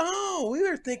 Oh, we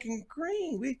were thinking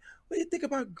green. What do you think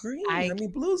about green? I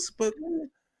mean, blue's, but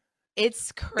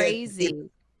it's crazy.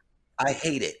 I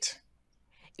hate it.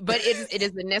 But it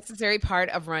is a necessary part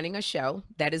of running a show.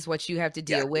 That is what you have to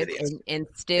deal with, and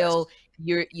still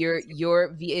your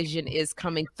vision is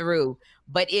coming through.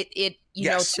 But it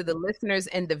to the listeners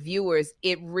and the viewers,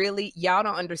 it really, y'all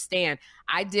don't understand.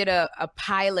 I did a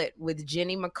pilot with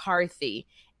Jenny McCarthy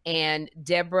and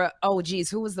Deborah. Oh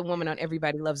geez, who was the woman on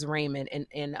Everybody Loves Raymond?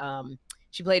 And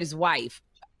she played his wife.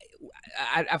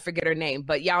 I forget her name,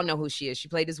 but y'all know who she is. She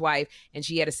played his wife, and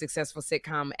she had a successful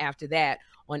sitcom after that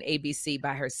on ABC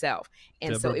by herself.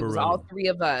 And Deborah so it was Barone. all three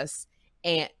of us.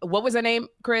 And what was her name,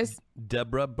 Chris?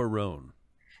 Deborah Barone.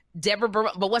 Deborah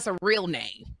Barone. But what's her real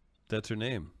name? That's her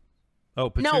name. Oh,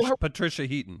 Patricia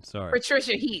Heaton. Sorry.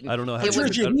 Patricia Heaton. I don't know how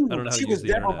Patricia Heaton. I don't know how She to was use the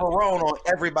Deborah internet. Barone on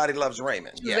Everybody Loves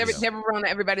Raymond. Yes. Deborah Barone on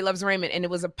Everybody Loves Raymond. And it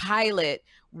was a pilot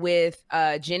with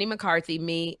Jenny McCarthy,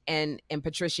 me, and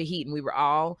Patricia Heaton. We were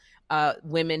all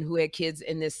women who had kids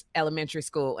in this elementary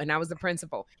school, and I was the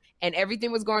principal. And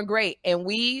everything was going great. And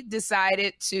we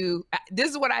decided this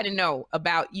is what I didn't know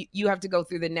about, you have to go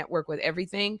through the network with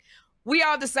everything. We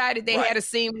all decided they had a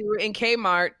scene. We were in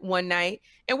Kmart one night,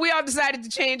 and we all decided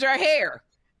to change our hair.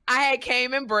 I had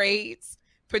came in braids.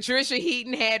 Patricia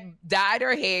Heaton had dyed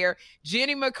her hair.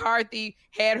 Jenny McCarthy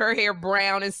had her hair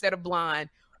brown instead of blonde.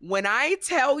 When I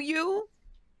tell you,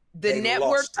 the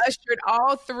network ushered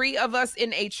all three of us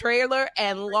in a trailer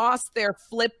and lost their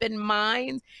flipping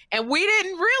minds. And we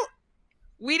didn't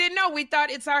know. We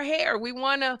thought it's our hair. We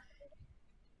want to.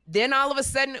 Then all of a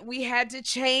sudden we had to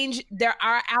change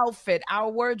our outfit, our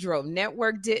wardrobe.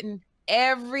 Network didn't.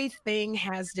 Everything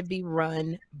has to be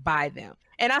run by them.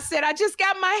 And I said, I just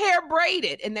got my hair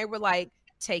braided. And they were like,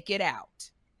 take it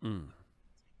out. Mm.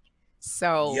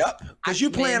 So. Yep. Because you're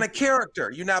playing a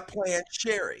character. You're not playing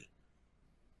Sherry.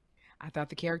 I thought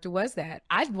the character was that.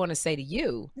 I'd want to say to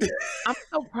you, I'm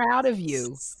so proud of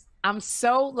you. I'm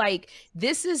so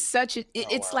this is such a,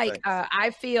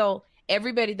 I feel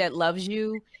everybody that loves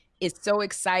you is so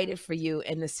excited for you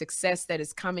and the success that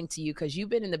is coming to you because you've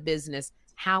been in the business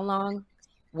how long?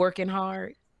 Working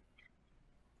hard?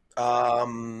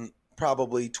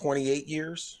 Probably 28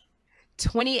 years.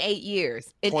 28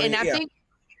 years. And I think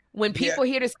When people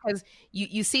hear this, because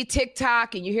you see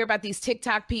TikTok and you hear about these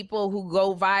TikTok people who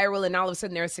go viral and all of a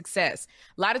sudden they're a success.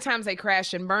 A lot of times they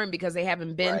crash and burn because they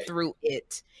haven't been through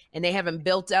it and they haven't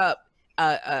built up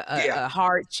a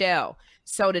hard shell.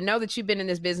 So to know that you've been in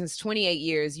this business 28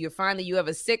 years, you have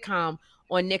a sitcom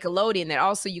on Nickelodeon that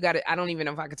also you got I don't even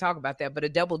know if I could talk about that, but a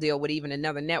double deal with even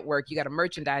another network. You got a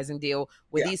merchandising deal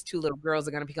where these two little girls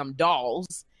are going to become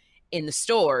dolls in the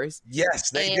stores.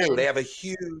 Yes, they do. They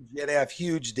have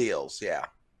huge deals. Yeah.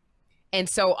 And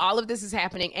so all of this is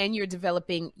happening and you're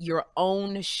developing your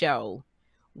own show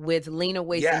with Lena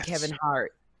Waithe and Kevin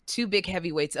Hart, two big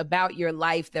heavyweights about your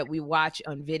life that we watch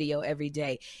on video every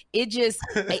day.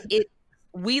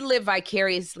 We live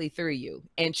vicariously through you,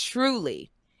 and truly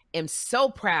am so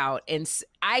proud. And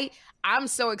I'm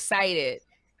so excited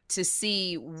to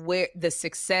see where the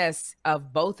success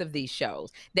of both of these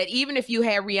shows, that even if you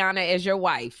had Rihanna as your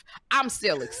wife, I'm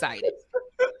still excited.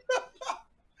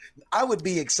 I would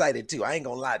be excited too. I ain't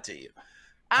gonna lie to you.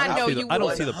 I know you would. I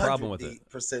don't see the problem with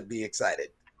it. % be excited.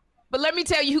 But let me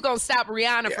tell you who's gonna stop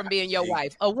Rihanna from being your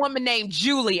wife. A woman named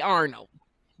Julie Arnold.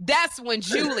 That's when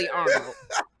Julie Arnold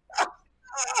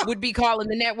would be calling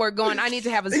the network going, I need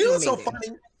to have a Zoom meeting. So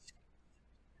funny.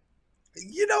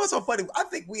 You know what's so funny? I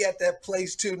think we at that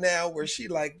place too now where she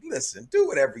like, listen, do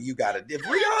whatever you gotta do. If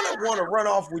Rihanna want to run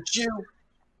off with you,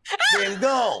 then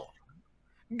go.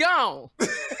 Go.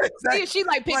 See if she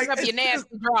like picking up your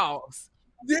nasty drawers.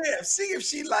 Yeah, see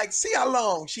how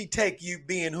long she take you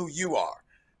being who you are.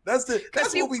 That's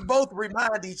what we both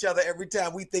remind each other every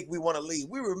time we think we want to leave.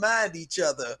 We remind each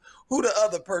other who the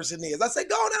other person is. I say,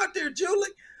 go on out there, Julie.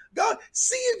 Go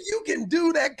see if you can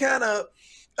do that kind of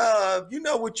you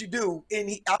know what you do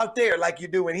out there like you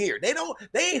do in here. They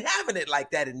ain't having it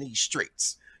like that in these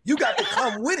streets. You got to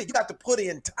come with it. You got to put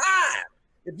in time.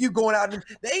 If you going out,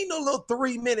 there ain't no little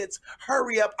 3 minutes,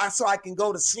 hurry up so I can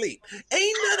go to sleep.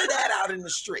 Ain't none of that out in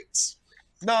the streets.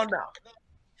 No.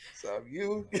 So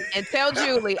and tell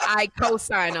Julie I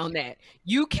co-sign on that.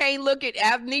 You can't look at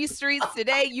these streets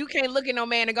today. You can't look at no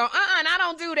man and go, I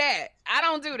don't do that. I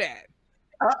don't do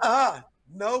that.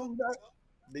 No.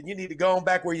 Then you need to go on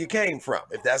back where you came from,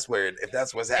 if that's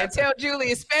what's happening. And tell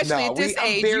Julie, especially at this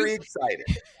age, I'm very excited.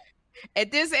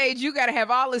 At this age, you got to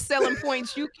have all the selling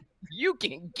points you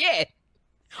can get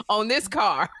on this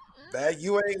car. That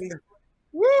you ain't.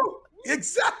 Woo!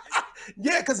 Exactly.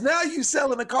 Yeah, because now you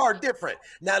selling a car different.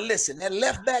 Now listen, that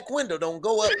left back window don't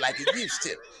go up like it used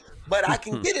to, but I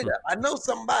can get it up. I know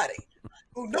somebody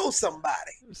who knows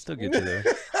somebody. Still get you there.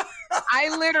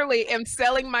 I literally am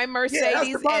selling my Mercedes.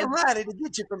 That's the bottom to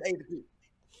get you from A to B.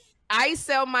 I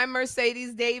sell my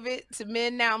Mercedes, David, to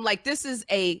men now. I'm like, this is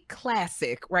a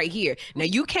classic right here. Now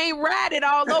you can't ride it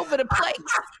all over the place,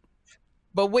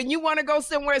 but when you want to go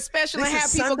somewhere special and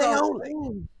have people go,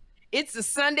 it's a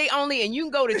Sunday only, and you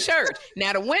can go to church.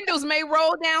 Now the windows may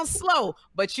roll down slow,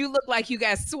 but you look like you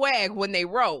got swag when they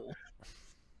roll.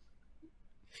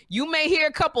 You may hear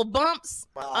a couple bumps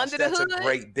under the hood. That's a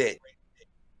great bit.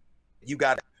 You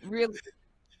got it. Really?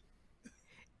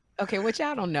 Okay, which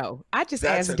I don't know. I just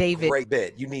asked David. That's a great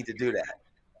bit. You need to do that.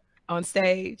 On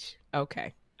stage?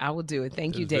 Okay, I will do it.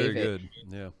 Thank you, David. Very good.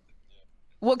 Yeah.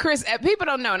 Well, Chris, people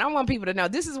don't know, and I want people to know.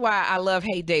 This is why I love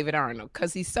Hey David Arnold,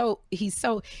 because this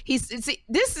is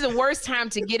the worst time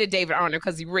to get a David Arnold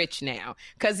because he's rich now,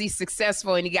 because he's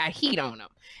successful and he got heat on him,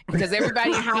 because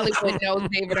everybody in Hollywood knows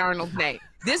David Arnold's name.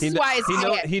 This is why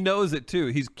he knows it too.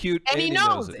 He's cute and he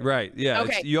knows it. Right? Yeah.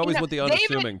 Okay. You always want the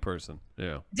unassuming person.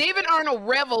 Yeah. David Arnold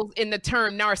revels in the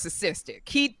term narcissistic.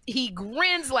 He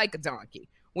grins like a donkey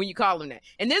when you call him that.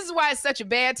 And this is why it's such a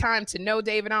bad time to know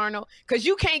David Arnold, because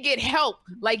you can't get help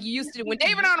like you used to. When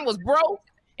David Arnold was broke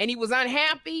and he was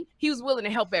unhappy, he was willing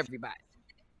to help everybody.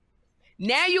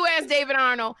 Now you ask David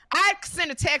Arnold. I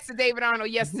sent a text to David Arnold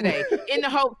yesterday in the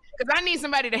hope, because I need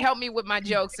somebody to help me with my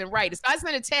jokes and write it. So I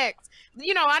sent a text.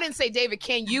 I didn't say, David,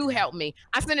 can you help me?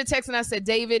 I sent a text and I said,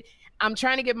 David, I'm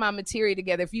trying to get my material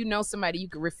together. If you know somebody you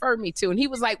can refer me to. And he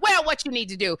was like, well, what you need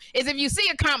to do is if you see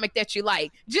a comic that you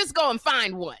like, just go and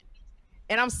find one.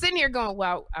 And I'm sitting here going,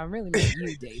 well, I really meant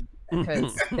you, David,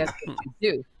 because that's what you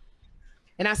do.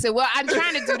 And I said, well, I'm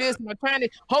trying to do this. And I'm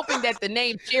hoping that the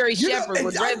name Sherry Shepherd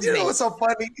would resonate. You know what's so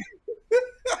funny?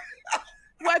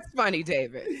 What's funny,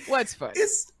 David? What's funny?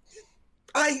 This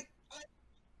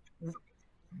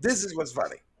is what's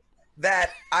funny.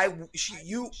 That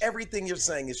everything you're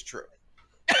saying is true.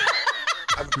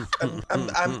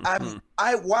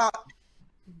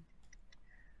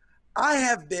 I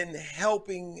have been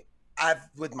helping.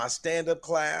 With my stand-up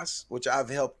class, which I've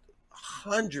helped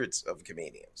hundreds of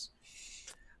comedians.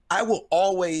 I will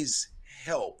always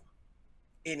help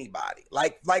anybody.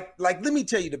 Like, let me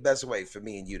tell you the best way for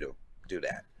me and you to do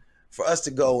that. For us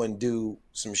to go and do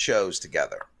some shows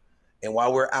together. And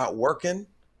while we're out working,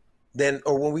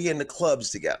 or when we in the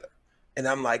clubs together. And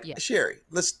I'm like, Sherry,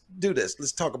 let's do this.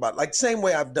 Let's talk about it. Like same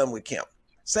way I've done with Kim.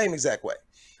 Same exact way.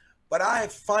 But I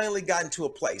have finally gotten to a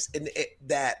place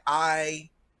that I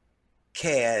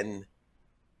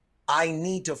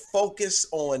need to focus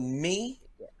on me,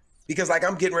 because like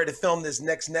I'm getting ready to film this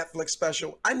next Netflix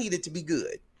special. I need it to be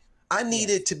good. I need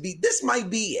it to be, this might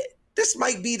be it. This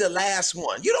might be the last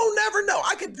one. You don't never know.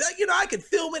 I could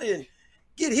film it and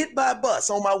get hit by a bus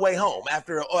on my way home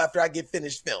after I get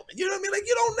finished filming. You know what I mean? Like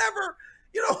you don't never,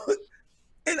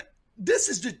 and this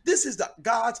is the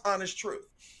God's honest truth.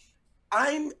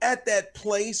 I'm at that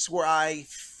place where I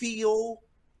feel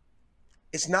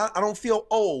I don't feel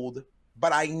old,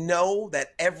 but I know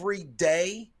that every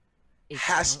day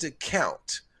has to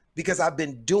count because I've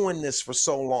been doing this for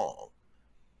so long,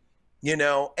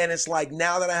 and it's like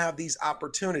now that I have these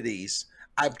opportunities,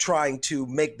 I'm trying to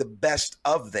make the best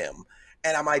of them.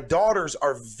 And my daughters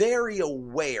are very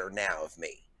aware now of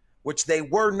me, which they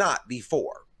were not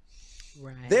before.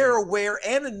 Right. They're aware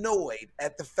and annoyed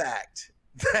at the fact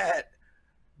that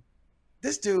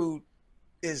this dude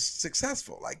is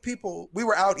successful. Like we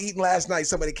were out eating last night.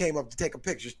 Somebody came up to take a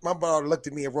picture. My daughter looked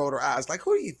at me and rolled her eyes like,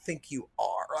 who do you think you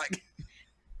are? Like,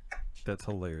 that's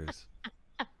hilarious.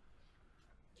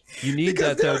 You need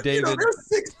that though, David.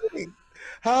 They're 16.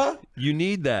 Huh? You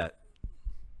need that.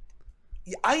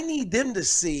 I need them to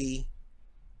see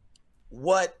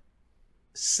what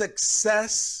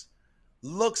success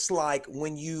looks like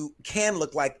when you can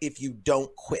look like if you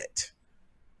don't quit.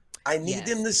 I need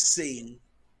them to see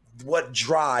what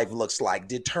drive looks like,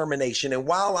 determination. And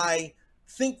while I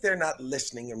think they're not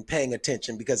listening and paying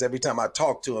attention because every time I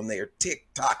talk to them, they are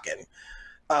tick-tocking,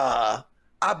 I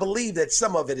believe that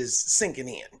some of it is sinking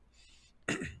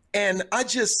in. And I'm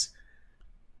just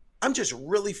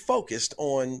really focused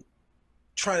on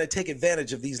trying to take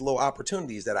advantage of these little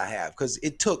opportunities that I have. Because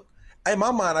it took, in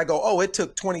my mind, I go, it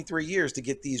took 23 years to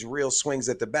get these real swings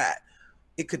at the bat.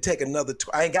 It could take another,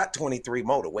 I ain't got 23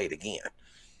 more to wait again.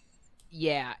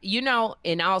 Yeah.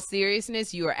 In all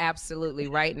seriousness, you are absolutely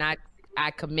right. And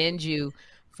I commend you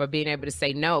for being able to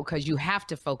say no, because you have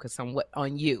to focus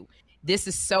on you. This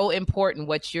is so important,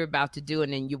 what you're about to do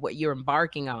and then what you're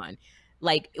embarking on.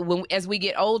 Like as we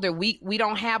get older, we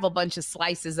don't have a bunch of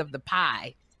slices of the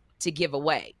pie to give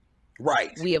away.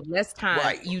 Right. We have less time.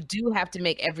 Right. You do have to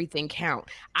make everything count.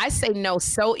 I say no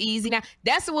so easy now.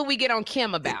 That's what we get on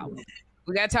Kim about.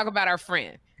 We got to talk about our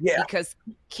friend. Yeah. Because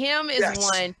Kim is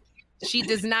one, she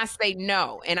does not say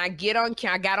no. And I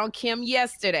got on Kim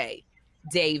yesterday,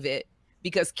 David,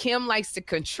 because Kim likes to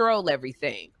control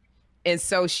everything. And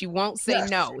so she won't say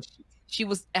no.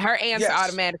 Her answer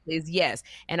automatically is yes.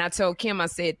 And I told Kim, I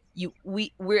said,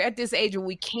 we're at this age where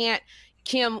we can't,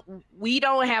 Kim, we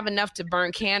don't have enough to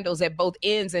burn candles at both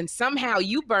ends. And somehow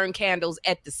you burn candles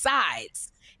at the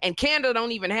sides. And candle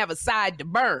don't even have a side to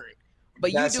burn.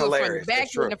 But you do it from the back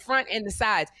and the front and the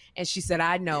sides. And she said,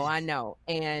 I know.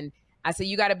 And I said,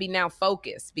 you got to be now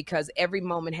focused because every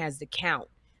moment has to count.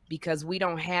 Because we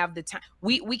don't have the time.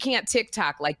 We can't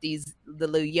TikTok like the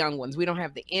little young ones. We don't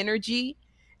have the energy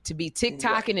to be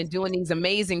TikToking and doing these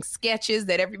amazing sketches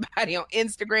that everybody on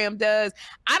Instagram does.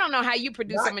 I don't know how you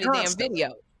produce so many damn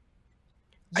videos.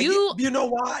 You know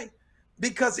why?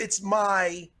 Because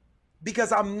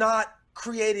because I'm not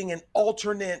creating an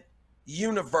alternate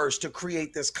universe to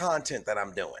create this content that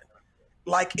I'm doing.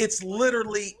 Like it's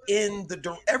literally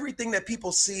everything that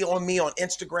people see on me on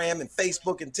Instagram and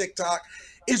Facebook and TikTok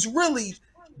is really,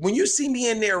 when you see me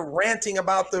in there ranting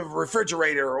about the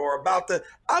refrigerator or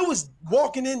I was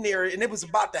walking in there and it was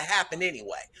about to happen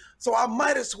anyway. So I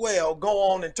might as well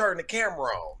go on and turn the camera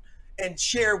on and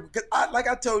share. Because like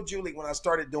I told Julie when I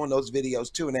started doing those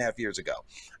videos 2.5 years ago,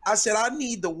 I said, I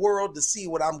need the world to see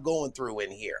what I'm going through in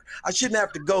here. I shouldn't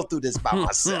have to go through this by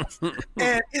myself.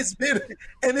 And it's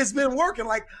been working.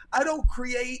 Like I don't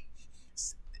create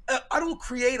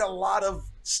a lot of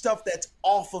stuff that's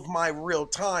off of my real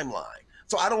timeline.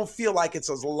 So I don't feel like it's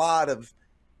a lot of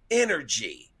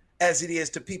energy as it is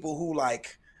to people who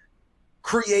like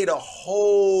create a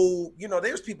whole,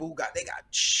 there's people who got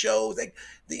shows.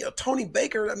 Tony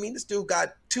Baker, I mean, this dude got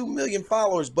 2 million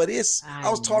followers, but it's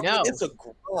a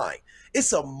grind.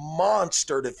 It's a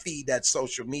monster to feed that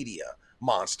social media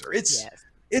monster. It's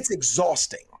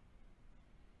exhausting.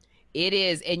 It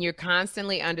is, and you're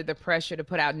constantly under the pressure to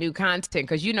put out new content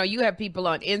because you have people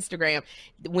on Instagram,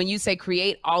 when you say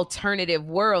create alternative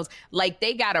worlds, like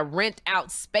they got to rent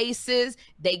out spaces,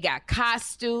 they got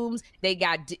costumes, they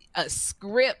got a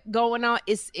script going on.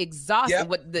 It's exhausting.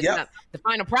 The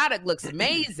final product looks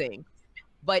amazing,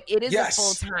 but it is a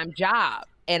full-time job.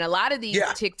 And a lot of these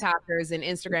TikTokers and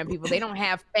Instagram people, they don't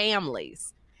have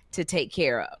families to take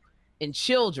care of and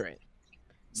children.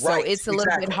 So it's a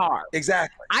little bit hard.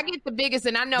 Exactly. I get the biggest,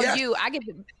 and I know you, I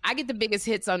get the biggest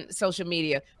hits on social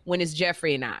media when it's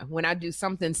Jeffrey and I. When I do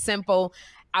something simple,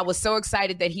 I was so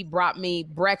excited that he brought me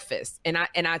breakfast, and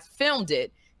I filmed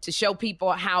it to show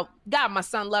people how, God, my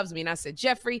son loves me. And I said,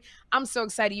 Jeffrey, I'm so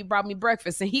excited you brought me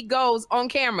breakfast. And he goes on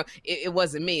camera. It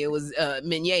wasn't me. It was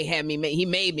Mignet he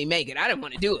made me make it. I didn't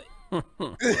want to do it.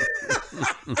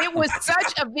 It was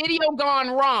such a video gone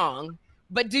wrong.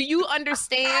 But do you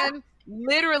understand?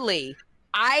 Literally,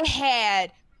 I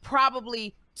had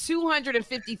probably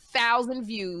 250,000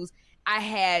 views. I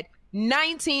had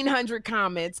 1,900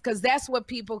 comments because that's what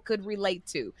people could relate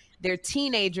to. They're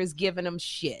teenagers giving them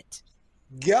shit.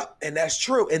 Yep, and that's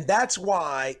true. And that's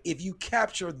why if you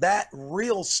capture that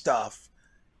real stuff,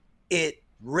 it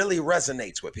really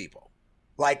resonates with people.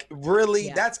 Like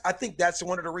really, I think that's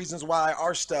one of the reasons why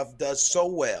our stuff does so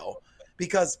well,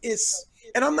 because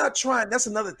and I'm not trying, that's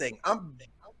another thing.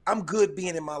 I'm good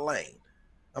being in my lane.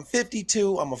 I'm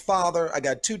 52. I'm a father. I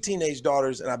got 2 teenage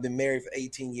daughters, and I've been married for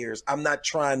 18 years. I'm not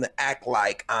trying to act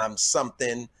like I'm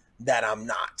something that I'm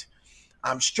not.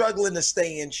 I'm struggling to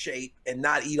stay in shape and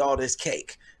not eat all this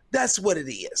cake. That's what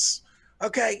it is.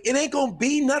 Okay? It ain't gonna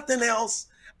be nothing else.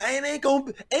 And ain't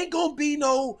gonna be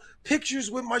no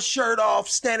pictures with my shirt off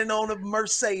standing on a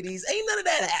Mercedes. Ain't none of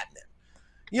that happening.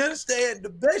 You understand? The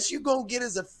best you gonna get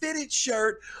is a fitted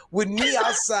shirt with me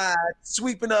outside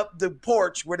sweeping up the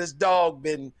porch where this dog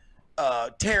been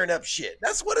tearing up shit.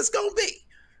 That's what it's gonna be.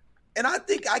 And I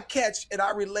think I catch and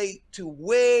I relate to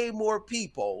way more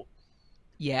people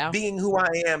being who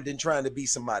I am than trying to be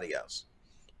somebody else.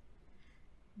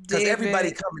 Because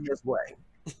everybody coming this way.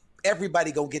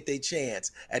 Everybody gonna get their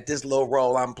chance at this little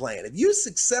role I'm playing. If you're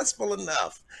successful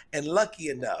enough and lucky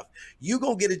enough, you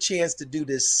gonna get a chance to do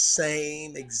this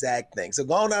same exact thing. So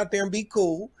go on out there and be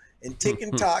cool and tick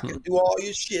and talk and do all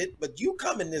your shit, but you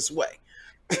coming this way.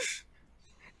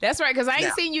 That's right, because I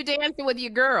ain't seen you dancing with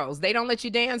your girls. They don't let you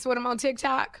dance with them on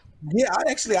TikTok? Yeah,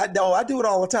 I do it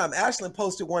all the time. Ashlyn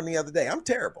posted one the other day. I'm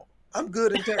terrible. I'm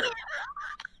good and terrible.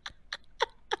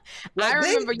 Like, I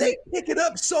remember they pick it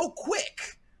up so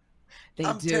quick. They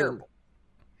do. Terrible.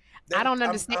 I don't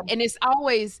understand. And it's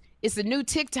a new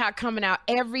TikTok coming out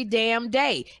every damn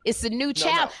day. It's a new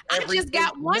challenge. I just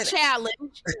got one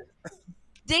challenge.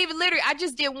 David, literally, I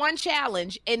just did one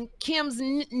challenge. And Kim's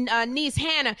niece,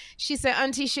 Hannah, she said,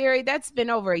 Auntie Sherry, that's been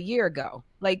over a year ago.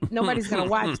 Like, nobody's going to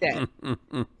watch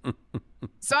that.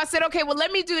 So I said, okay, well,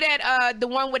 let me do that. The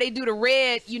one where they do the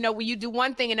red, where you do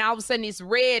one thing and all of a sudden it's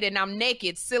red and I'm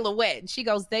naked, silhouette. And she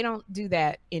goes, they don't do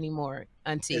that anymore,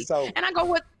 Auntie. And I go,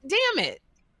 what? Damn it.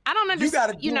 I don't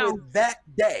understand. You got to do it that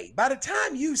day. By the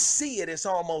time you see it, it's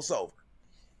almost over.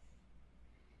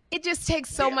 It just takes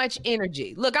so much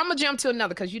energy. Look, I'm going to jump to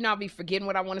another because I'll be forgetting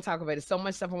what I want to talk about. There's so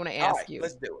much stuff I want to ask you.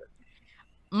 Let's do it.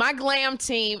 My glam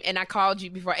team, and I called you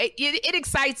before, it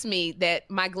excites me that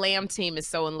my glam team is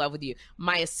so in love with you.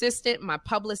 My assistant, my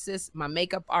publicist, my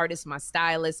makeup artist, my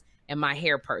stylist, and my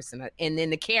hair person, and then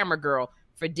the camera girl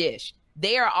for Dish.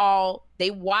 They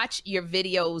watch your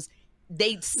videos.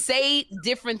 They say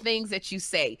different things that you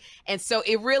say. And so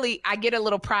I get a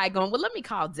little pride going, well, let me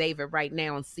call David right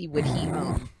now and see what he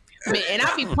and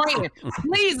I be praying,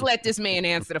 please let this man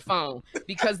answer the phone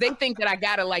because they think that I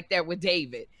got it like that with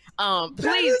David.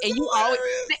 Please, and you always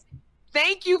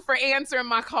thank you for answering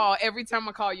my call every time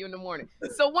I call you in the morning.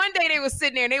 So one day they was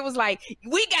sitting there and they was like,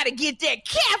 we got to get that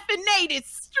caffeinated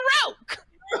stroke.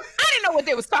 I didn't know what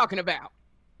they was talking about.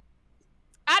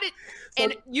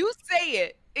 And you say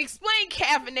it. Explain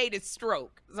caffeinated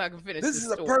stroke so I can finish this. This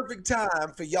is a perfect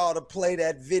time for y'all to play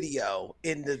that video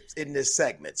in this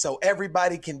segment so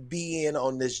everybody can be in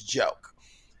on this joke.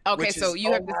 Okay, so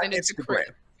you have to send it to Chris.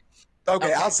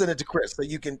 Okay, I'll send it to Chris so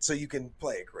you can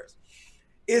play it, Chris.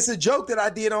 It's a joke that I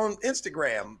did on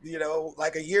Instagram,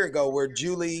 like a year ago, where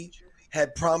Julie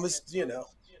had promised,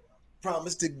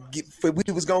 to get,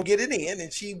 we was gonna get it in,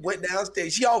 and she went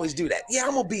downstairs. She always do that. Yeah,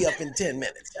 I'm gonna be up in 10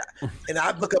 minutes, and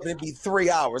I look up and it'd be 3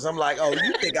 hours. I'm like, oh,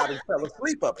 you think I done fell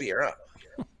asleep up here,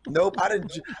 huh? Nope, I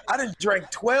didn't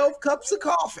drink 12 cups of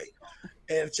coffee.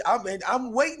 And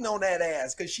I'm waiting on that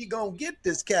ass because she gonna get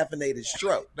this caffeinated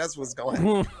stroke. That's what's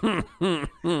going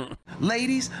on.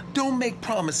 Ladies, don't make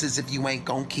promises if you ain't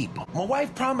gonna keep them. My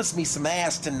wife promised me some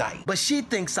ass tonight, but she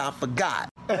thinks I forgot.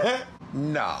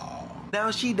 No. Now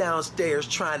she downstairs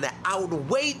trying to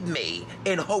outweight me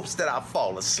in hopes that I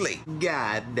fall asleep.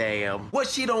 God damn. What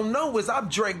she don't know is I've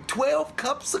drank 12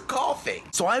 cups of coffee.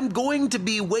 So I'm going to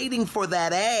be waiting for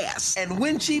that ass. And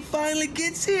when she finally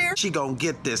gets here, she gonna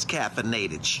get this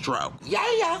caffeinated stroke.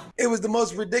 Yeah. It was the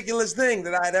most ridiculous thing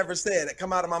that I had ever said that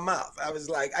come out of my mouth. I was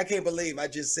like, I can't believe I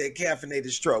just said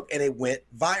caffeinated stroke, and it went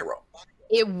viral.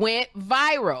 It went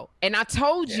viral. And I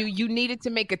told you needed to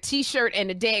make a t-shirt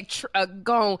and a dag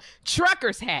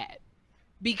trucker's hat,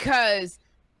 because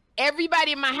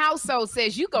everybody in my household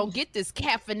says you gonna get this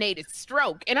caffeinated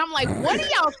stroke. And I'm like, what are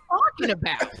y'all talking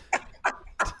about?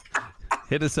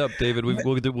 Hit us up, David.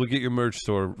 We'll get your merch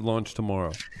store launched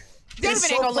tomorrow.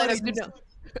 David ain't gonna let us do that.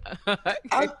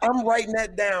 I'm writing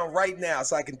that down right now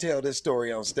so I can tell this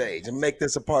story on stage and make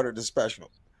this a part of the special.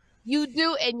 You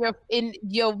do, and in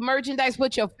your merchandise,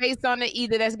 put your face on it.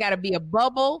 Either that's got to be a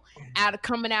bubble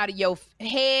coming out of your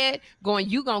head, going,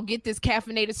 you gonna get this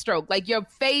caffeinated stroke. Like, your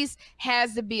face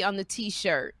has to be on the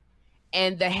t-shirt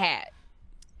and the hat.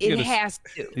 It has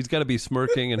to. He's got to be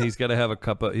smirking, and he's got to have a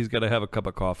cup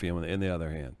of coffee in the other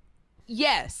hand.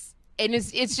 Yes. And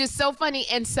it's just so funny.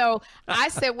 And so I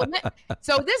said,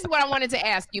 so this is what I wanted to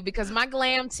ask you, because my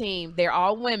glam team, they're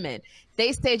all women.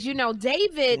 They said,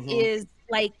 David is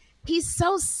like, he's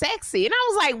so sexy. And I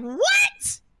was like,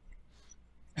 what?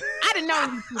 I didn't know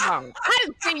you too long. I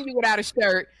didn't see you without a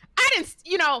shirt. I didn't,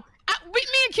 me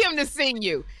and Kim didn't seen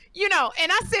you, and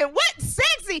I said, what?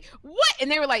 Sexy? What? And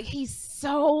they were like, he's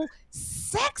so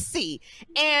sexy.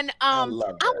 And I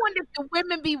wonder if the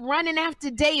women be running after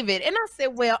David. And I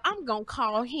said, well, I'm going to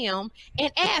call him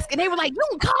and ask. And they were like, you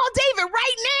can call David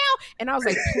right now? And I was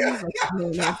like, please,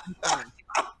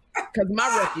 because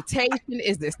my reputation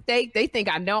is at stake. They think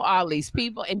I know all these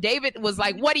people. And David was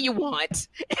like, what do you want?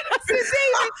 And I said,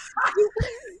 David,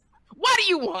 what do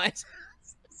you want?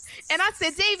 And I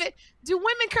said, David, do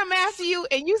women come after you?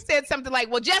 And you said something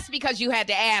like, well, just because you had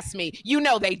to ask me,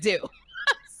 they do.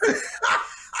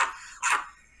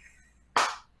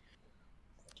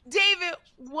 David,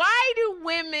 why do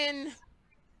women,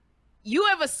 you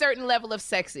have a certain level of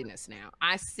sexiness now.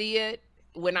 I see it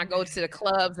when I go to the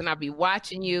clubs and I be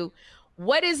watching you.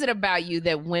 What is it about you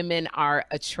that women are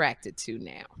attracted to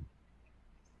now?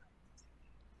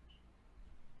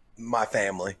 My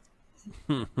family,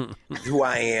 who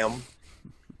I am,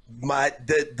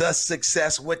 the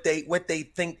success, what they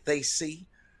think they see.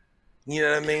 You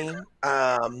know what I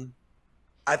mean?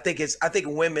 I think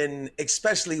women,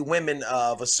 especially women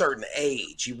of a certain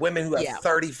age, women who have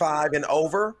 35 and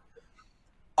over,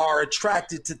 are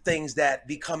attracted to things that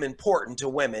become important to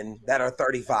women that are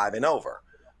 35 and over,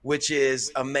 which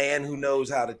is a man who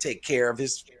knows how to take care of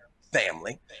his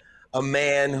family, a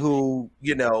man who,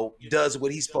 does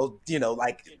what he's supposed,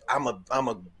 like I'm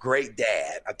a great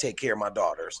dad. I take care of my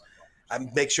daughters. I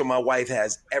make sure my wife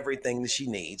has everything that she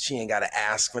needs. She ain't got to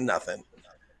ask for nothing,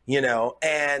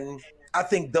 and I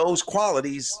think those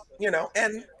qualities,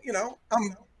 I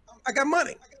got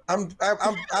money.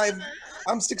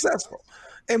 I'm successful.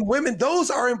 And women, those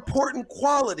are important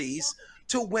qualities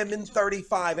to women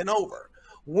 35 and over.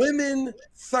 Women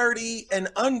 30 and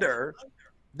under,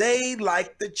 they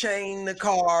like the chain, the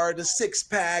car, the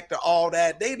six-pack, all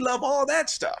that. They love all that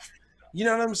stuff. You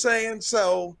know what I'm saying?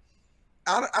 So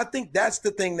I think that's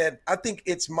the thing that I think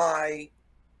it's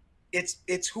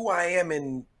who I am,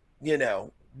 and,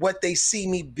 what they see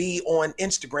me be on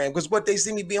Instagram. Because what they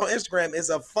see me be on Instagram is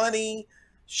a funny,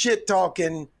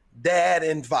 shit-talking dad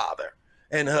and father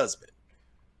and husband.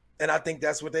 And I think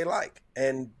that's what they like.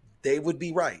 And they would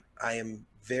be right. I am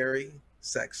very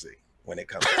sexy when it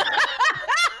comes to that.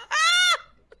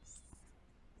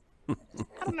 I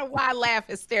don't know why I laugh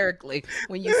hysterically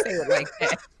when you say it like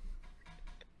that.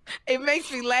 It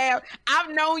makes me laugh.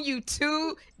 I've known you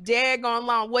too daggone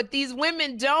long. What these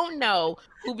women don't know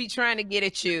who be trying to get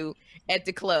at you at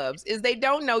the clubs is they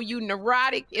don't know you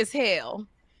neurotic as hell.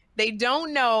 They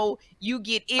don't know you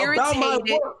get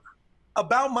irritated.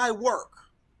 About my work.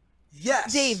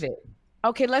 Yes. David.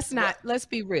 Okay, let's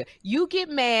be real. You get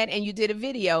mad, and you did a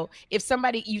video. If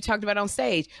somebody you talked about on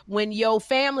stage, when your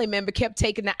family member kept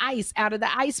taking the ice out of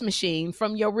the ice machine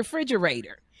from your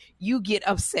refrigerator, you get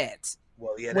upset.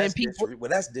 Well, yeah, that's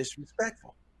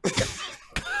disrespectful.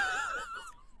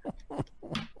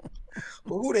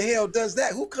 Well, who the hell does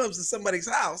that? Who comes to somebody's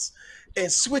house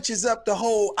and switches up the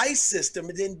whole ice system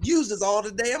and then uses all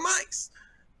the damn ice?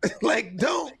 Like,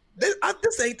 don't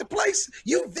This ain't the place.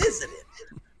 You visited.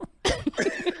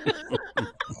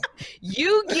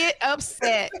 You get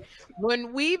upset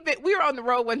when we were on the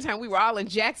road one time. We were all in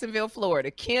Jacksonville, Florida,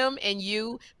 Kim and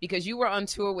you, because you were on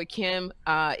tour with Kim.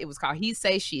 It was called He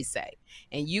Say, She Say.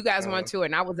 And you guys were on tour,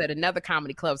 and I was at another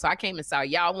comedy club. So I came and saw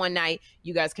y'all one night.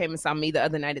 You guys came and saw me the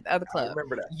other night at the other club. I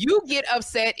remember that. You get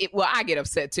upset. I get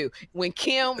upset too. When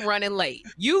Kim running late,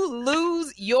 you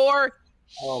lose your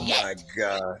my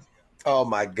God. Oh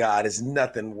my God, it's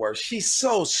nothing worse. She's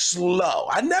so slow.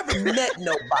 I never met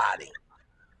nobody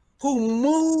who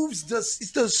moves the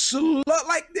slow.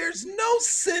 Like there's no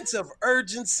sense of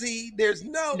urgency. There's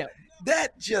that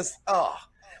just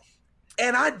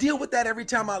And I deal with that every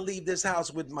time I leave this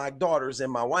house with my daughters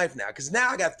and my wife now, because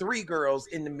now I got 3 girls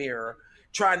in the mirror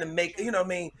trying to make, you know what I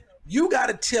mean? You got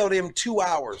to tell them 2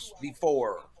 hours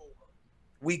before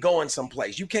we going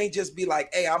someplace. You can't just be like,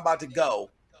 hey, I'm about to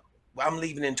go. I'm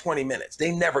leaving in 20 minutes.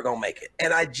 They never gonna make it.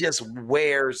 And it just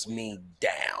wears me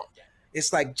down.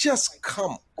 It's like, just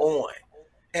come on.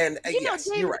 And yes,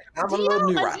 David, you're right. I'm a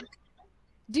little neurotic.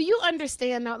 Do you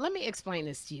understand now? Let me explain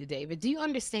this to you, David. Do you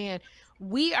understand?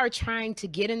 We are trying to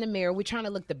get in the mirror. We're trying to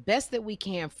look the best that we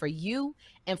can for you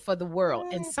and for the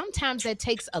world. And sometimes that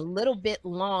takes a little bit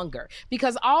longer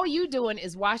because all you doing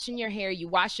is washing your hair. You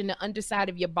washing the underside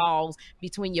of your balls,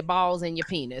 between your balls and your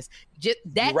penis, just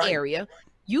that area.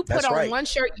 You put on one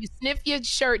shirt, you sniff your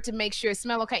shirt to make sure it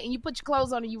smells okay, and you put your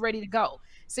clothes on and you're ready to go.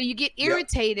 So you get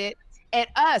irritated at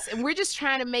us, and we're just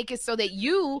trying to make it so that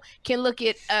you can look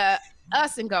at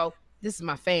us and go, this is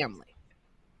my family.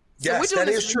 Yes, so we're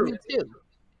doing that is true.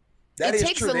 That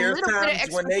is true. There's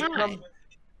times when they come,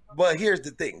 but here's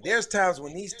the thing. There's times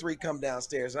when these 3 come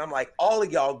downstairs, and I'm like, all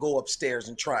of y'all go upstairs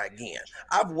and try again.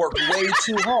 I've worked way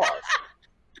too hard.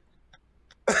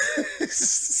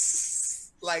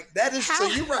 Like that is so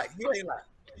you're right. You ain't lying.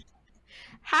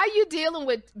 How you dealing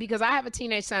with, because I have a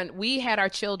teenage son. We had our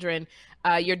children.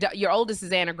 Your oldest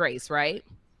is Anna Grace, right?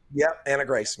 Yep, Anna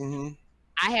Grace. Mm-hmm.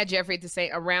 I had Jeffrey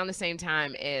around the same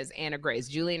time as Anna Grace.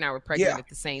 Julie and I were pregnant at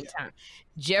the same time.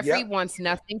 Jeffrey wants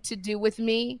nothing to do with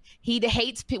me. He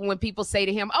hates when people say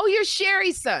to him, "Oh, you're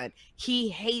Sherry's son." He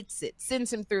hates it.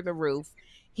 Sends him through the roof.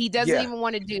 He doesn't even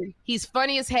want to do. He's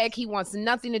funny as heck. He wants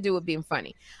nothing to do with being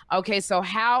funny. Okay, so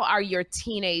how are your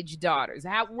teenage daughters?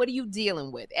 What are you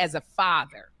dealing with as a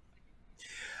father?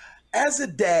 As a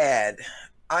dad,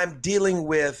 I'm dealing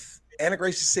with Anna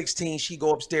Grace is 16. She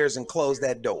go upstairs and close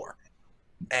that door,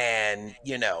 and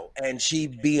and she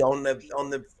be on the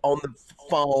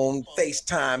phone,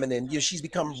 FaceTime, and then she's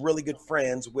become really good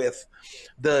friends with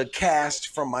the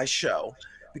cast from my show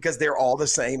because they're all the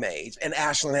same age, and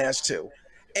Ashlyn has too.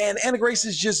 And Anna Grace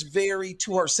is just very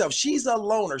to herself. She's a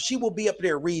loner. She will be up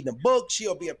there reading a book.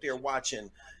 She'll be up there watching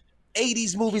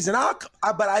 80s movies. And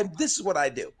this is what I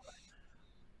do.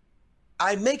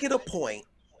 I make it a point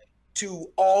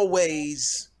to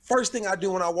always, first thing I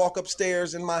do when I walk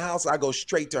upstairs in my house, I go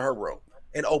straight to her room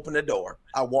and open the door.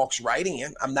 I walks right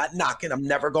in. I'm not knocking. I'm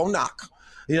never going to knock.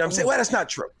 You know what I'm saying? Well, that's not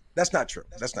true. That's not true.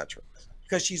 That's not true.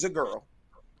 Because she's a girl.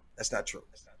 That's not true.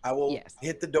 I will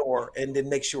hit the door and then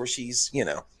make sure she's,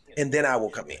 and then I will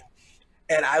come in.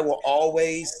 And I will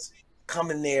always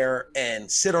come in there and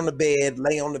sit on the bed,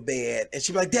 lay on the bed. And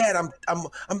she'll be like, Dad, I'm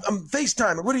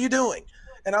FaceTiming. What are you doing?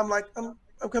 And I'm like, I'm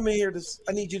coming here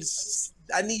I need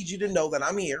you to know that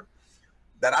I'm here,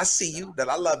 that I see you, that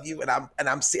I love you. And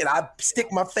I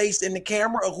stick my face in the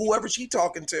camera of whoever she's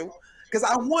talking to. Because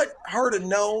I want her to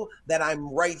know that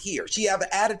I'm right here. She have an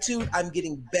attitude. I'm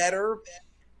getting better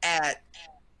at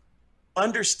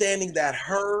understanding that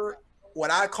what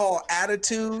I call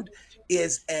attitude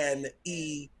is an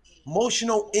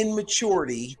emotional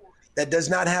immaturity that does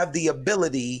not have the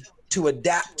ability to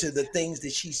adapt to the things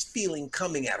that she's feeling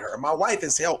coming at her. My wife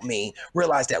has helped me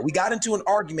realize that. We got into an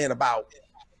argument about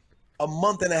a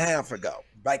month and a half ago,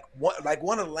 like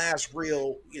one of the last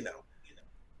real,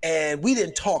 and we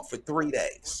didn't talk for 3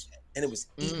 days, and it was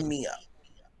eating me up.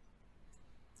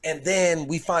 And then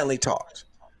we finally talked.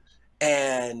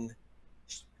 And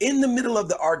in the middle of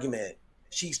the argument,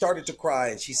 she started to cry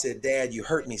and she said, Dad, you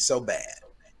hurt me so bad.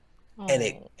 And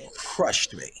it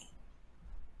crushed me.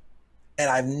 And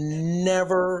I've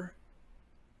never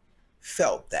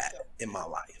felt that in my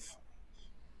life.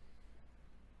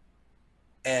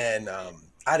 And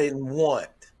I didn't want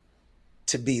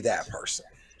to be that person.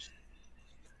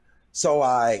 So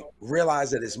I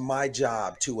realized that it's my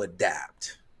job to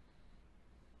adapt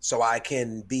so I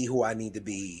can be who I need to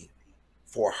be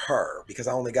for her, because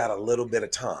I only got a little bit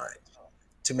of time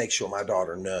to make sure my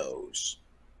daughter knows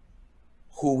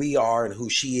who we are and who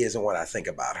she is and what I think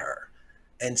about her.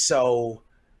 And so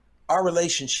our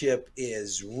relationship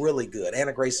is really good.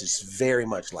 Anna Grace is very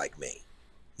much like me,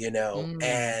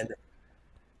 and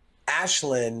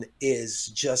Ashlyn is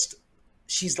just,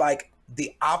 she's like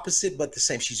the opposite, but the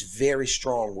same. She's very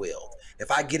strong-willed.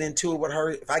 If I get into it with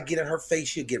her, if I get in her face,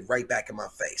 she'll get right back in my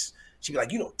face. She'd be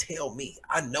like, you don't tell me.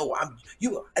 I know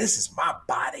this is my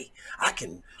body.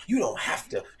 You don't have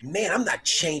to, man, I'm not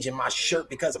changing my shirt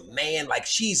because of man. Like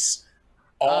she's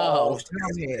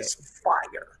is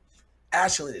fire.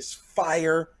 Ashlyn is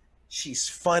fire. She's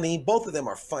funny. Both of them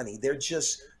are funny. They're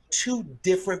just two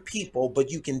different people, but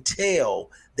you can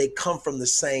tell they come from the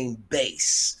same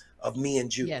base of me and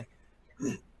Judy. Yeah.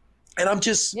 And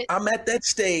I'm at that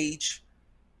stage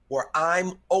where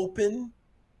I'm open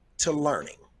to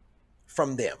learning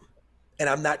from them. And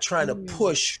I'm not trying to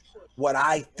push what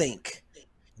I think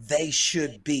they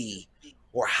should be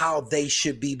or how they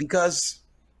should be, because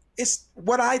it's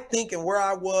what I think and where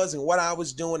I was and what I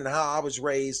was doing and how I was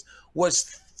raised was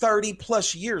 30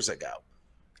 plus years ago.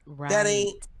 Right. That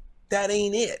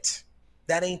ain't it.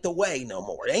 That ain't the way no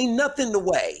more. It ain't nothing the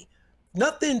way.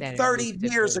 Nothing 30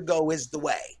 years ago is the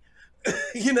way.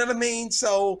 You know what I mean?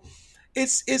 So it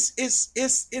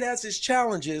has its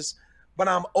challenges, but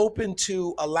I'm open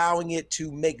to allowing it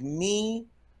to make me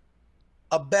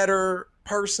a better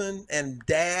person and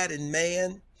dad and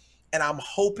man. And I'm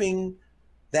hoping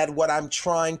that what I'm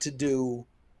trying to do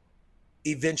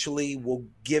eventually will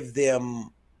give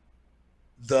them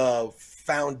the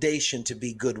foundation to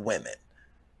be good women,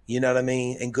 you know what I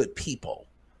mean? And good people.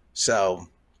 So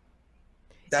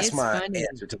that's my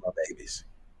answer to my babies.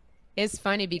 It's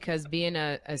funny because being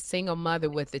a single mother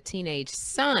with a teenage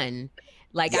son,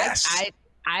 like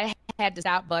I had to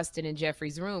stop busting in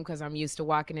Jeffrey's room because I'm used to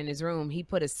walking in his room. He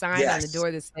put a sign on the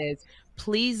door that says,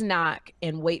 please knock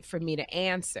and wait for me to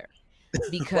answer.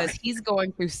 Because he's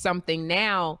going through something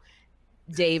now,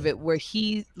 David, where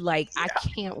he I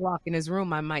can't walk in his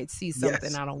room. I might see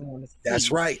something I don't want to see. That's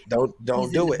right. Don't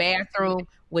he's do in it. The bathroom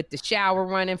with the shower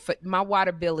running. My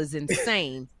water bill is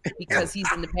insane because he's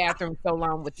in the bathroom so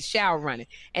long with the shower running.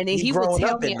 And then he will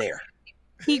tell me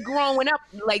he growing up,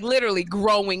 like literally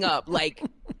growing up, like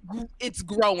it's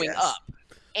growing up.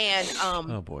 And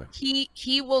oh boy,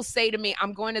 he will say to me,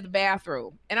 I'm going to the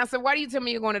bathroom. And I said, why do you tell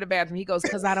me you're going to the bathroom? He goes,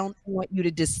 because I don't want you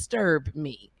to disturb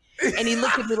me. And he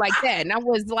looked at me like that. And I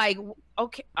was like,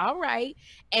 okay, all right.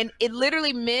 And it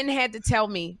literally, men had to tell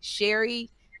me, Sherry,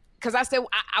 because I said,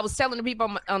 I was telling the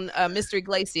people on Mr.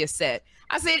 Iglesias set,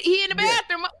 I said, he in the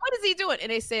bathroom. What is he doing?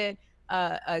 And they said,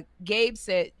 Gabe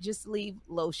said, just leave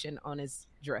lotion on his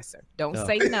dresser. Don't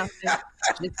say nothing. Just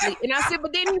leave. And I said,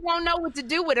 but then he won't know what to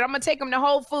do with it. I'm going to take him to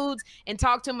Whole Foods and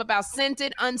talk to him about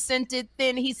scented, unscented,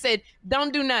 thin. He said,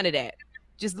 don't do none of that.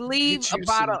 Just leave a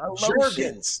bottle of lotion.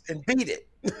 Jergens and beat it.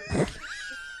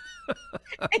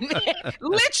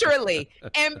 Literally,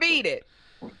 and beat it.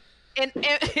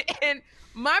 And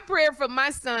my prayer for my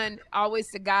son always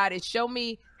to God is show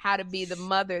me how to be the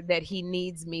mother that he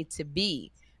needs me to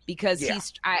be. Because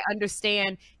I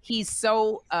understand he's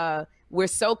so, we're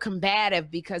so combative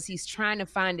because he's trying to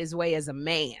find his way as a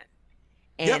man.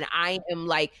 And I am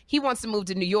like, he wants to move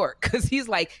to New York because he's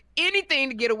like, anything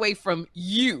to get away from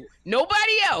you,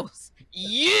 nobody else,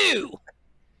 you.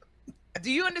 Do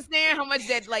you understand how much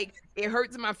that it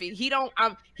hurts my feet? He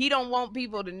don't want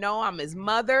people to know I'm his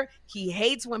mother. He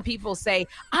hates when people say,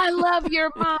 I love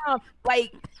your mom.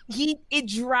 It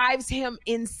drives him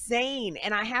insane.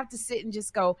 And I have to sit and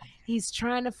just go, he's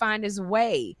trying to find his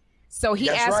way. So he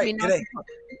asked me not to.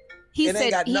 It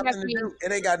ain't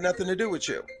got nothing to do with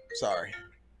you. Sorry.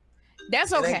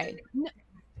 That's okay.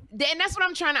 And that's what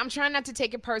I'm trying not to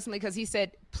take it personally because he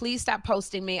said, please stop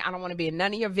posting me. I don't want to be in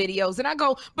none of your videos. And I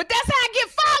go, but that's how I get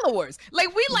followers.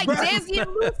 We like Desi and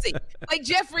Lucy. Like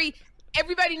Jeffrey,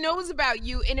 everybody knows about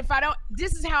you. And if I don't,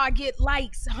 this is how I get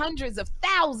likes, hundreds of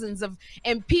thousands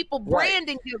and people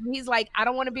branding him. He's like, I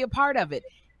don't want to be a part of it.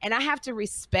 And I have to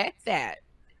respect that.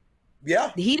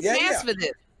 Yeah. He didn't ask for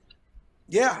this.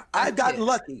 Yeah. I've gotten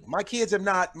lucky. My kids have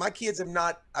not,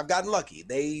 I've gotten lucky.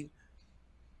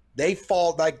 They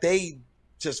fall, they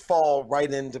just fall right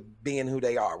into being who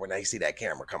they are when they see that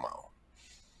camera come on.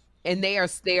 And they are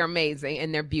amazing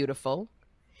and they're beautiful.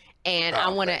 And I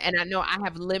want to, and I know I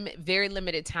have very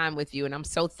limited time with you. And I'm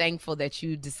so thankful that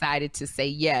you decided to say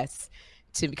yes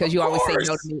to, because you always say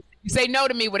no to me. You say no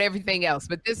to me with everything else,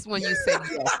 but this one you said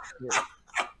yes to.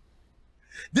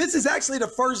 This is actually the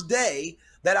first day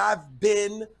that I've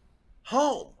been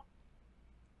home.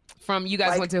 From you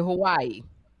guys went to Hawaii.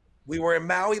 We were in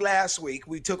Maui last week.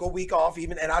 We took a week off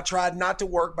and I tried not to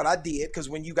work, but I did because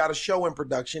when you got a show in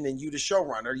production and you the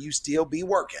showrunner, you still be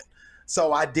working.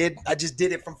 So I just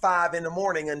did it from 5 a.m.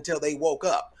 until they woke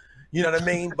up, You know what I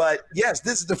mean? But yes,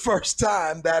 this is the first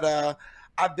time that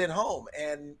I've been home,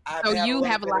 and so you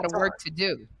have a lot of work to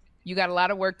do. You got a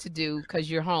lot of work to do because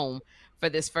you're home for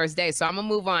this first day. So I'm gonna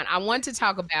move on. I want to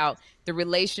talk about the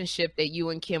relationship that you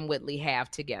and Kym Whitley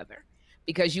have together,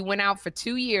 because you went out for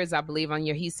 2 years, I believe, on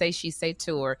your He Say She Say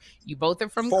tour. You both are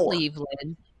from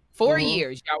Cleveland. 4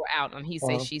 years y'all were out on He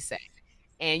Say She Say,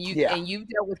 and you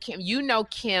dealt with Kym. You know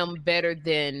Kym better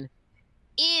than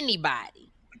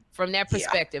anybody from that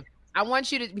perspective. I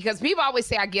want you to, because people always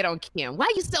say I get on Kym.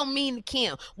 Why you so mean to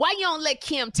Kym? Why you don't let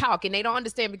Kym talk? And they don't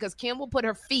understand, because Kym will put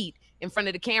her feet in front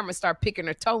of the camera and start picking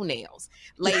her toenails.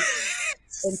 Like,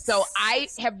 and so I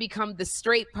have become the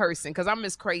straight person, because I'm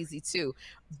as crazy too,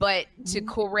 but to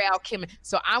corral Kym.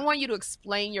 So I want you to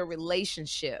explain your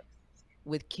relationship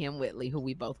with Kym Whitley, who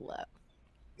we both love.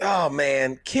 Oh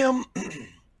man, Kym.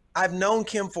 I've known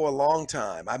Kym for a long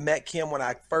time. I met Kym when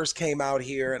I first came out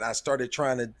here, and I started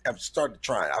doing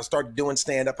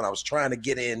stand-up, and I was trying to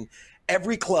get in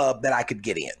every club that I could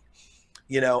get in,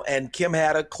 you know, and Kym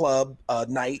had a club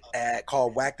night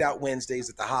called Whacked Out Wednesdays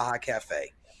at the Ha Ha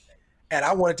Cafe. And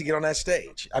I wanted to get on that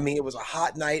stage. I mean, it was a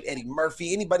hot night. Eddie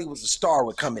Murphy, anybody who was a star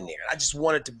would come in there. I just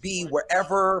wanted to be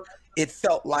wherever it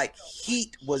felt like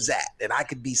heat was at and I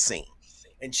could be seen.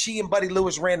 And she and Buddy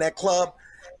Lewis ran that club.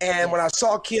 And when I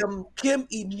saw Kym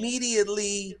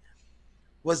immediately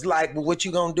was like, well, what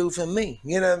you gonna do for me?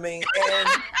 You know what I mean?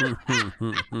 And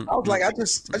I was like, I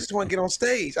just want to get on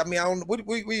stage. I mean, I don't, what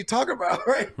are you talking about,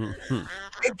 right?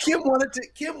 And Kym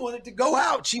wanted to go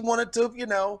out. She wanted to, you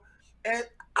know, and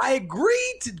I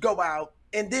agreed to go out.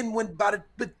 And then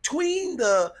between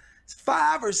the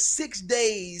 5 or 6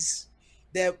 days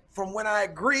that from when I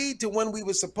agreed to when we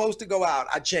were supposed to go out,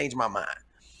 I changed my mind.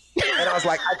 And I was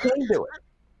like, I can't do it.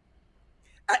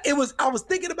 I was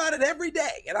thinking about it every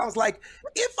day. And I was like,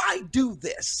 if I do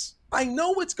this, I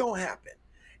know what's going to happen.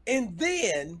 And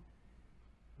then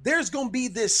there's going to be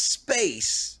this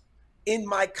space in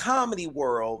my comedy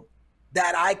world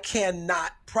that I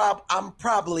cannot, I'm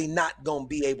probably not going to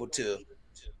be able to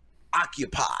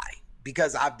occupy,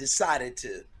 because I've decided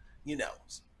to, you know,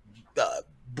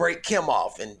 break Kym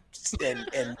off and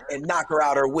knock her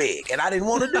out her wig. And I didn't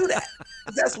want to do that.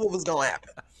 That's what was going to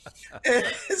happen. And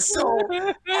so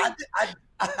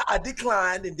I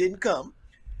declined and didn't come.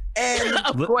 And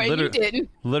of course you didn't.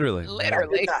 Literally.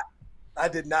 I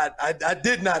did not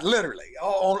literally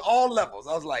on all levels.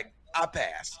 I was like, I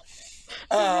passed.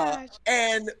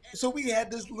 And so we had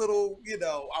this little, you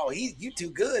know, you too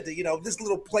good to, you know, this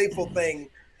little playful thing.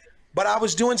 But I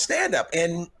was doing stand-up,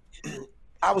 and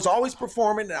I was always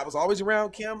performing, and I was always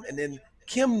around Kym. And then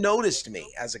Kym noticed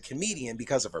me as a comedian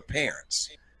because of her parents.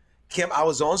 I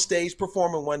was on stage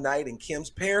performing one night, and Kym's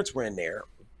parents were in there.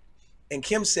 And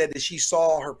Kym said that she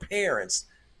saw her parents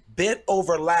bent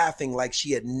over laughing like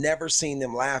she had never seen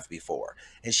them laugh before.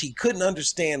 And she couldn't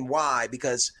understand why,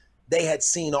 because they had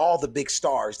seen all the big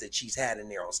stars that she's had in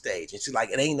there on stage. And she's like,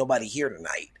 it ain't nobody here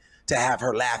tonight to have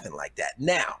her laughing like that.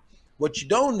 Now, what you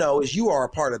don't know is you are a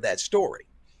part of that story.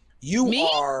 You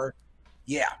are,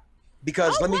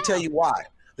 because let me tell you why.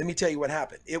 Let me tell you what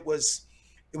happened. It was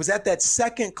at that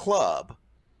second club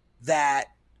that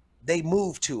they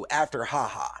moved to after Ha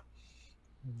Ha.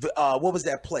 What was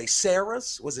that place?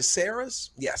 Sarah's? Was it Sarah's?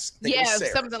 Yes. Yeah,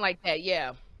 something like that.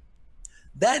 Yeah.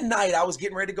 That night I was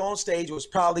getting ready to go on stage. It was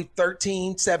probably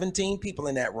 13, 17 people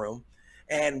in that room.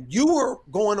 And you were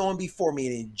going on before me,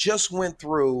 and you just went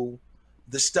through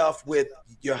the stuff with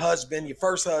your husband, your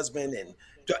first husband,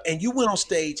 and you went on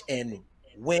stage and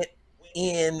went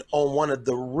in on one of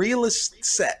the realest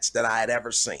sets that I had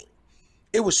ever seen.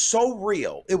 It was so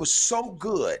real. It was so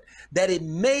good that it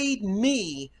made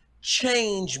me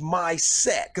change my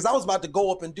set, because I was about to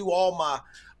go up and do all my,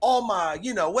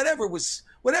 you know, whatever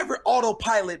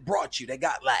autopilot brought you that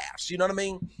got laughs. You know what I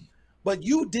mean? But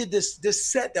you did this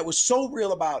set that was so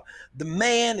real about the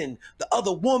man and the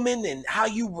other woman and how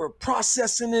you were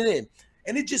processing it,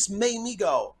 and it just made me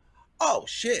go, oh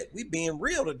shit, we being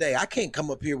real today. I can't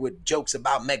come up here with jokes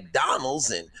about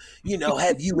McDonald's and, you know,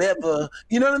 have you ever,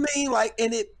 you know what I mean? Like,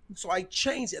 so I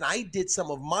changed, and I did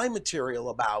some of my material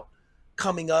about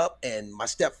coming up and my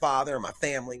stepfather and my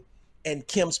family, and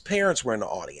Kym's parents were in the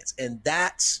audience, and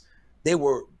they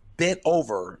were bent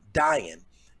over dying.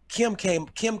 Kym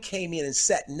came in and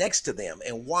sat next to them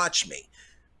and watched me.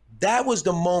 That was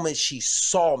the moment she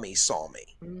saw me.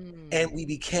 And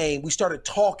we started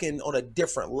talking on a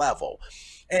different level.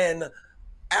 And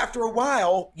after a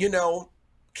while, you know,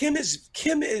 Kym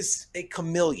is a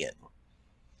chameleon.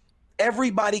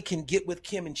 Everybody can get with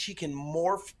Kym, and she can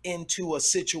morph into a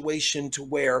situation to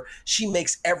where she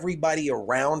makes everybody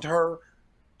around her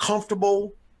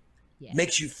comfortable.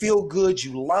 makes you feel good.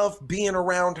 You love being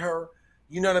around her.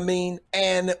 You know what I mean?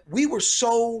 And we were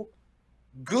so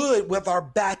good with our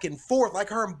back and forth, like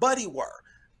her and Buddy were.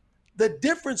 The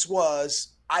difference was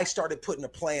I started putting a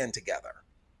plan together.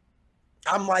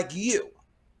 I'm like you.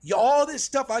 All this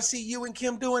stuff I see you and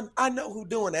Kim doing, I know who's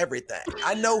doing everything.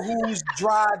 I know who's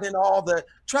driving all the,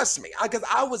 trust me, because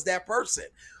I was that person.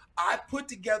 I put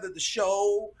together the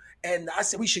show and I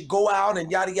said we should go out and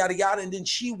yada, yada, yada. And then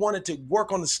she wanted to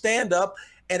work on the stand-up.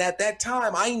 And at that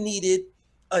time, I needed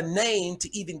a name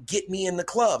to even get me in the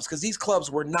clubs because these clubs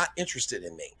were not interested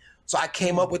in me. So I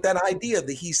came up with that idea of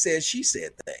the he said, she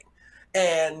said thing.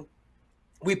 And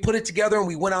we put it together and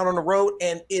we went out on the road.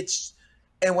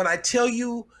 And when I tell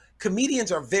you,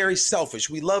 comedians are very selfish.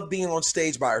 We love being on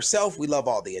stage by ourselves. We love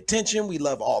all the attention. We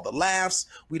love all the laughs.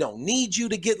 We don't need you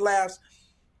to get laughs.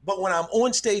 But when I'm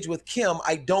on stage with Kim,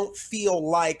 I don't feel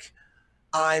like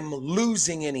I'm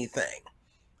losing anything.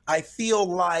 I feel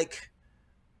like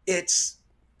it's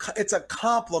a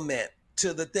compliment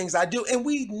to the things I do. And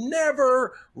we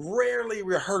rarely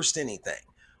rehearsed anything.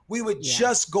 We would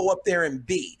just go up there and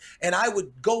be. And I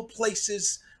would go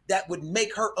places that would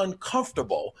make her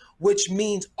uncomfortable, which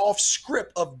means off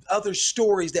script of other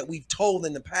stories that we've told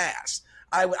in the past.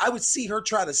 I would see her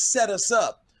try to set us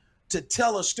up to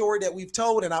tell a story that we've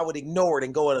told, and I would ignore it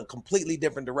and go in a completely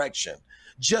different direction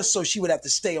just so she would have to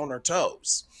stay on her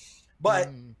toes. But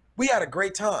we had a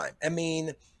great time. I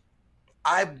mean,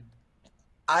 I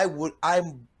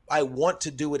want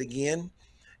to do it again.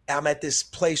 I'm at this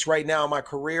place right now in my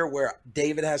career where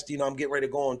David has to, I'm getting ready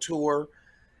to go on tour.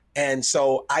 And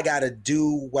so I got to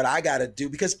do what I got to do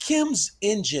because Kim's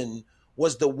engine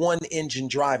was the one engine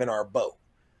driving our boat.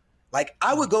 Like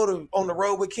I would go on the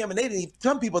road with Kim and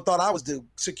some people thought I was the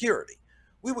security.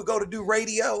 We would go to do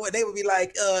radio and they would be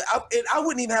like, I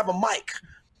wouldn't even have a mic.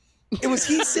 It was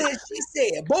he said, she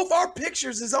said. Both our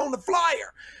pictures is on the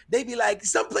flyer. They'd be like,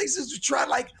 some places would try,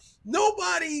 like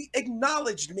nobody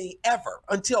acknowledged me ever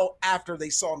until after they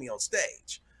saw me on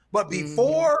stage. But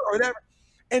before or whatever.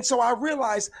 And so I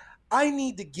realized I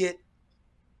need to get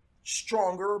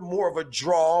stronger, more of a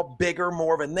draw, bigger,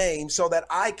 more of a name so that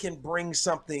I can bring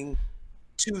something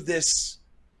to this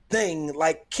thing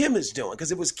like Kim is doing.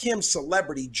 Because it was Kim's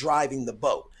celebrity driving the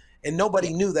boat. And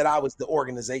nobody knew that I was the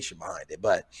organization behind it.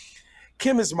 But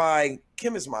Kim is my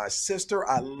sister.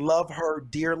 I love her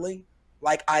dearly.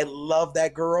 Like I love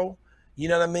that girl. You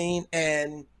know what I mean?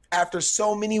 And after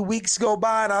so many weeks go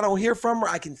by and I don't hear from her,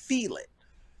 I can feel it.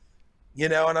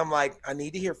 And I'm like, I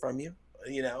need to hear from you,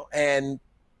 and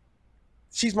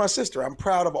she's my sister. I'm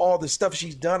proud of all the stuff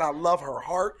she's done. I love her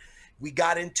heart. We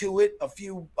got into it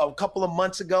a couple of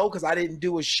months ago because I didn't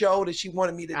do a show that she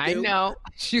wanted me to do. I know.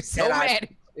 She's so mad at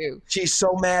you. She's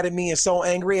so mad at me and so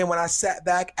angry. And when I sat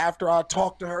back after I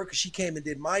talked to her, because she came and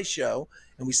did my show,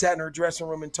 and we sat in her dressing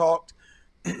room and talked,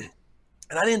 and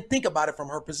I didn't think about it from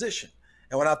her position.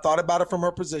 And when I thought about it from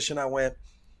her position, I went,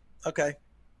 okay,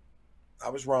 I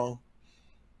was wrong.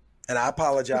 And I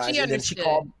apologized. And then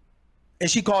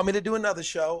she called me to do another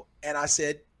show. And I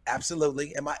said,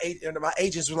 absolutely. And my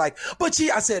agents were like, I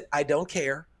said, I don't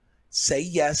care. Say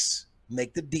yes,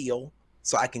 make the deal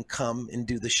so I can come and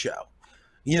do the show.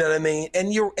 You know what I mean?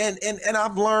 And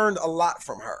I've learned a lot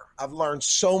from her. I've learned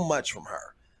so much from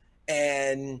her.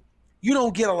 And you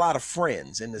don't get a lot of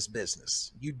friends in this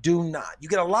business. You do not. You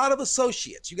get a lot of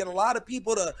associates. You get a lot of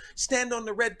people to stand on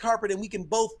the red carpet and we can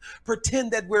both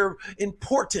pretend that we're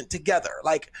important together.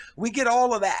 Like we get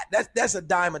all of that. That's a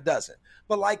dime a dozen.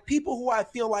 But like people who I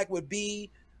feel like would be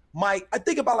I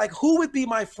think about like who would be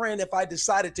my friend if I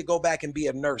decided to go back and be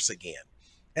a nurse again.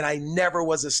 And I never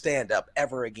was a stand-up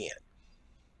ever again.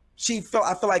 I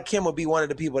feel like Kim would be one of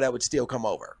the people that would still come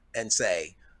over and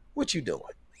say, what you doing?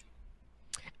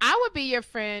 I would be your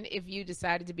friend if you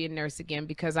decided to be a nurse again,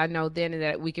 because I know then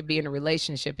that we could be in a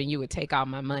relationship and you would take all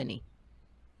my money.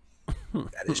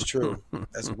 That is true.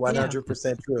 That's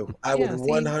 100% true. I would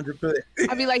 100%.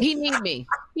 I'd be like, he need me.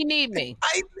 He need me.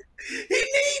 He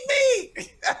need me.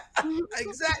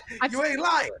 Exactly. You ain't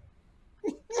lying.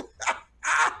 If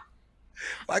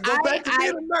I go back to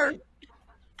being a nurse.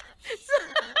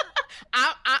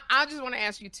 I just want to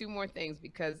ask you two more things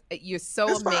because you're so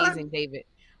amazing, David.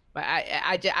 But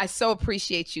I so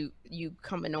appreciate you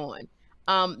coming on.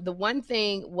 The one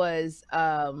thing was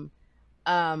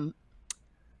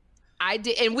I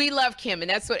did, and we love Kim, and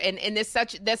that's what, and there's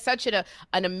such an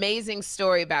amazing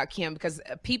story about Kim because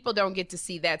people don't get to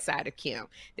see that side of Kim.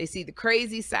 They see the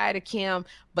crazy side of Kim,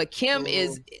 but Kim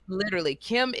is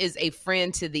a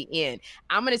friend to the end.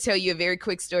 I'm going to tell you a very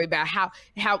quick story about how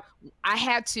I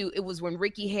had to. It was when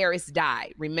Ricky Harris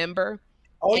died. Remember?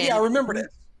 Oh yeah, I remember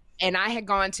that. and I had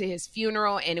gone to his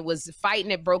funeral, and it was fighting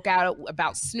that broke out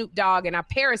about Snoop Dogg, and I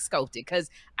periscoped it because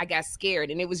I got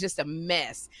scared, and it was just a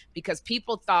mess because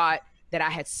people thought that I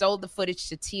had sold the footage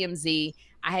to TMZ.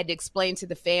 I had to explain to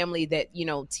the family that, you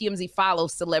know, TMZ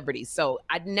follows celebrities, so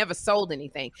I'd never sold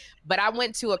anything. But I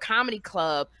went to a comedy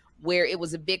club where it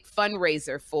was a big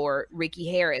fundraiser for Ricky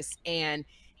Harris, and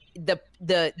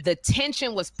the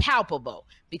tension was palpable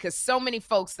because so many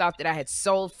folks thought that I had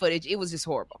sold footage. It was just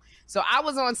horrible. So I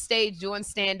was on stage doing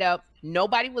stand-up.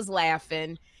 Nobody was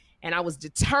laughing, and I was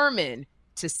determined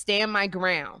to stand my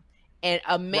ground. And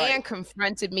a man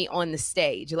confronted me on the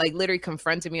stage, like literally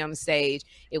confronted me on the stage.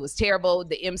 It was terrible.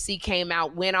 The MC came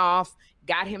out, went off,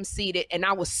 got him seated, and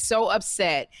I was so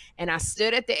upset. And I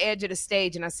stood at the edge of the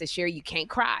stage and I said, Sherry, you can't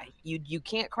cry. You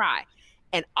can't cry.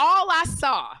 And all I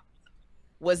saw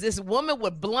was this woman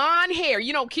with blonde hair.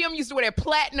 You know, Kim used to wear that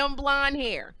platinum blonde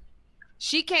hair.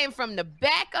 She came from the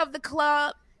back of the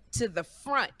club to the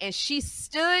front, and she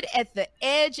stood at the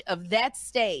edge of that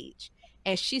stage.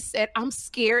 And she said, I'm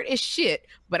scared as shit,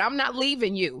 but I'm not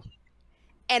leaving you.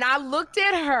 And I looked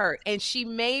at her and she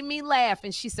made me laugh.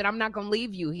 And she said, I'm not going to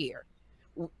leave you here.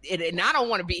 And I don't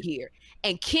want to be here.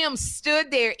 And Kim stood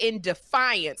there in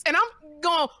defiance. And I'm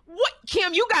going, what,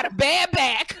 Kim, you got a bad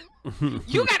back.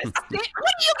 You got to sit. What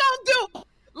are you going to do?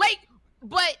 Like,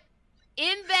 but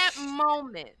in that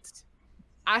moment,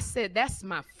 I said, that's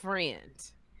my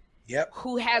friend. Yep.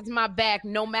 Who has my back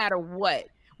no matter what.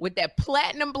 With that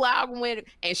platinum blog win,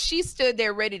 and she stood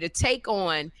there ready to take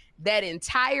on that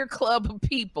entire club of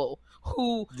people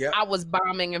who I was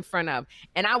bombing in front of.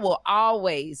 And I will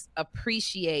always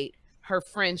appreciate her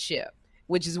friendship,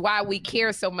 which is why we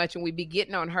care so much and we be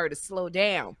getting on her to slow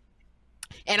down.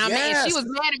 And I mean, she was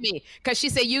mad at me because she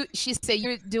said, you're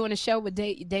doing a show with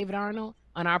David Arnold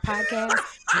on our podcast?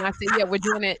 And I said, yeah, we're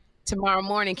doing it tomorrow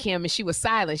morning, Kim. And she was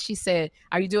silent. She said,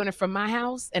 are you doing it from my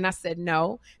house? And I said,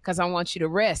 no, because I want you to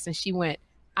rest. And she went,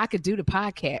 I could do the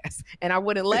podcast. And I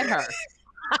wouldn't let her.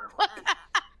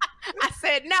 I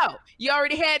said, no, you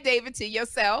already had David to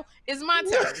yourself. It's my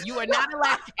turn. You are not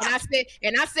allowed. And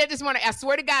I said this morning, I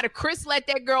swear to God, if Chris let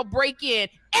that girl break in,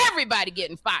 everybody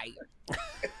getting fired.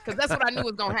 Because that's what I knew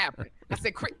was going to happen. I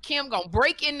said, Kim going to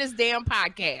break in this damn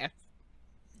podcast.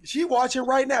 She watching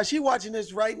right now. She watching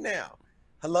this right now.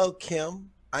 Hello, Kim.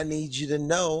 I need you to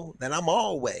know that I'm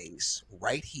always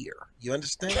right here. You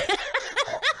understand?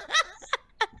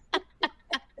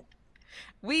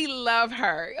 We love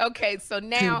her. Okay, so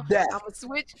now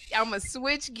I'm gonna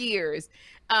switch gears.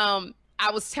 I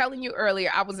was telling you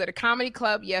earlier, I was at a comedy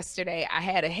club yesterday. I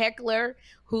had a heckler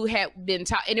who had been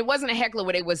and it wasn't a heckler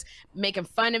where they was making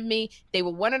fun of me. They were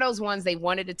one of those ones, they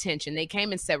wanted attention. They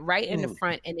came and sat right in the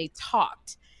front and they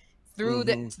talked. Through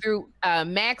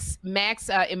Max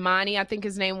Imani, I think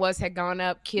his name was, had gone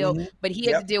up, killed, but he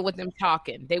had to deal with them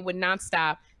talking. They would not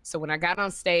stop. So when I got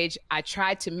on stage, I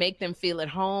tried to make them feel at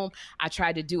home. I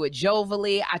tried to do it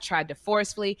jovially. I tried to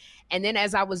forcefully. And then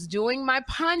as I was doing my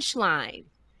punchline,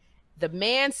 the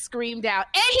man screamed out,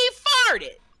 and he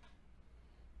farted.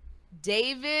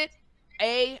 David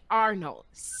A. Arnold,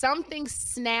 something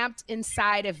snapped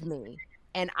inside of me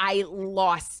and I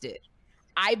lost it.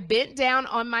 I bent down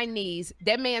on my knees.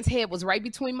 That man's head was right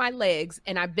between my legs.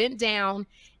 And I bent down,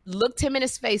 looked him in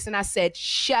his face, and I said,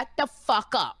 shut the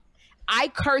fuck up. I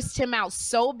cursed him out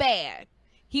so bad.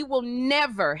 He will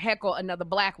never heckle another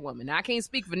black woman. Now, I can't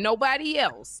speak for nobody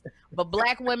else, but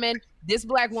black women, this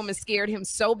black woman scared him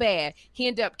so bad. He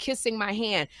ended up kissing my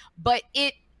hand. But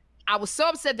I was so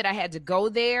upset that I had to go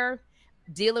there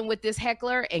dealing with this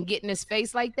heckler and getting his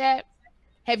face like that.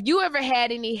 Have you ever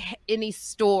had any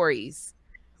stories?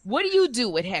 What do you do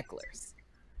with hecklers?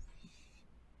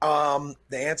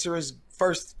 The answer is,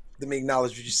 first, let me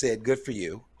acknowledge what you said. Good for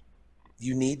you.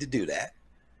 You need to do that.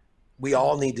 We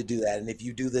all need to do that. And if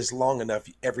you do this long enough,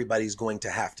 everybody's going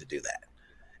to have to do that.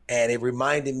 And it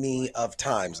reminded me of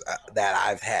times that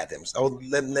I've had them. So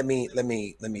let me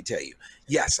tell you.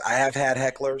 Yes, I have had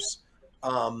hecklers.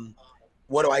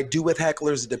 What do I do with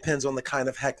hecklers? It depends on the kind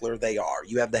of heckler they are.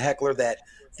 You have the heckler that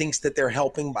thinks that they're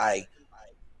helping by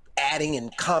adding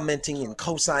and commenting and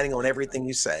co-signing on everything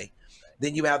you say.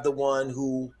 Then you have the one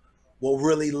who will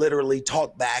really literally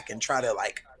talk back and try to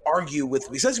like argue with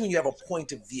me, especially when you have a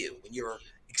point of view, when you're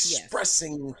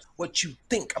expressing what you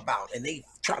think about, and they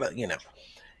try to,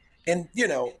 and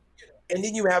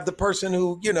then you have the person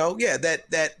who,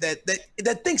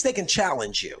 that thinks they can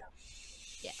challenge you.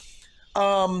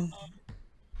 I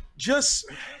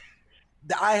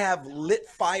have lit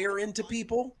fire into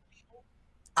people.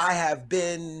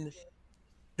 There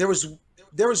was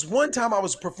There was one time I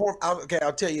was performing. Okay,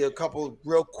 I'll tell you a couple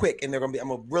real quick, and they're gonna be.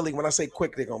 When I say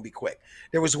quick, they're gonna be quick.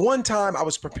 There was one time I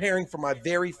was preparing for my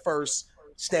very first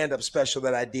stand-up special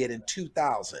that I did in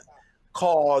 2000,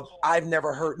 called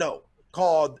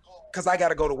Because I Got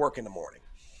to Go to Work in the Morning,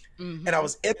 and I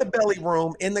was at the Belly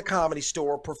Room in the Comedy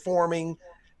Store performing,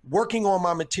 working on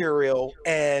my material,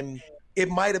 and it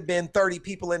might have been 30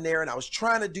 people in there, and I was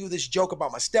trying to do this joke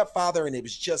about my stepfather, and it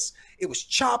was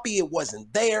choppy. It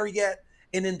wasn't there yet.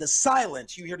 And in the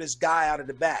silence, you hear this guy out of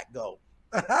the back go,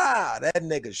 "Aha, that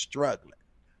nigga's struggling."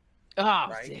 Oh,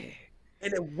 right? dang.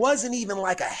 And it wasn't even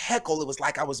like a heckle. It was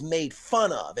like I was made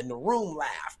fun of, and the room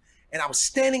laughed. And I was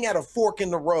standing at a fork in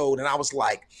the road, and I was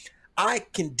like, I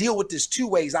can deal with this two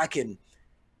ways. I can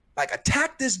like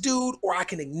attack this dude, or I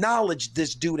can acknowledge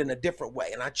this dude in a different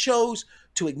way. And I chose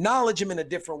to acknowledge him in a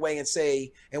different way and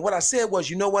say, and what I said was,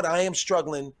 you know what? I am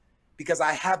struggling because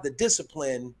I have the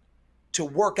discipline to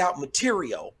work out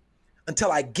material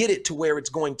until I get it to where it's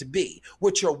going to be.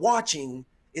 What you're watching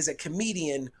is a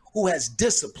comedian who has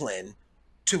discipline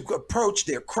to approach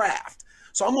their craft.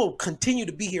 So I'm going to continue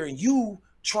to be here, and you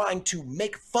trying to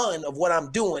make fun of what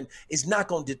I'm doing is not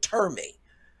going to deter me.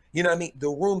 You know what I mean? The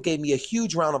room gave me a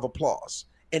huge round of applause,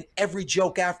 and every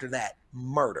joke after that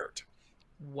murdered.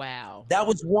 Wow. That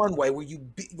was one way where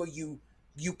you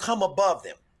come above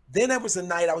them. Then there was a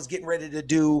night I was getting ready to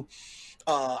do,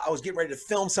 I was getting ready to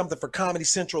film something for Comedy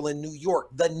Central in New York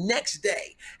the next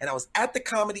day. And I was at the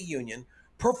Comedy Union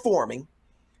performing.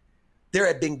 There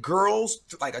had been girls,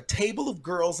 like a table of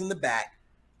girls in the back.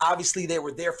 Obviously, they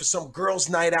were there for some girls'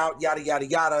 night out, yada, yada,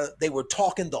 yada. They were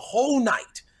talking the whole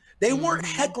night. They weren't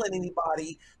heckling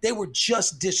anybody. They were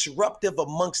just disruptive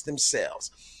amongst themselves.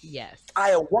 Yes.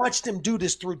 I watched them do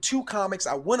this through two comics.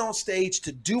 I went on stage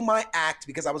to do my act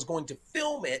because I was going to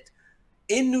film it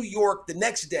in New York the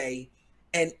next day.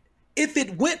 And if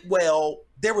it went well,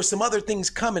 there were some other things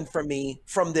coming for me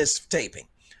from this taping.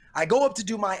 I go up to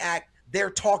do my act. They're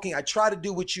talking. I try to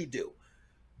do what you do.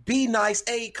 Be nice.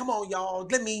 Hey, come on, y'all.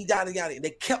 Let me, yada, yada.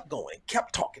 They kept going,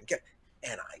 kept talking.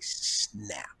 And I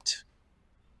snapped.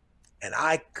 And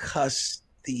I cussed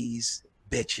these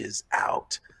bitches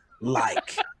out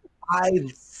like I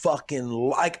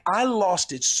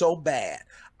lost it so bad.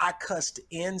 I cussed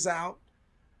Enz out.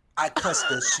 I cussed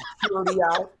the security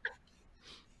out.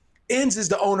 Enz is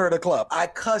the owner of the club. I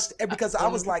cussed because I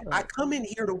was like, I come in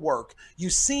here to work.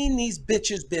 You seen these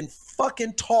bitches been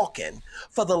fucking talking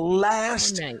for the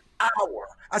last hour.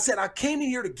 I said, I came in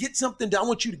here to get something done. I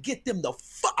want you to get them the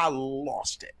fuck. I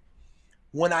lost it.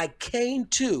 When I came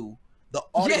to, the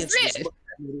audience was looking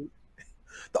at me.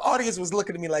 The audience was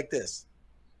looking at me like this.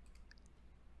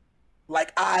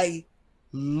 Like I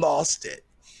lost it.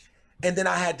 And then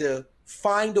I had to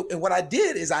and what I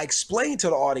did is I explained to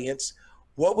the audience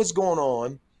what was going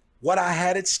on, what I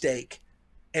had at stake,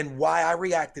 and why I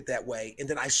reacted that way. And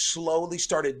then I slowly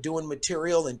started doing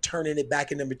material and turning it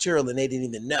back into material, and they didn't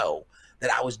even know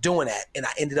that I was doing that. And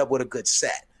I ended up with a good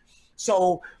set.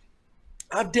 So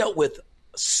I've dealt with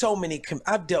so many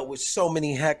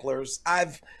hecklers.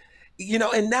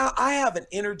 And now I have an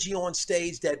energy on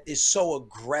stage that is so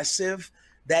aggressive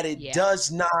that it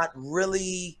does not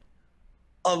really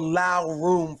allow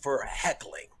room for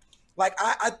heckling. Like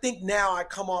I think now I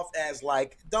come off as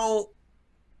like,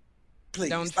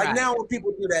 please. Like now when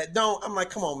people do that, I'm like,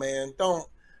 come on, man, don't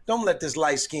let this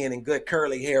light skin and good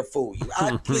curly hair fool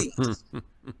you. Please.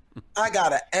 I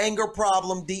got an anger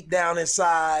problem deep down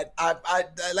inside. I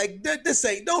like this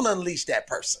don't unleash that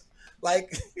person.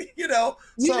 Like,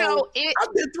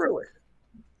 I've been through it.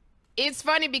 It's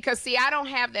funny because see, I don't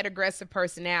have that aggressive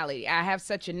personality. I have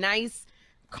such a nice,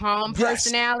 calm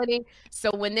personality.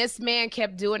 So when this man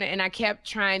kept doing it and I kept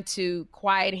trying to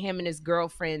quiet him and his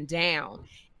girlfriend down.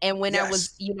 And when I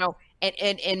was,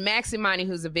 and Maximani,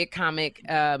 who's a big comic,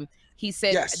 he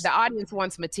said the audience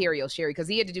wants material, Sherry, because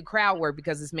he had to do crowd work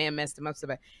because this man messed him up so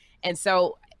bad. And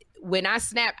so when I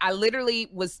snapped, I literally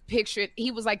was pictured. He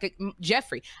was like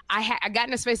Jeffrey. I got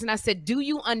in his face and I said, "Do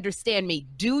you understand me?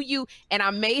 Do you?" And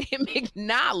I made him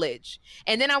acknowledge.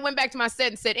 And then I went back to my set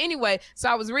and said, "Anyway." So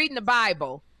I was reading the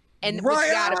Bible, and which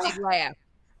got a big laugh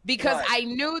because I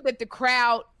knew that the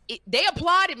crowd. They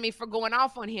applauded me for going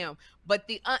off on him, but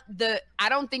I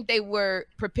don't think they were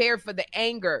prepared for the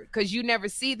anger because you never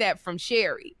see that from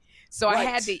Sherry. So I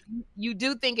had to. You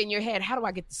do think in your head, how do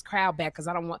I get this crowd back?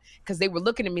 Because they were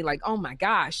looking at me like, oh my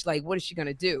gosh, like what is she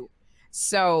gonna do?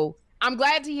 So I'm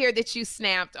glad to hear that you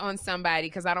snapped on somebody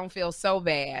because I don't feel so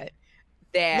bad.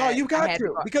 That no, you got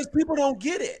to because people don't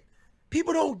get it.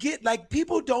 People don't get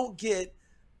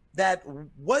that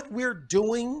what we're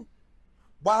doing,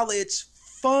 while it's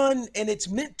fun and it's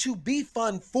meant to be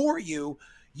fun for you.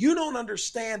 You don't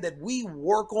understand that we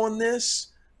work on this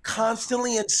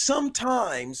constantly. And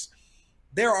sometimes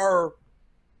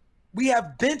we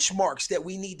have benchmarks that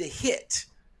we need to hit.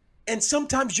 And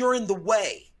sometimes you're in the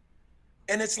way.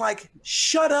 And it's like,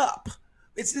 shut up.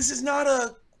 This is not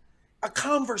a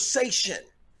conversation.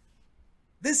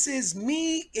 This is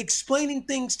me explaining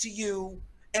things to you,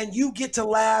 and you get to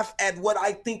laugh at what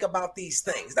I think about these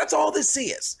things. That's all this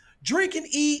is. Drink and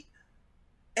eat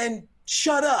and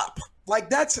shut up. Like,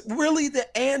 that's really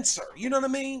the answer. You know what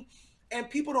I mean? And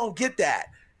people don't get that.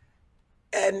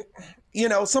 And, you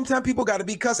know, sometimes people got to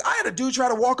be, because I had a dude try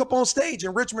to walk up on stage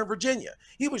in Richmond, Virginia.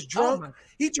 He was drunk.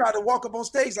 He tried to walk up on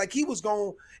stage like he was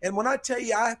going, and when I tell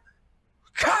you,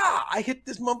 I hit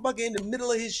this motherfucker in the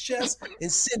middle of his chest and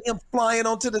sent him flying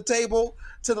onto the table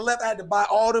to the left. I had to buy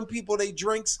all them people their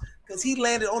drinks because he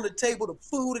landed on the table. The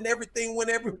food and everything went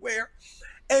everywhere.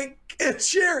 And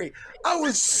Sherry, I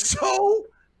was so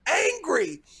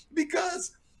angry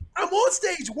because I'm on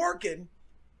stage working.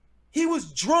 He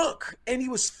was drunk and he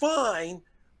was fine,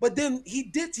 but then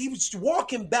he was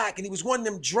walking back, and he was one of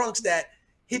them drunks that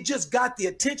he just got the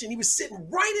attention. He was sitting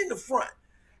right in the front.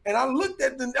 And I looked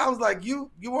at them, I was like, you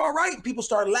all right? And people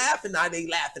started laughing. Now they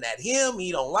laughing at him.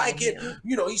 He don't like it.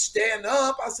 You know, he's standing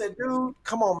up. I said, dude,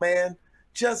 come on, man.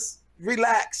 Just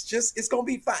relax. It's going to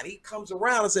be fine. He comes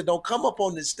around and said, don't come up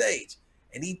on this stage.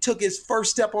 And he took his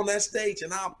first step on that stage,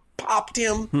 and I popped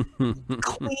him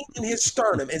clean in his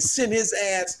sternum and sent his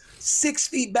ass 6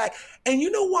 feet back. And you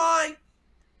know why?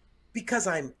 Because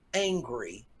I'm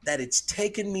angry that it's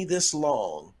taken me this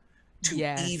long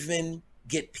to even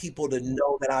get people to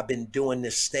know that I've been doing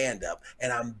this stand-up,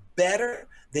 and I'm better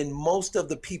than most of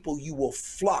the people you will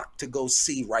flock to go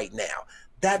see right now.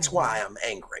 That's why I'm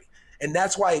angry. And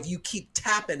that's why if you keep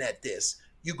tapping at this,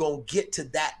 you're going to get to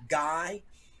that guy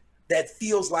that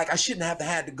feels like I shouldn't have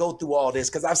had to go through all this,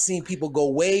 because I've seen people go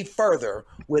way further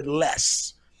with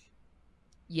less.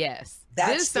 Yes.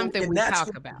 This is something we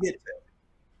talk about.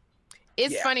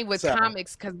 It's funny with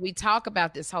comics, because we talk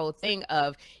about this whole thing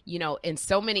of, you know, and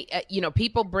so many, you know,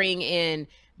 people bring in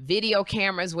video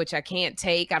cameras, which I can't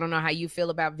take. I don't know how you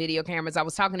feel about video cameras. I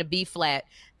was talking to B Flat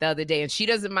the other day, and she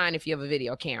doesn't mind if you have a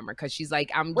video camera, because she's like,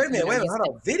 wait a minute, hold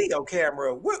on, video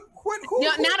camera? Who,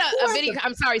 no, not a video.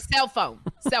 I'm sorry, cell phone.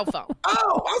 Oh,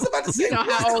 I was about to say, you know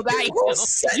how old I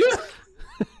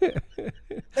am.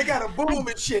 They got a boom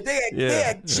and shit. They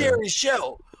had Sherry's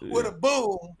show with a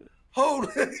boom.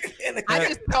 I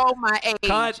just told my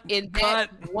age in that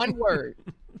one word.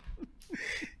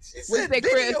 She said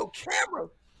video camera.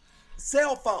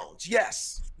 Cell phones,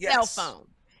 yes. Cell phone.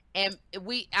 And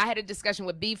I had a discussion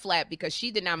with B Flat because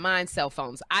she did not mind cell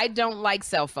phones. I don't like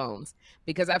cell phones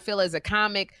because I feel as a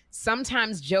comic,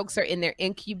 sometimes jokes are in their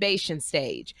incubation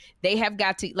stage. They have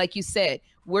got to, like you said,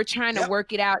 we're trying to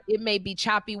work it out. It may be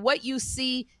choppy. What you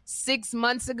see 6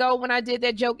 months ago when I did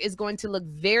that joke is going to look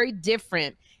very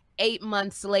different 8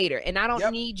 months later. And I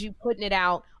don't need you putting it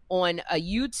out on a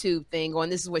YouTube thing on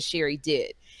this is what Sherry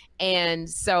did. And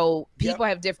so people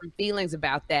have different feelings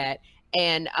about that.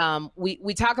 And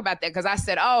we talk about that because I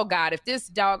said, oh, God, if this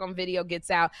doggone video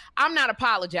gets out, I'm not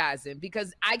apologizing,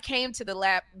 because I came to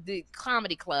the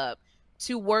comedy club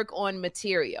to work on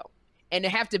material, and to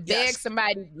have to beg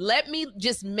somebody, let me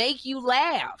just make you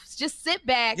laugh. Just sit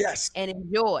back and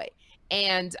enjoy.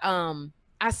 And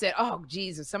I said, oh,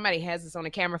 Jesus, somebody has this on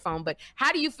a camera phone. But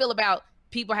how do you feel about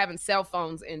people having cell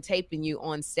phones and taping you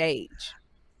on stage?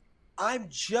 I'm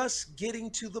just getting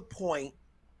to the point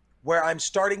where I'm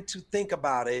starting to think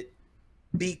about it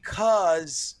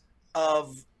because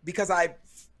I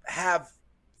have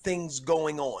things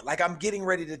going on. Like, I'm getting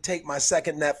ready to take my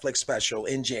second Netflix special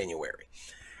in January.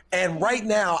 And right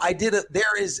now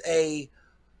there's a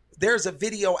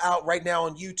video out right now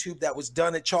on YouTube that was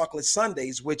done at Chocolate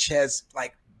Sundays, which has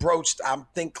like broached, I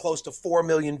think, close to 4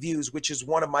 million views, which is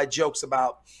one of my jokes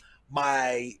about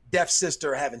my deaf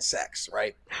sister having sex,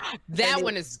 right? That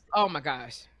one is, oh my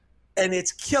gosh. And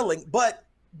it's killing, but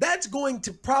that's going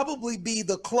to probably be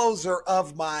the closer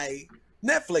of my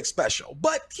Netflix special.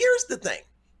 But here's the thing.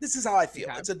 This is how I feel.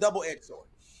 It's a double-edged sword.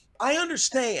 I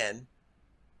understand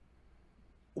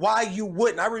why you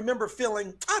wouldn't. I remember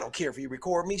feeling, I don't care if you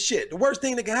record me, shit. The worst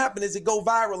thing that can happen is it go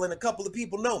viral and a couple of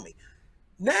people know me.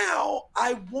 Now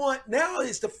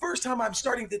is the first time I'm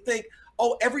starting to think,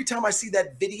 oh, every time I see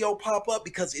that video pop up,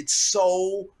 because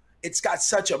it's got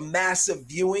such a massive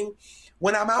viewing,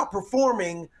 when I'm out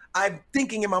performing, I'm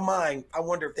thinking in my mind, I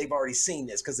wonder if they've already seen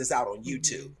this because it's out on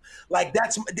YouTube. Like,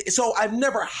 so I've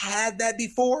never had that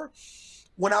before.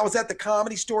 when I was at the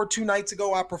Comedy Store 2 nights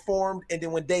ago, I performed. And then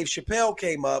when Dave Chappelle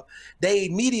came up, they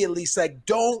immediately said,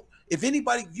 if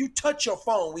you touch your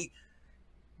phone,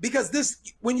 because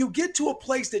when you get to a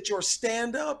place that your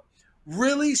stand-up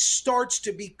really starts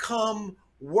to become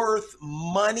worth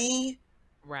money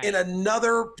in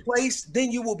another place,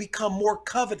 then you will become more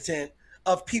coveted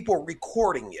of people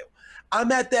recording you.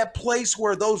 I'm at that place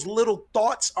where those little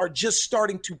thoughts are just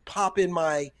starting to pop in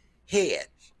my head.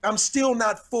 I'm still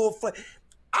not full-fledged.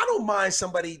 I don't mind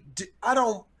somebody,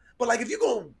 but like if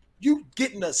you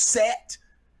getting a set,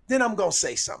 then I'm going to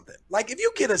say something. Like if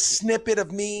you get a snippet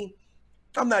of me,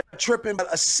 I'm not tripping, but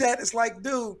a set is like,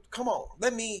 dude, come on,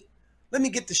 let me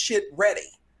get the shit ready.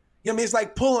 You know what I mean? It's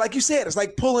like like you said, it's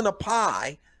like pulling a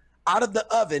pie out of the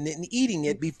oven and eating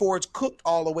it before it's cooked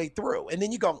all the way through. And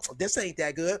then you go, this ain't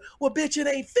that good. Well, bitch, it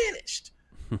ain't finished.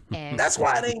 That's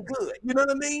why it ain't good. You know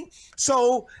what I mean?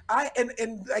 So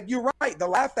and like you're right, the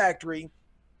Laugh Factory,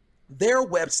 their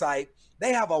website,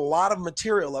 they have a lot of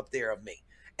material up there of me.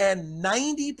 And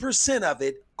 90% of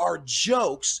it are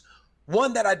jokes,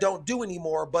 one that I don't do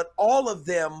anymore, but all of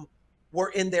them were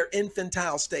in their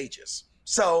infantile stages.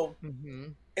 So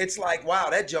it's like, wow,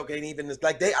 that joke ain't even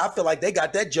like I feel like they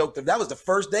got that joke. That was the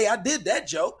first day I did that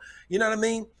joke. You know what I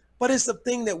mean? But it's a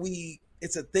thing that we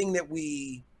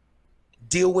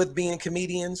deal with being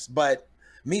comedians. But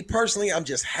me personally, I'm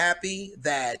just happy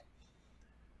that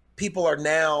people are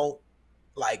now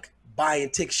like buying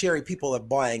tickets. Sherry, people are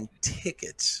buying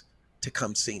tickets to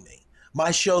come see me.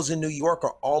 My shows in New York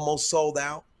are almost sold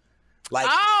out. Like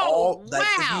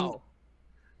wow.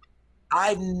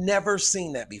 I've never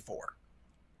seen that before.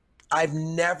 I've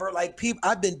never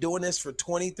I've been doing this for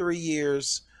 23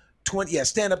 years. 20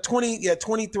 stand up 20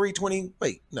 23 20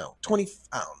 wait no 20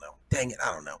 I don't know, dang it,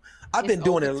 I don't know. I've been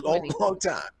doing it a long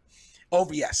time.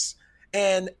 Yes.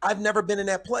 And I've never been in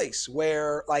that place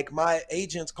where like my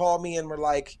agents call me and were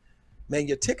like, man,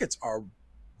 your tickets are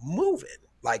moving.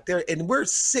 Like and we're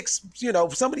 6,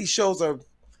 some of these shows are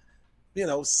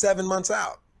 7 months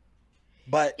out.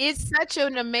 But it's such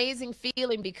an amazing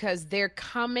feeling because they're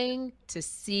coming to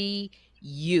see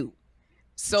you.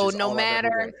 So no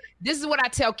matter, this is what I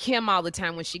tell Kim all the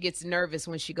time when she gets nervous,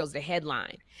 when she goes to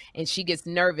headline and she gets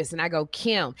nervous and I go,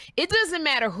 Kim, it doesn't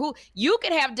matter who, you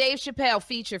could have Dave Chappelle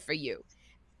feature for you.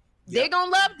 Yep. They're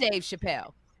going to love Dave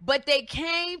Chappelle, but they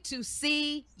came to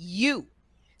see you.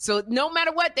 So no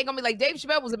matter what, they're going to be like, Dave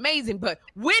Chappelle was amazing, but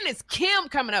when is Kim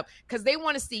coming up? Because they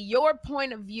want to see your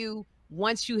point of view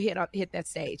once you hit that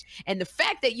stage. And the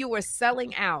fact that you were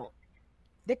selling out,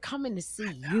 they're coming to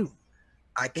see you.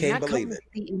 I can't believe it. To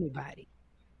see anybody.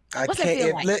 I What's can't.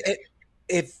 That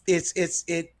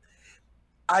feel like?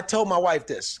 I told my wife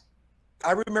this.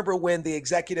 I remember when the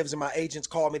executives and my agents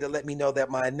called me to let me know that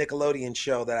my Nickelodeon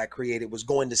show that I created was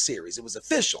going to series. It was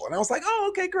official. And I was like, oh,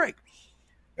 okay, great.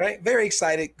 Right? Very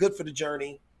excited. Good for the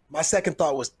journey. My second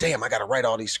thought was, damn, I got to write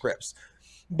all these scripts.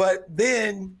 But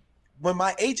then when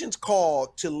my agents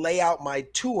called to lay out my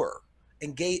tour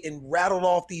and rattled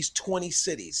off these 20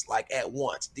 cities like at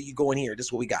once, do you go in here? This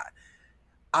is what we got.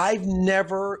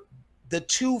 The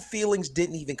two feelings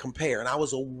didn't even compare. And I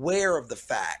was aware of the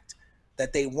fact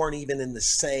that they weren't even in the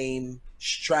same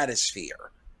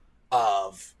stratosphere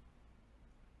of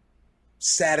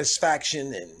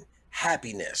satisfaction and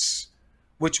happiness,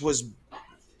 which was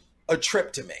a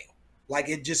trip to me. Like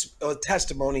it just a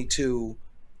testimony to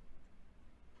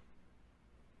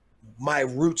my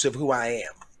roots of who I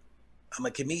am. I'm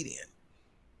a comedian.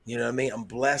 You know what I mean? I'm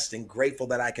blessed and grateful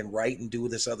that I can write and do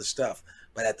this other stuff.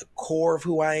 But at the core of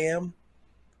who I am,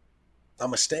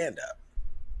 I'm a stand-up.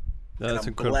 No, and that's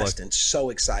I'm incredible. Blessed and so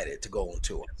excited to go on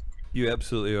tour. You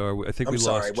absolutely are. I think I'm we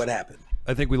sorry, lost. what happened?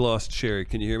 I think we lost Sherry.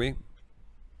 Can you hear me?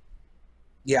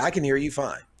 Yeah, I can hear you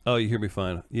fine. Oh, you hear me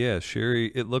fine. Yeah, Sherry,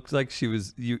 it looked like she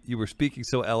was, you were speaking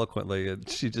so eloquently and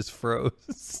she just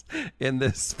froze in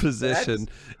this position.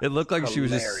 It looked like she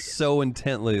was just so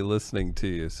intently listening to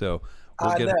you. So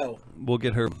we'll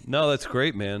get her. No, that's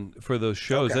great, man. For those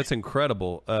shows, that's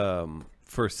incredible.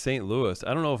 For St. Louis,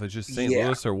 I don't know if it's just St.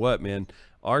 Louis or what, man.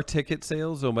 Our ticket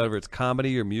sales, no matter if it's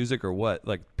comedy or music or what,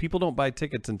 like people don't buy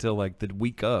tickets until like the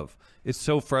week of. It's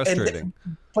so frustrating.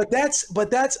 But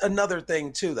that's another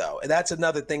thing too, though. That's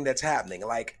another thing that's happening.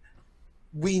 Like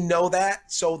we know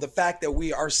that. So the fact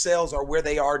that our sales are where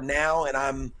they are now, and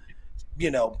I'm,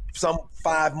 some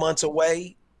 5 months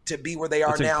away to be where they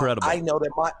are now. Incredible. I know that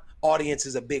my audience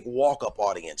is a big walk-up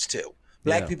audience too.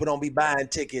 Black people don't be buying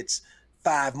tickets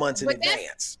 5 months in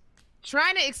advance.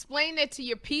 Trying to explain that to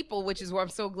your people, which is where I'm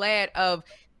so glad of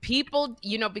people,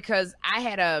 because I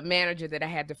had a manager that I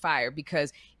had to fire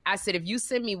because I said, if you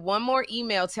send me one more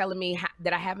email telling me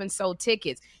that I haven't sold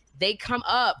tickets, they come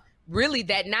up really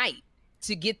that night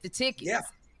to get the tickets. Yeah.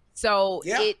 So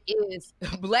it is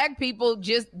Black people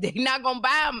just, they're not going to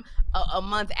buy them a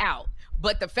month out.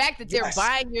 But the fact that they're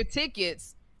buying your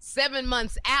tickets 7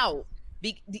 months out,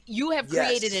 you have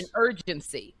created an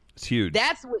urgency. It's huge.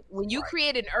 That's what, when you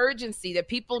create an urgency that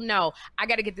people know, I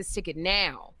got to get this ticket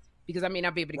now because I may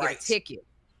not be able to get a ticket.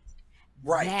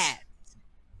 Right. That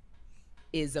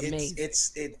is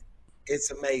amazing.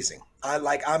 It's amazing. I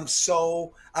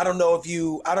don't know if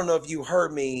you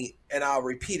heard me, and I'll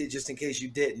repeat it just in case you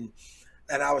didn't.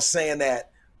 And I was saying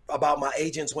that about my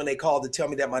agents when they called to tell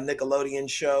me that my Nickelodeon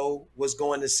show was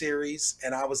going to series.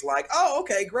 And I was like, oh,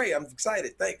 okay, great. I'm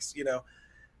excited. Thanks.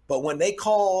 But when they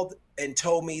called and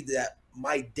told me that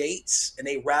my dates and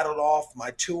they rattled off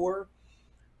my tour,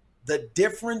 the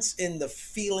difference in the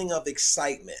feeling of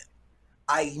excitement,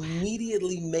 I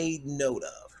immediately made note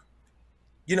of.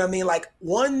 You know what I mean? Like,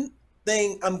 one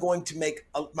thing I'm going to make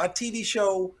my TV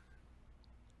show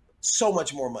so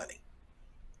much more money.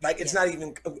 Like, it's not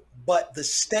even, but the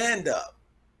stand-up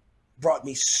brought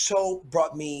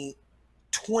me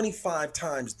 25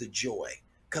 times the joy,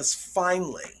 because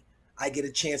finally I get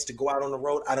a chance to go out on the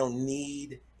road. I don't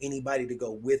need anybody to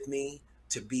go with me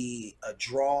to be a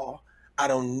draw. I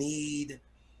don't need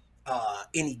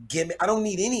any gimmick. I don't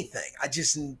need anything.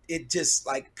 It just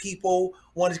like people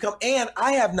wanted to come. And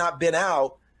I have not been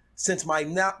out since my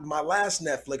last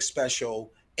Netflix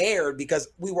special aired because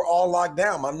we were all locked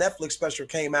down. My Netflix special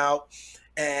came out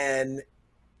and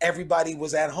everybody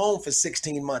was at home for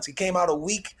 16 months. It came out a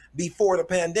week before the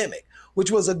pandemic, which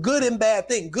was a good and bad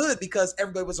thing. Good because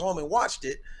everybody was home and watched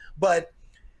it, but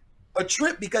a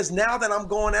trip because now that I'm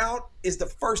going out is the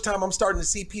first time I'm starting to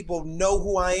see people know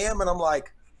who I am. And I'm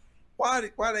like, why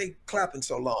are they clapping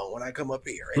so long when I come up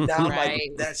here? And now I'm like,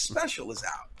 that special is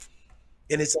out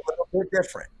and it's a little bit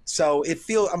different. So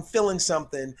I'm feeling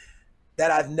something that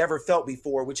I've never felt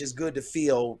before, which is good to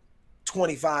feel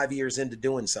 25 years into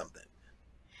doing something.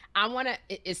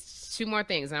 It's two more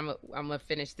things. I'm gonna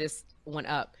finish this one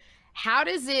up. How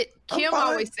does it, Kim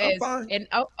always says, and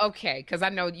okay, because I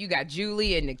know you got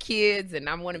Julie and the kids, and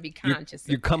I want to be conscious.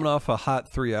 You're coming off a hot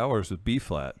 3 hours with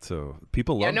B-flat, so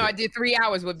people love it. I did 3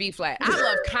 hours with B-flat. I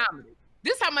love comedy.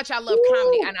 This is how much I love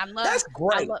comedy, and I love. That's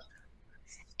great.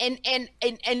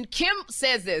 And Kim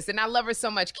says this, and I love her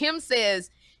so much. Kim says,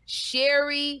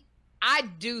 Sherry, I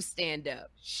do stand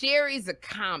up. Sherry's a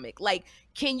comic. Like,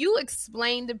 can you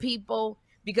explain to people?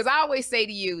 Because I always say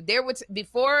to you,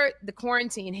 before the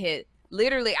quarantine hit,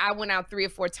 literally I went out 3 or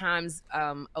 4 times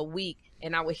a week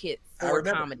and I would hit 4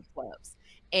 comedy clubs.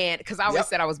 And because I always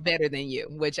said I was better than you,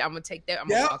 which I'm going to take that, I'm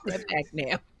going to walk that back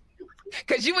now.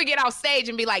 Because you would get off stage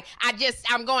and be like,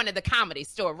 I'm going to the Comedy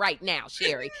Store right now,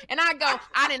 Sherry. And I go,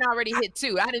 I didn't already hit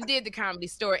 2. I done did the Comedy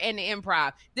Store and the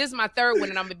Improv. This is my 3rd one,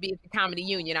 and I'm going to be at the Comedy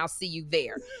Union. I'll see you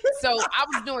there. So I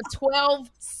was doing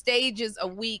 12 stages a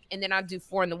week, and then I'd do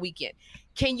 4 on the weekend.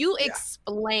 Can you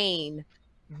explain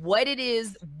what it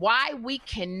is, why we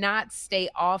cannot stay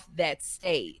off that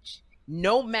stage,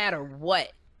 no matter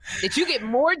what? That you get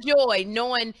more joy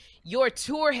knowing your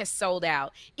tour has sold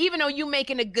out, even though you're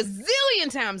making a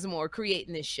gazillion times more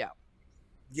creating this show.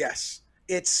 Yes.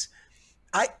 This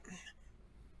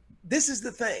is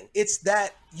the thing. It's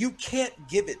that you can't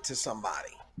give it to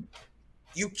somebody.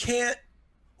 You can't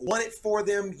want it for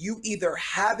them. You either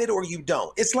have it or you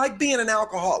don't. It's like being an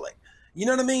alcoholic. You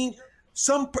know what I mean?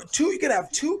 You could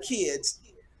have 2 kids.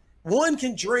 One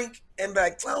can drink and be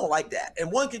like, I don't like that.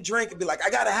 And one can drink and be like,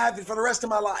 I got to have it for the rest of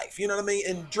my life. You know what I mean?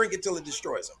 And drink it till it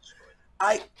destroys them.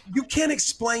 You can't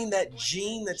explain that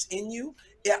gene that's in you.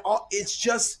 It's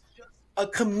just a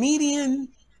comedian,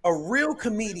 a real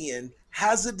comedian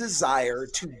has a desire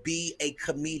to be a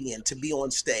comedian, to be on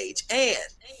stage. And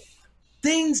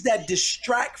things that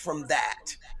distract from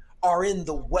that are in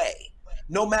the way,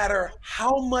 no matter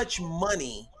how much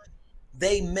money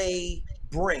they may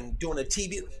bring doing a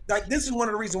TV. Like, this is one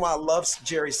of the reasons why I love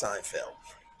Jerry Seinfeld.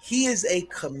 He is a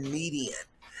comedian.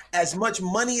 As much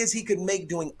money as he could make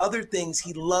doing other things,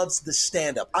 he loves the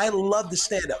stand-up. I love the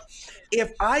stand-up.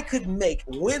 If I could make,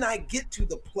 when I get to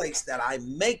the place that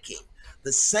I'm making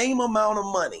the same amount of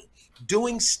money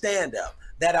doing stand-up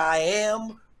that I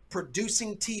am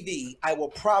producing TV, I will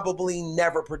probably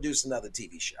never produce another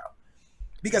TV show.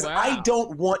 Because I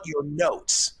don't want your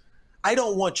notes. I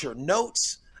don't want your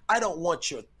notes. I don't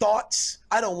want your thoughts.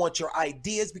 I don't want your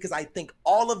ideas, because I think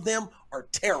all of them are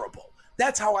terrible.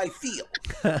 That's how I feel.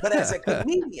 But as a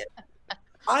comedian,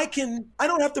 I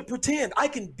don't have to pretend. I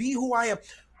can be who I am.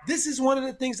 This is one of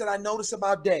the things that I noticed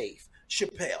about Dave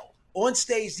Chappelle on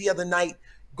stage the other night,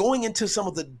 going into some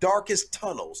of the darkest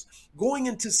tunnels, going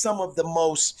into some of the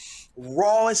most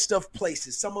rawest of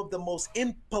places, some of the most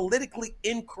politically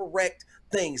incorrect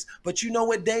things. But you know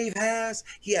what Dave has?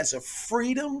 He has a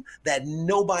freedom that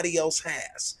nobody else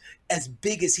has. As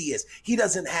big as he is,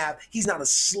 he's not a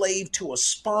slave to a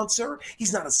sponsor.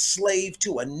 He's not a slave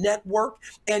to a network.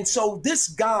 And so this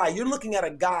guy, you're looking at a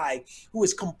guy who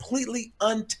is completely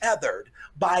untethered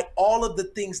by all of the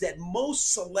things that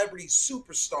most celebrity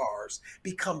superstars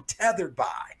become tethered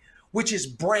by, which is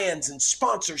brands and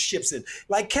sponsorships. And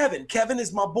like Kevin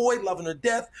is my boy, loving her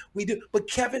death. But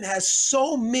Kevin has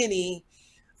so many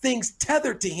things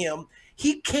tethered to him.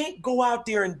 He can't go out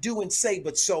there and do and say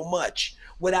but so much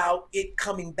without it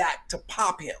coming back to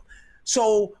pop him.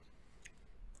 So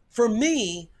for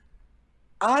me,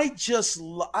 I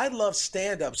love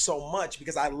stand-up so much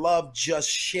because I love just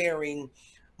sharing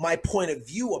my point of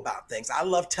view about things. I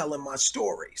love telling my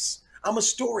stories. I'm a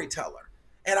storyteller.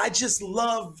 And I just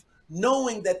love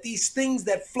knowing that these things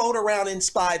that float around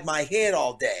inside my head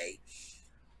all day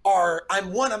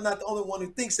I'm not the only one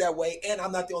who thinks that way, and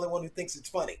I'm not the only one who thinks it's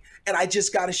funny. And I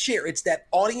just got to share. It's that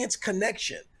audience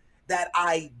connection that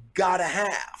I gotta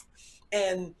have.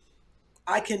 And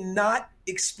I cannot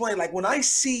explain, like when I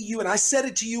see you, and I said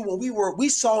it to you when we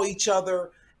saw each other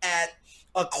at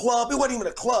a club. It wasn't even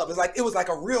a club. It was like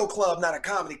a real club, not a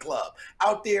comedy club,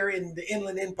 out there in the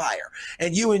Inland Empire.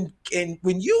 And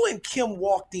when you and Kim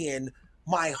walked in,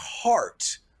 my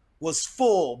heart was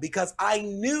full because I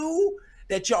knew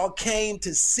that y'all came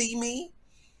to see me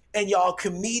and y'all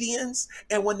comedians.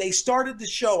 And when they started the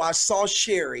show, I saw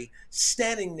Sherry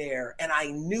standing there and I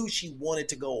knew she wanted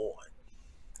to go on.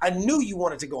 I knew you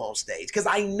wanted to go on stage because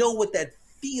I know what that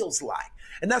feels like.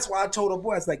 And that's why I told her,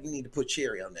 boy, I was like, you need to put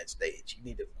Sherry on that stage. You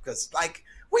need to, because like,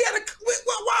 we ain't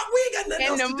got nothing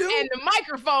else to do. And the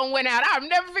microphone went out. I've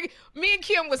never forget. Me and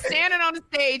Kim was standing on the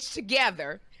stage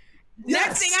together. Yes.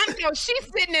 Next thing I know,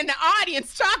 she's sitting in the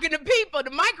audience talking to people. The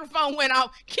microphone went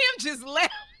off. Kim just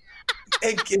left.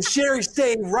 and Sherry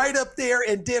stayed right up there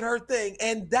and did her thing.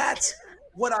 And that's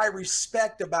what I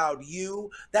respect about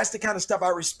you. That's the kind of stuff I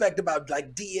respect about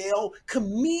like DL.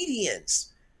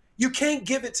 Comedians, you can't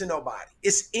give it to nobody.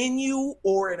 It's in you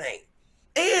or it ain't.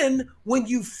 And when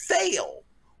you fail,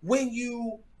 when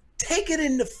you take it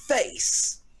in the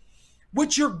face,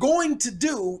 what you're going to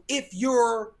do if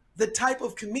you're the type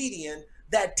of comedian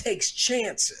that takes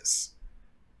chances,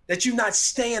 that you're not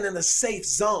staying in a safe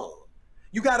zone.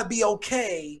 You got to be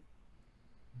okay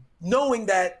knowing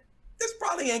that this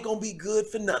probably ain't going to be good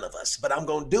for none of us, but I'm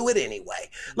going to do it anyway.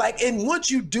 Like, and once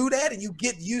you do that and you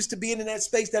get used to being in that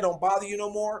space, that don't bother you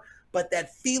no more. But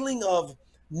that feeling of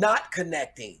not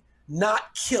connecting,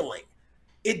 not killing,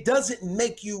 it doesn't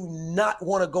make you not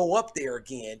want to go up there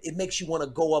again. It makes you want to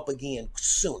go up again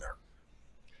sooner.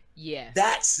 Yeah.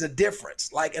 That's the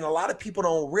difference. Like, and a lot of people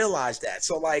don't realize that.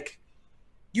 So like,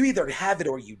 you either have it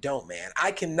or you don't, man.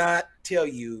 I cannot tell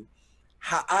you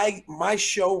how my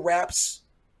show wraps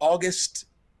August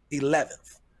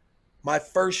 11th. My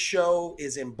first show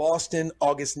is in Boston,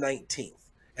 August 19th.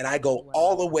 And I go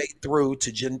all the way through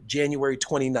to January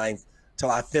 29th till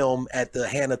I film at the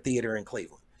Hannah Theater in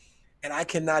Cleveland. And I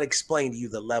cannot explain to you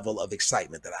the level of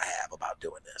excitement that I have about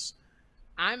doing this.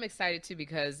 I'm excited too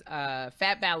because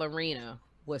Fat Ballerina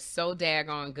was so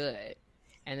daggone good.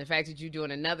 And the fact that you're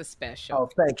doing another special. Oh,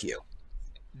 thank you.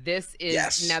 This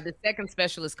is, now the second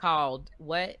special is called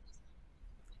what?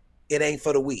 It Ain't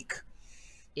for the Week.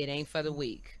 It Ain't for the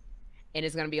Week. And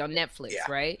it's going to be on Netflix,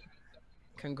 right?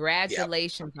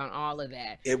 Congratulations on all of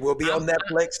that. It will be on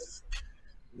Netflix.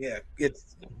 Yeah,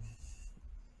 it's.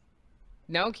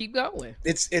 No, keep going.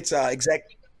 It's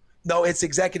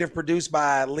executive produced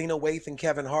by Lena Waithe and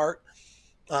Kevin Hart.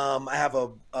 I have a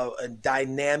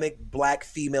dynamic Black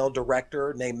female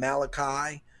director named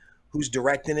Malachi who's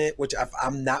directing it, which if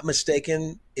I'm not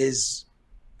mistaken is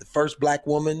the first Black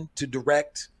woman to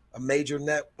direct a major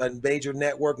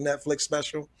network Netflix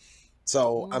special.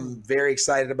 So I'm very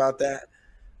excited about that.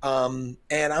 And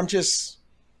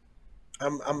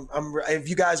if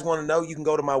you guys want to know, you can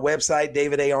go to my website,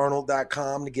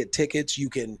 davidarnold.com, to get tickets.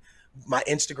 My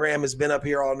Instagram has been up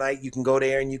here all night. You can go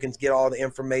there and you can get all the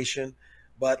information.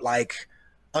 But like,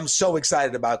 I'm so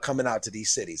excited about coming out to these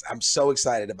cities. I'm so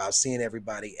excited about seeing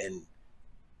everybody and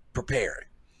preparing.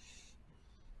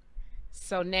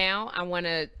 So now I want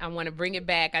to bring it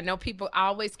back. I know people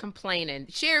always complaining,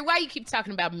 Sherry, why you keep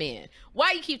talking about men?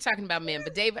 Why you keep talking about men?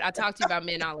 But David, I talk to you about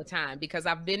men all the time because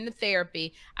I've been to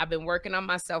therapy. I've been working on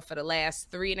myself for the last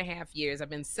 3.5 years.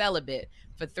 I've been celibate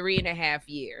for 3.5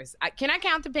 years. Can I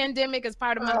count the pandemic as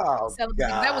part of my celibacy?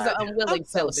 God. That was an unwilling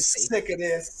celibacy. Sick of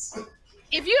this.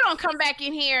 If you don't come back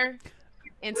in here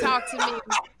and talk to me,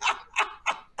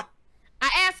 I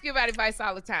ask you about advice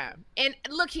all the time. And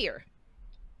look here.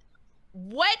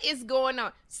 What is going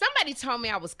on? Somebody told me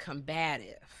I was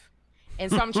combative. And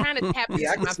so I'm trying to tap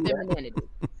into my femininity.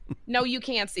 No, you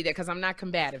can't see that because I'm not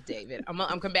combative, David.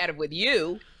 I'm combative with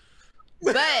you.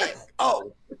 But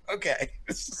oh, okay.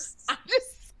 I'm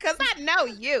just because I know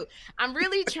you. I'm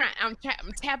really trying. I'm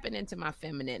tapping into my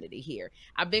femininity here.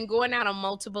 I've been going out on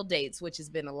multiple dates, which has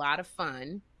been a lot of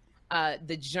fun.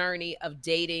 The journey of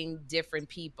dating different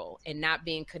people and not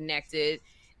being connected,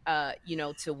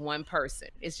 to one person.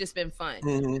 It's just been fun.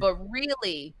 Mm-hmm. But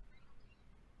really,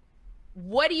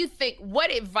 what do you think?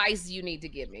 What advice do you need to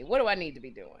give me? What do I need to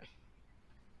be doing?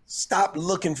 Stop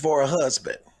looking for a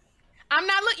husband. I'm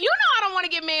not looking. I don't want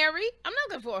to get married. I'm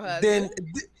not looking for a husband.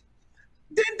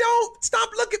 Then don't stop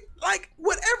looking. Like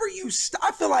whatever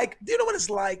I feel like, you know what it's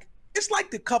like? It's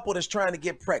like the couple that's trying to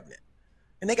get pregnant.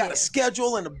 And they got a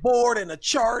schedule and a board and a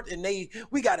chart, and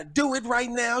we got to do it right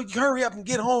now. You hurry up and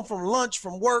get home from lunch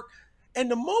from work. And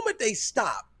the moment they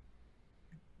stop,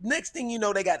 next thing you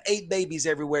know, they got 8 babies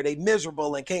everywhere. They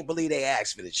miserable and can't believe they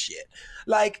asked for this shit.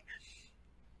 Like,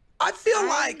 I feel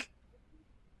like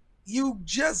you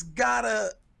just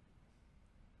gotta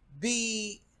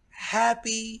be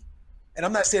happy. And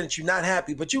I'm not saying that you're not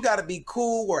happy, but you got to be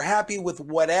cool or happy with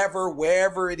whatever,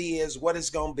 wherever it is, what it's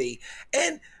going to be.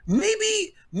 And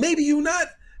maybe you not,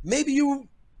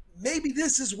 maybe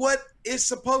this is what it's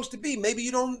supposed to be. Maybe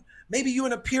you're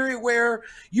in a period where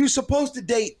you're supposed to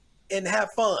date and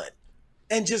have fun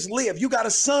and just live. You got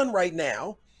a son right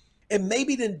now. And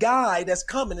maybe the guy that's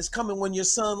coming is coming when your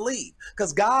son leaves.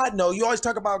 Because God know, you always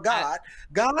talk about God.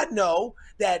 God know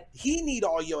that he need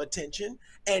all your attention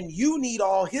and you need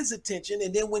all his attention.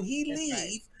 And then when he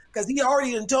leave, because he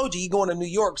already done told you he going to New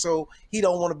York, so he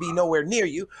don't want to be nowhere near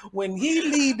you. When he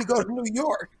leave to go to New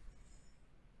York,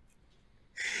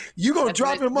 you're going to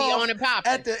drop him off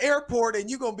at the airport and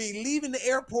you're going to be leaving the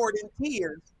airport in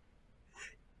tears.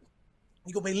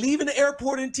 You're going to be leaving the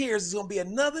airport in tears. There's going to be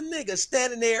another nigga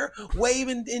standing there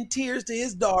waving in tears to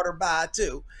his daughter bye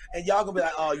too. And y'all going to be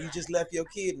like, oh, you just left your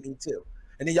kid, me too.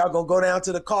 And then y'all going to go down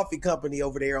to the coffee company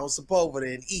over there on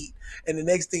Sepulveda and eat. And the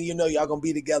next thing you know, y'all going to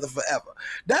be together forever.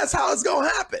 That's how it's going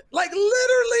to happen. Like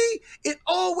literally, it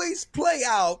always play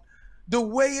out the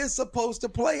way it's supposed to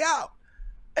play out.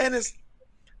 And it's,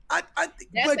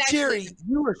 but Cherry,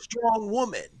 you're a strong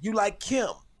woman. You like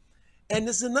Kim. And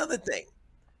it's another thing.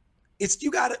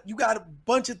 You got a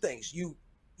bunch of things. You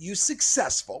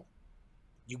successful,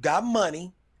 you got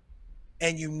money,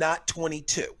 and you're not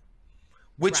 22,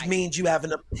 which means you have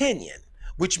an opinion,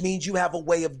 which means you have a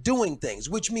way of doing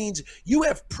things, which means you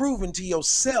have proven to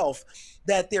yourself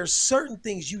that there's certain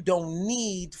things you don't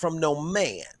need from no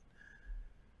man.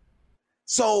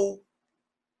 So,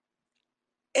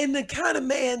 and the kind of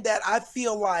man that I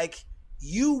feel like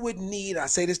you would need, I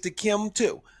say this to Kim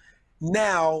too,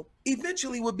 now,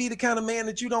 eventually would be the kind of man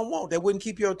that you don't want, that wouldn't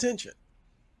keep your attention.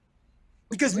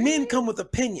 Because men come with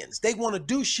opinions. They want to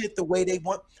do shit the way they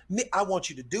want. I want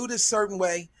you to do this certain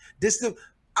way.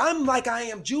 I'm like I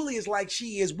am. Julie is like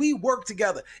she is. We work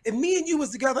together. If me and you was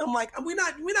together, I'm like, we're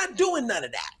not doing none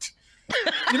of that.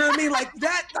 You know what I mean? Like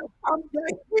that.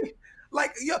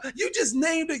 Like you just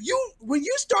named it. When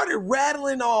you started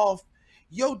rattling off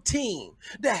your team,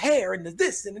 the hair and the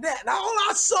this and the that, and all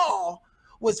I saw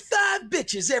was 5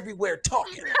 bitches everywhere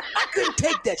talking. I couldn't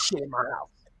take that shit in my house.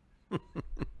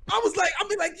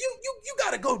 You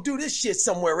gotta go do this shit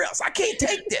somewhere else. I can't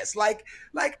take this. You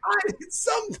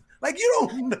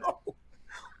don't know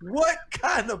what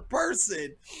kind of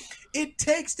person it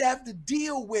takes to have to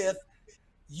deal with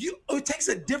you. It takes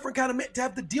a different kind of man to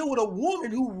have to deal with a woman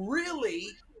who really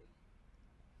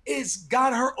is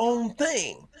got her own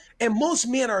thing. And most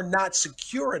men are not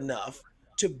secure enough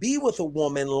to be with a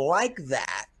woman like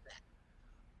that.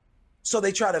 So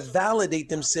they try to validate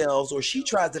themselves, or she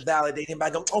tries to validate him by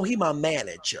going, oh, he my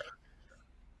manager.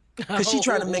 Because she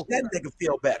trying to make that nigga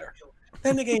feel better.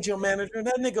 That nigga ain't your manager.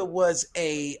 That nigga was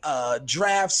a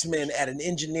draftsman at an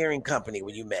engineering company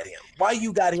when you met him. Why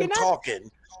you got him talking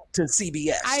to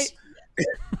CBS?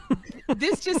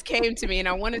 This just came to me, and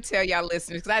I want to tell y'all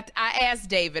listeners, because I asked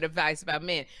David advice about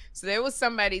men. So there was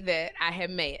somebody that I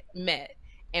had met.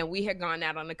 And we had gone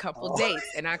out on a couple dates,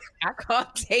 and I called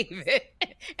David,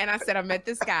 and I said I met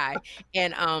this guy,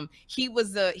 and he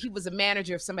was a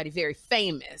manager of somebody very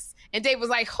famous. And David was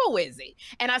like, "Who is he?"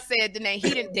 And I said the name.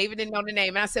 David didn't know the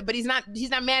name, and I said, "But he's not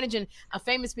managing a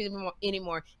famous people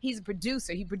anymore. He's a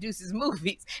producer. He produces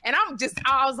movies." And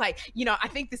I was like, I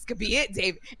think this could be it,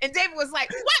 David. And David was like,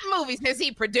 "What movies does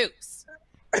he produce?"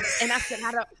 And I said,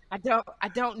 I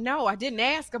don't know. I didn't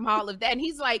ask him all of that. And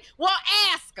he's like, "Well,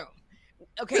 ask him."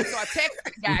 Okay, so I text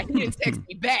the guy. He didn't text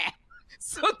me back.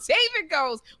 So David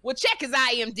goes, well, check his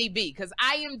IMDb, because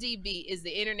IMDb is the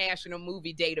International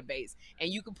Movie Database. And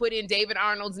you can put in David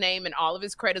Arnold's name and all of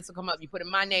his credits will come up. You put in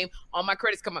my name, all my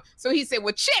credits come up. So he said,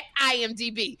 well, check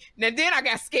IMDb. Now, then I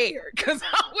got scared because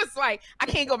I was like, I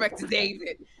can't go back to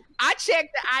David. I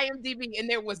checked the IMDb and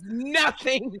there was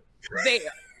nothing there.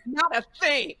 Not a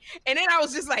thing. And then I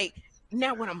was just like,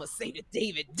 now what I'm going to say to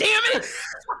David, damn it.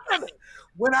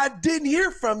 When I didn't hear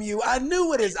from you, I knew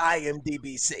what his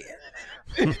IMDb said.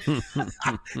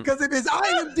 Because if his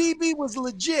IMDb was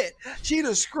legit, she'd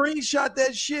have screenshot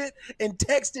that shit and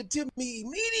texted to me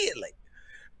immediately.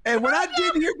 And when I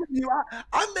didn't hear from you,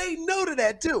 I made note of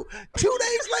that too. 2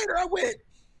 days later, I went,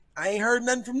 I ain't heard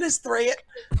nothing from this thread.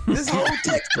 This whole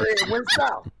text thread went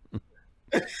south.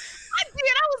 I did.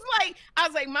 I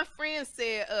was like, my friend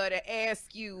said to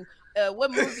ask you,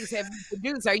 what movies have you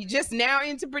produced? Are you just now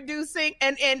into producing?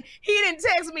 And he didn't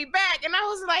text me back. And I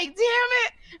was like, damn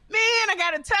it, man, I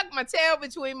got to tuck my tail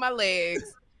between my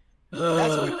legs.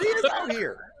 That's what it is out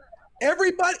here.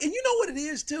 Everybody, and you know what it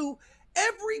is too?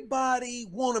 Everybody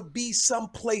want to be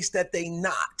someplace that they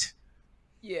not.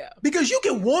 Yeah. Because you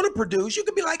can want to produce. You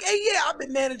can be like, hey, yeah, I've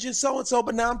been managing so-and-so,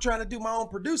 but now I'm trying to do my own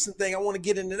producing thing. I want to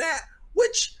get into that,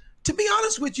 which, to be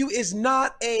honest with you, is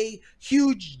not a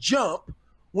huge jump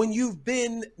when you've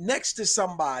been next to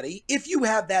somebody, if you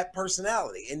have that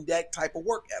personality and that type of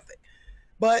work ethic.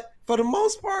 But for the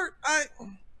most part, I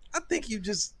think you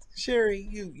just, Sherry,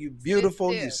 you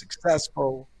beautiful, you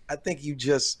successful. I think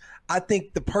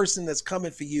the person that's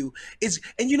coming for you is,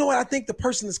 and you know what? I think the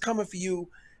person that's coming for you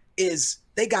is,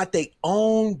 they got their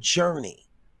own journey.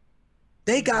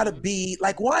 They got to be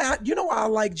like, you know why I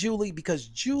like Julie? Because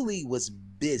Julie was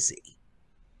busy.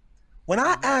 When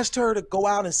I asked her to go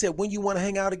out and said, when you want to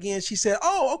hang out again, she said,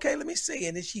 oh, okay, let me see.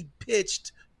 And then she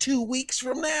pitched 2 weeks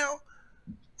from now.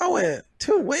 I went,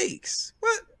 2 weeks?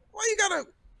 What? Why you gotta,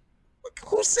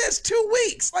 who says 2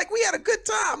 weeks? Like, we had a good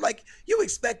time. Like, you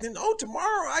expecting,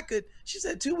 tomorrow I could. She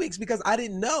said 2 weeks because I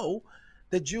didn't know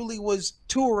that Julie was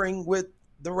touring with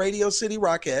the Radio City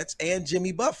Rockettes and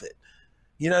Jimmy Buffett.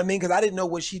 You know what I mean? Because I didn't know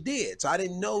what she did. So I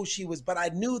didn't know she was, but I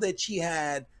knew that she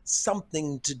had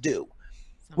something to do,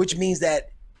 which means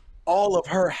that all of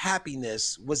her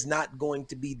happiness was not going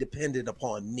to be dependent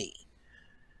upon me,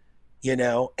 you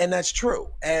know? And that's true.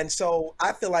 And so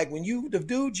I feel like when the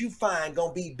dude you find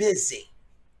gonna be busy,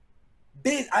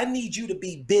 I need you to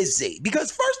be busy.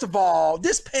 Because first of all,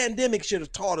 this pandemic should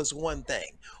have taught us one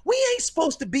thing. We ain't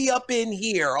supposed to be up in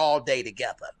here all day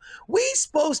together. We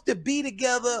supposed to be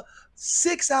together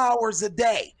 6 hours a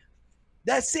day.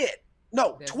 That's it.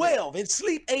 No, 12 and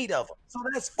sleep 8 of them. So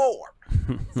that's 4.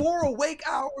 4 awake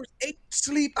hours, 8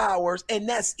 sleep hours, and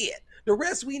that's it. The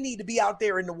rest we need to be out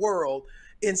there in the world,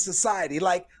 in society.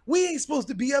 Like, we ain't supposed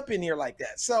to be up in here like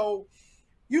that. So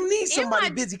you need somebody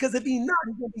busy, because if he's not,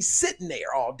 he's gonna be sitting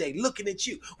there all day looking at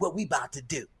you. What we about to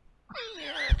do?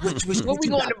 Where we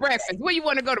going to breakfast? Where you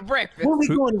want to go to breakfast? Where we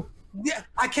going to? Yeah,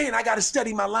 I can't. I got to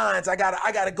study my lines. I got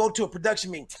to go to a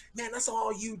production meeting. Man, that's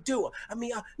all you do. I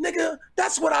mean, nigga,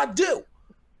 that's what I do.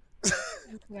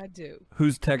 That's what I do.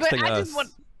 Who's texting us?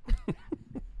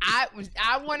 I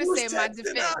want to say my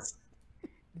defense.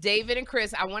 David and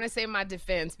Chris, I want to say my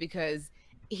defense, because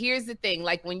here's the thing.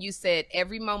 Like when you said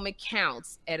every moment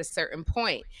counts at a certain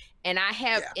point. And I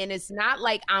have, and it's not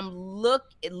like I'm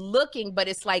looking, but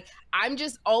it's like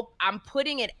I'm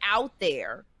putting it out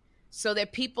there so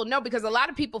that people know, because a lot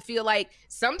of people feel like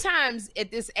sometimes at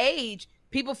this age,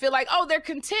 people feel like, oh, they're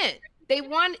content. They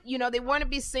want, they want to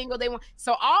be single.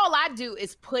 So all I do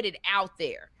is put it out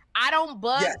there. I don't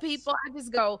bug people. I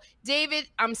just go, David,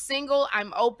 I'm single.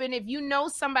 I'm open. If you know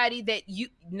somebody that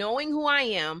knowing who I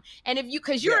am, and if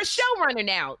because you're a showrunner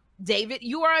now, David,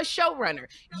 you are a showrunner.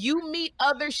 You meet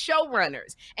other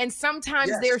showrunners, and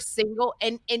sometimes they're single.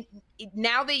 And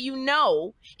now that you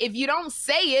know, if you don't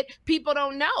say it, people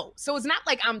don't know. So it's not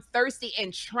like I'm thirsty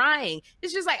and trying.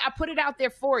 It's just like I put it out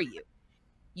there for you.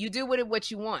 You do with it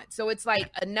what you want. So it's like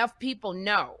enough people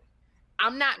know.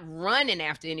 I'm not running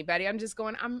after anybody. I'm just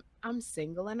going, I'm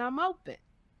single and I'm open.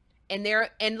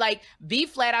 And like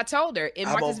B-Flat, I told her in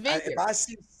Martha's Vineyard. If I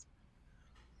see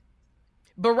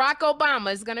Barack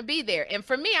Obama is going to be there. And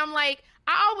for me, I'm like,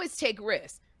 I always take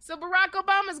risks. So Barack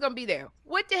Obama is going to be there.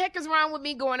 What the heck is wrong with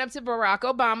me going up to Barack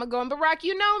Obama going, Barack,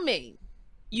 you know me.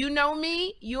 You know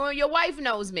me. You and your wife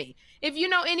knows me. If you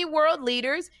know any world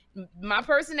leaders, my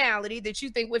personality that you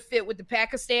think would fit with the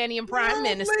Pakistani Prime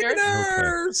Minister.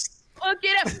 Look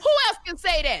it up. Who else can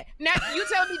say that? Now you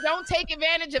tell me don't take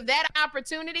advantage of that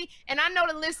opportunity. And I know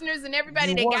the listeners and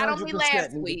everybody that got on me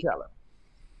last week.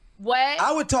 What?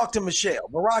 I would talk to Michelle.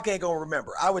 Barack ain't gonna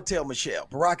remember. I would tell Michelle.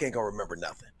 Barack ain't gonna remember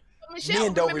nothing. Michelle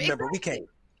Men don't remember. exactly. We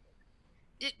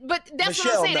can't. But that's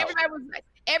Michelle, what I'm saying. no.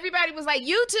 Everybody was like,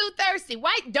 "You too thirsty.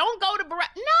 Why? Don't go to Barack."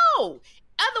 No.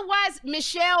 Otherwise,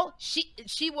 Michelle,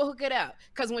 she will hook it up.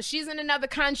 Because when she's in another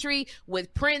country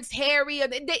with Prince Harry, or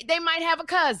they might have a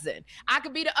cousin. I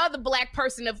could be the other black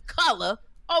person of color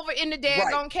over in the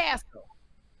daggone castle.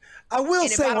 I will And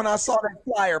if say I when don't- I saw that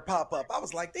flyer pop up, I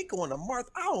was like, they going to Martha.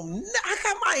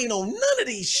 I ain't on none of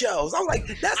these shows. I'm like,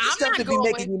 that's the I'm stuff not that be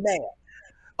making going. you mad.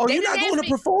 Oh, They you're not just going asked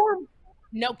to me- perform?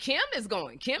 No, Kim is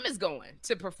going. Kim is going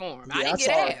to perform. I Yeah, didn't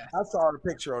get asked. I saw the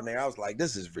picture on there. I was like,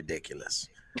 this is ridiculous.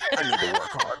 I need to work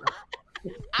harder.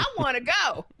 I want to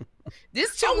go.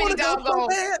 This too I many wanna go so doggone.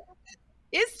 bad.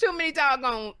 It's too many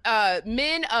doggone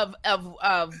men of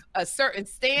a certain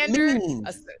standard.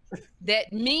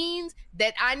 That means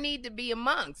that I need to be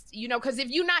amongst, because if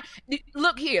you not,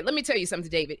 look here, let me tell you something,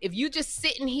 David. If you just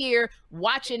sitting here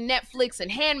watching Netflix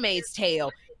and Handmaid's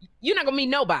Tale, you're not gonna meet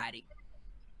nobody.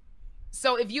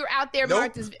 So if you're out there,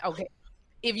 Nope.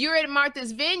 if you're at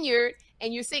Martha's Vineyard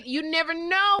and you're sick, you never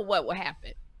know what will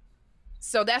happen.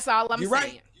 So that's all I'm You're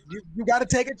saying. right. You got to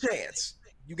take a chance.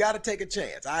 You got to take a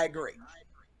chance. I agree.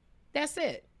 That's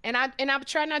it. And I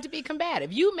try not to be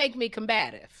combative. You make me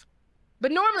combative.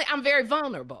 But normally I'm very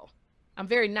vulnerable. I'm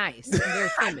very nice. I'm very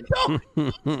feminine.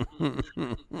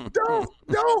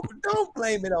 Don't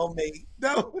blame it on me.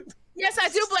 Don't. Yes, I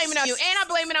do blame it on you. And I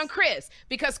blame it on Chris.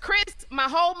 Because Chris, my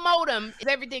whole modem,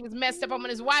 everything is messed up. I'm on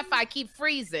his Wi-Fi, keep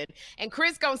freezing. And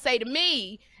Chris gonna say to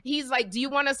me, he's like, do you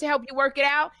want us to help you work it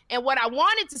out? And what I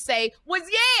wanted to say was,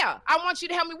 yeah, I want you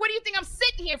to help me. What do you think I'm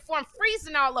sitting here for? I'm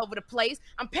freezing all over the place.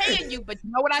 I'm paying you. But you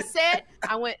know what I said?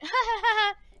 I went,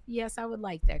 yes, I would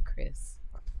like that, Chris.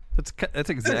 That's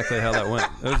exactly how that went.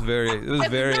 It was very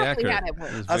exactly accurate. how that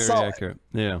went. It was I very saw it. accurate.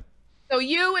 Yeah. So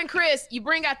you and Chris, you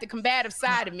bring out the combative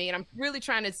side of me, and I'm really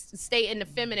trying to stay in the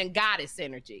feminine goddess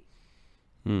energy.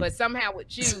 But somehow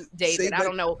with you, David, See, I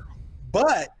don't know.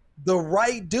 But the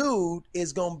right dude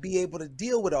is going to be able to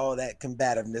deal with all that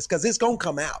combativeness because it's going to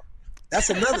come out. That's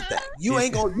another thing. You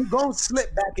going to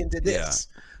slip back into this.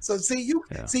 So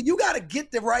you got to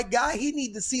get the right guy. He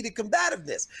need to see the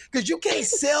combativeness because you can't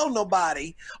sell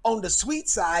nobody on the sweet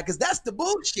side because that's the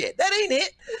bullshit. That ain't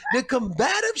it. The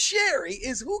combative Sherry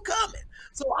is who coming.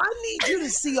 So I need you to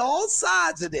see all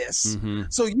sides of this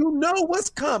so you know what's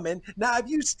coming. Now, if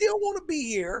you still want to be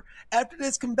here after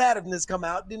this combativeness come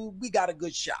out, then we got a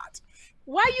good shot.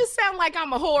 Why you sound like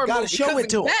I'm a horror Gotta movie? show it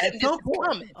to him at some point.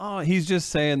 Coming. Oh, he's just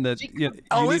saying that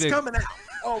It's coming out.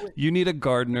 Oh, you need a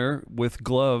gardener with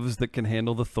gloves that can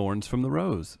handle the thorns from the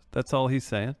rose. That's all he's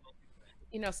saying.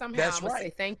 Somehow That's I'm going to right.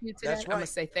 say thank you to That's that. I'm going right.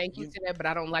 to say thank you to that, but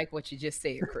I don't like what you just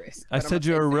said, Chris. I said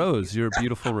you're a rose. You're a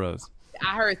beautiful rose.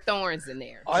 I heard thorns in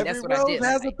there. And Every that's what I rose did.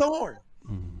 has a thorn.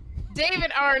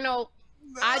 David Arnold,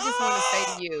 I just want to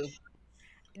say to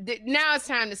you, now it's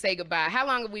time to say goodbye. How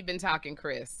long have we been talking,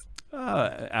 Chris?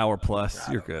 Hour plus.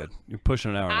 You're good. You're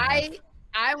pushing an hour. And a half.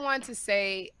 I want to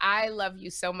say I love you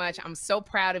so much. I'm so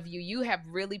proud of you. You have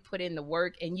really put in the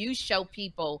work, and you show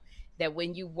people that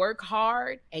when you work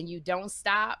hard and you don't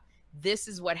stop, this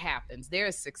is what happens. There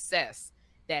is success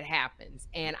that happens.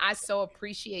 And I so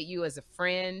appreciate you as a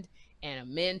friend and a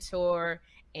mentor.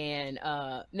 And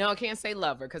no, I can't say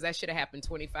lover because that should have happened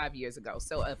 25 years ago.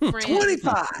 So a friend.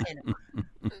 25.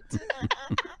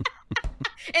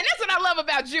 And that's what I love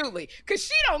about Julie, because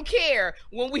she don't care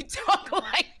when we talk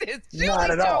like this. Julie Not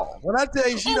at don't. all. When I tell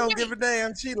you she don't give a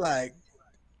damn, she like.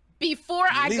 Before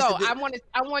I Lisa go, did-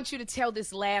 I want you to tell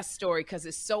this last story because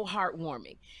it's so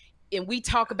heartwarming. And we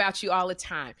talk about you all the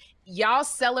time. Y'all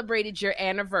celebrated your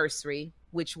anniversary,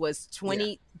 which was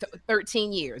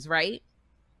 13 years, right?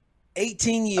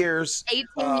 18 years.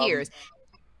 18 years.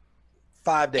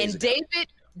 5 days And ago.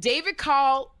 David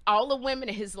called all the women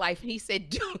in his life and he said,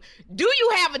 do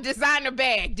you have a designer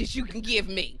bag that you can give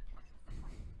me?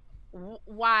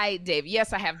 Why, David?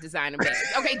 Yes, I have designer bags.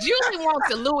 Okay, Julie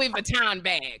wants a Louis Vuitton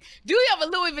bag. Do you have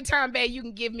a Louis Vuitton bag you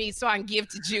can give me so I can give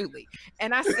to Julie?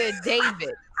 And I said,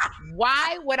 David,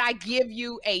 why would I give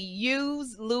you a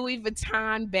used Louis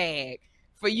Vuitton bag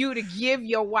for you to give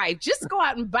your wife? Just go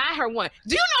out and buy her one.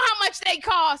 Do you know how much they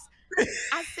cost?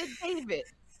 I said, David,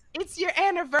 it's your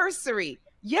anniversary.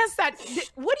 Yes,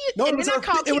 what do you? No, and it was then her, I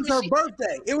called it Kim was and her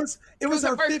birthday. It was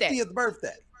her birthday. 50th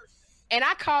birthday. And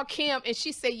I called Kim and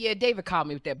she said, yeah, David called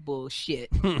me with that bullshit.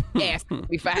 Asking me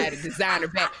if I had a designer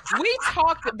bag. We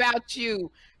talked about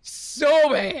you so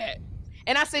bad.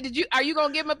 And I said, are you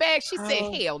gonna give him a bag? She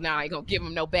said, hell no, I ain't gonna give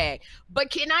him no bag. But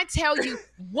can I tell you,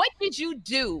 what did you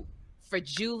do for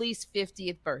Julie's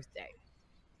 50th birthday?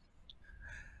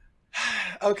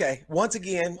 Okay. Once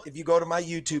again, if you go to my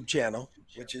YouTube channel,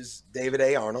 which is David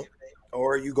A. Arnold,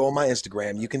 or you go on my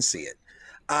Instagram, you can see it.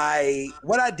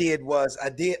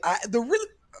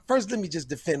 First, let me just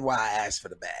defend why I asked for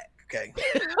the bag. Okay.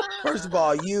 First of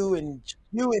all, you and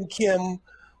Kim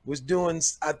was doing,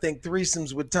 I think,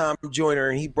 threesomes with Tom Joyner,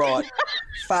 and he brought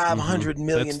 $500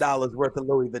 million worth of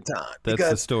Louis Vuitton. That's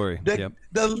the story. The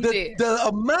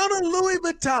amount of Louis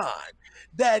Vuitton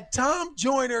that Tom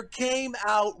Joyner came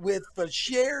out with for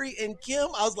Sherry and Kim,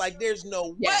 I was like, there's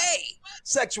no way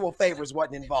sexual favors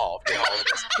wasn't involved in all of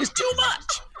this. It's too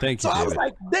much. Thank you, So I was David.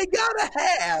 like, they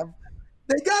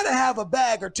gotta have a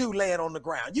bag or two laying on the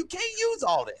ground. You can't use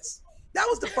all this. That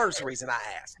was the first reason I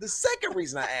asked. The second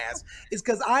reason I asked is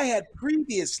because I had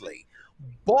previously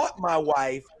bought my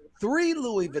wife 3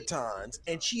 Louis Vuittons,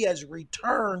 and she has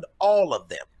returned all of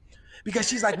them. Because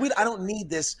she's like, I don't need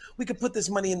this. We could put this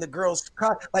money in the girls'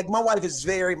 car. Like, my wife is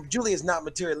Julie is not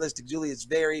materialistic. Julie is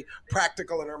very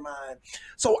practical in her mind.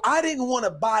 So I didn't want to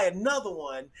buy another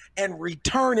one and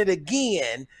return it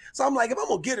again. So I'm like, if I'm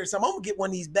going to get her something, I'm going to get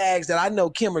one of these bags that I know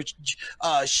Kim or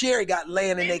Sherry got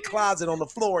laying in their closet on the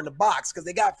floor in the box, because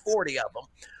they got 40 of them.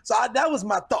 So that was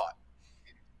my thought.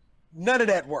 None of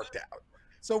that worked out.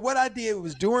 So what I did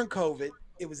was, during COVID,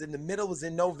 it was in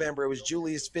November. It was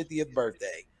Julie's 50th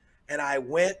birthday. And I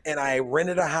went and I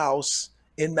rented a house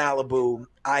in Malibu.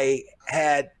 I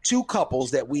had 2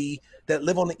 couples that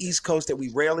live on the East Coast that we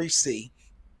rarely see.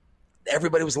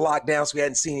 Everybody was locked down, so we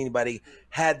hadn't seen anybody.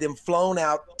 Had them flown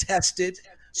out, tested,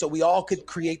 so we all could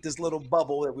create this little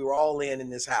bubble that we were all in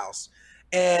this house.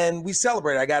 And we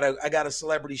celebrated. I got a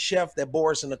celebrity chef that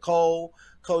Boris and Nicole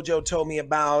Kojo told me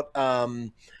about.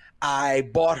 I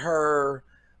bought her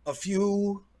a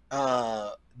few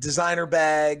designer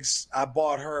bags. I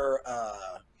bought her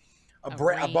I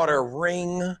bought her a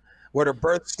ring with her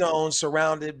birthstone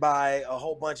surrounded by a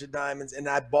whole bunch of diamonds, and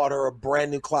I bought her a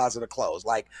brand new closet of clothes.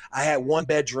 Like, I had one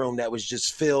bedroom that was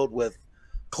just filled with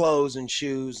clothes and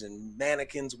shoes and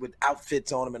mannequins with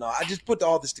outfits on them and all. I just put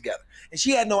all this together, and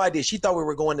she had no idea. She thought we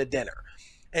were going to dinner,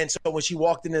 and so when she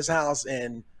walked in this house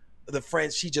and the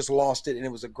friends, she just lost it, and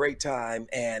it was a great time.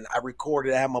 And I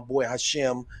recorded. I had my boy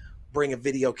Hashim bring a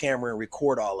video camera and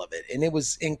record all of it, and it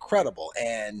was incredible.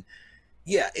 And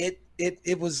yeah, it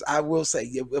was, I will say,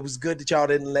 it was good that y'all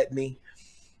didn't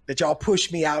that y'all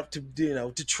pushed me out to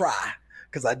try,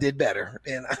 because I did better,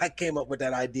 and I came up with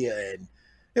that idea, and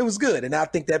it was good. And I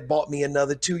think that bought me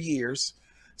another 2 years.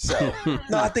 So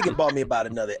no, I think it bought me about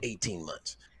another 18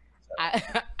 months. I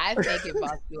think it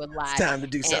bought you a lot. It's time to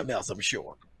do something else, I'm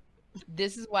sure.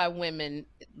 This is why women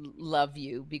love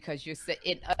you, because you're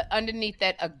underneath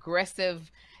that aggressive,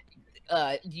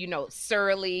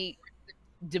 surly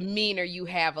demeanor you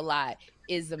have a lot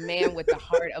is a man with a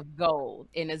heart of gold,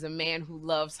 and is a man who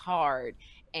loves hard.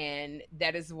 And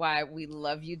that is why we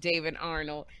love you, David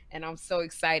Arnold. And I'm so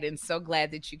excited and so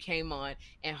glad that you came on.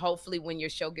 And hopefully when your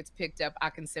show gets picked up, I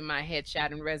can send my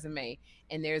headshot and resume,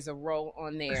 and there's a role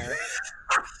on there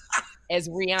as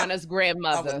Rihanna's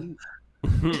grandmother.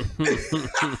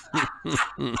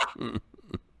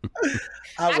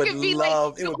 I would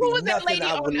love, it would be nothing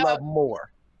I would love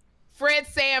more. Fred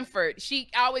Sanford. She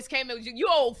always came in with you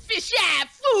old fish-eyed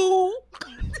fool.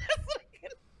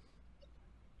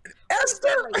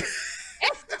 Esther.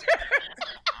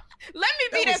 Let me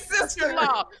be that sister-in-law.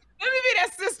 Let me be that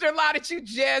sister-in-law that you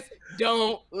just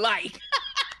don't like.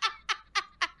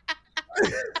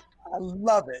 I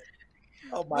love it.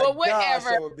 Oh my gosh,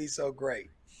 that would be so great.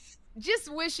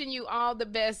 Just wishing you all the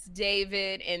best,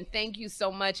 David, and thank you so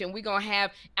much. And we're going to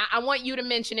have, I want you to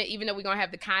mention it, even though we're going to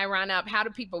have the Chiron up. How do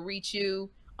people reach you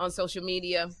on social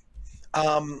media?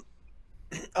 You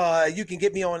can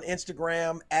get me on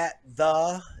Instagram at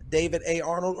the David A.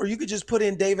 Arnold, or you could just put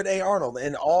in David A. Arnold,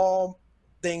 and all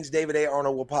things David A.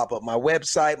 Arnold will pop up. My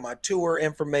website, my tour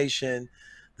information,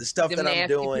 the stuff that I'm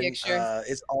doing, it's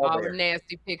all there. The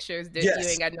nasty pictures that Yes. you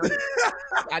ain't got no.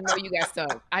 I know you got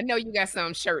some. I know you got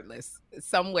some shirtless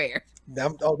somewhere.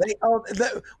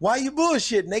 Why you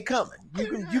bullshitting? They coming.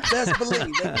 You best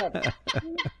believe they coming.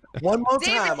 One more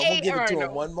time. I'm gonna give it to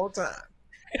him one more time.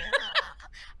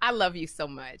 I love you so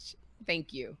much.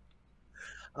 Thank you.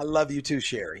 I love you too,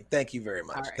 Sherry. Thank you very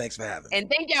much. All right. Thanks for having me. And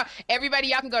thank y'all, everybody.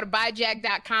 Y'all can go to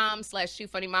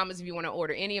buyjack.com/2funnymamas if you want to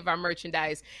order any of our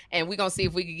merchandise. And we're going to see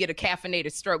if we can get a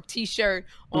Caffeinated Stroke t-shirt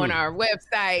on our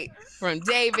website from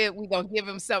David. We're going to give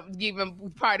him something, give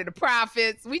him part of the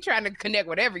profits. We trying to connect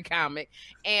with every comic.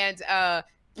 And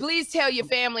please tell your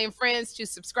family and friends to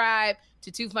subscribe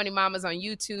to Two Funny Mamas on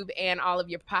YouTube and all of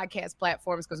your podcast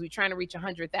platforms because we're trying to reach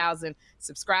 100,000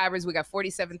 subscribers. We got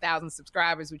 47,000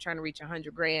 subscribers. We're trying to reach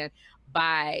 100 grand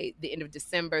by the end of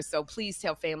December. So please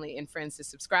tell family and friends to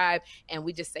subscribe. And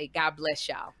we just say, God bless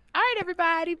y'all. All right,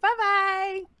 everybody.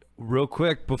 Bye-bye. Real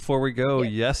quick before we go,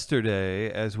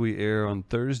 yesterday, as we air on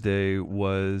Thursday,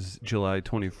 was July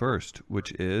 21st,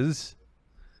 which is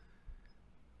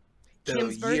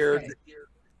Kim's birthday.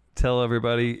 Tell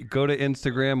everybody, go to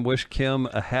Instagram, wish Kim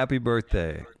a happy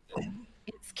birthday.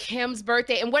 It's Kim's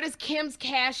birthday. And what is Kim's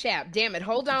Cash App? Damn it.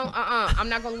 Hold on. I'm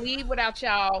not going to leave without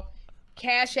y'all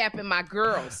Cash App and my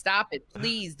girl. Stop it,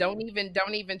 please. Don't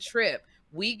even trip.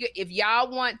 If y'all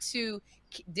want to,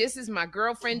 this is my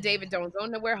girlfriend, David. Don't go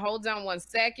nowhere. Hold on 1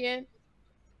 second,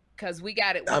 because we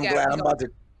got it. I'm about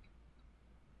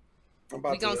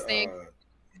to send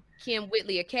Kim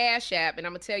Whitley a Cash App, and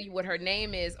I'm gonna tell you what her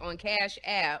name is on Cash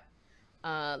App.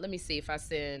 Let me see if I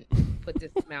put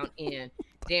this amount in.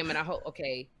 Damn it! I hope.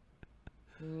 Okay.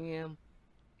 Yeah,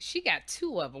 she got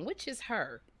 2 of them. Which is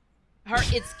her?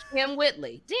 It's Kim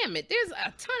Whitley. Damn it! There's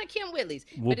a ton of Kim Whitleys,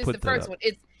 but it's the first one.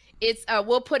 It's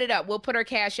we'll put it up. We'll put her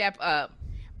Cash App up.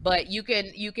 But you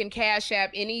can Cash App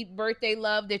any birthday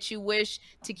love that you wish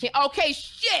to. Okay,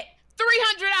 shit,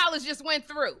 $300 just went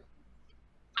through.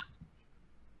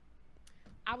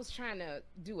 I was trying to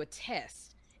do a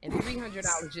test, and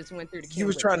 $300 just went through.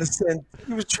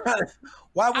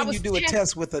 Why wouldn't you do a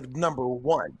test with a number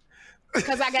 1?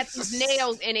 Because I got these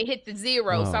nails and it hit the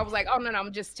 0. So I was like, oh, no, I'm going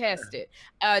to just test it.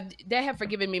 They have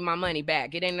forgiven me my money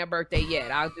back. It ain't her birthday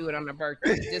yet. I'll do it on her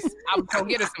birthday. I was going to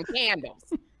get her some candles.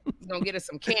 I was going to get her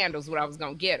some candles, what I was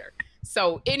going to get her.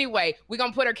 So anyway, we're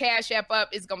going to put her Cash App up.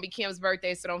 It's going to be Kim's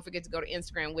birthday. So don't forget to go to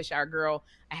Instagram and wish our girl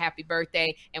a happy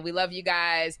birthday. And we love you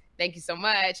guys. Thank you so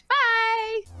much.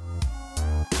 Bye.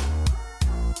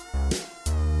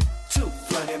 Two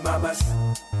funny mamas.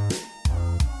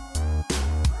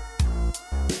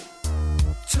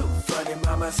 Two funny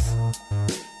mamas.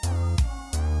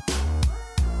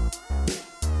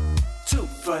 Two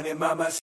funny mamas.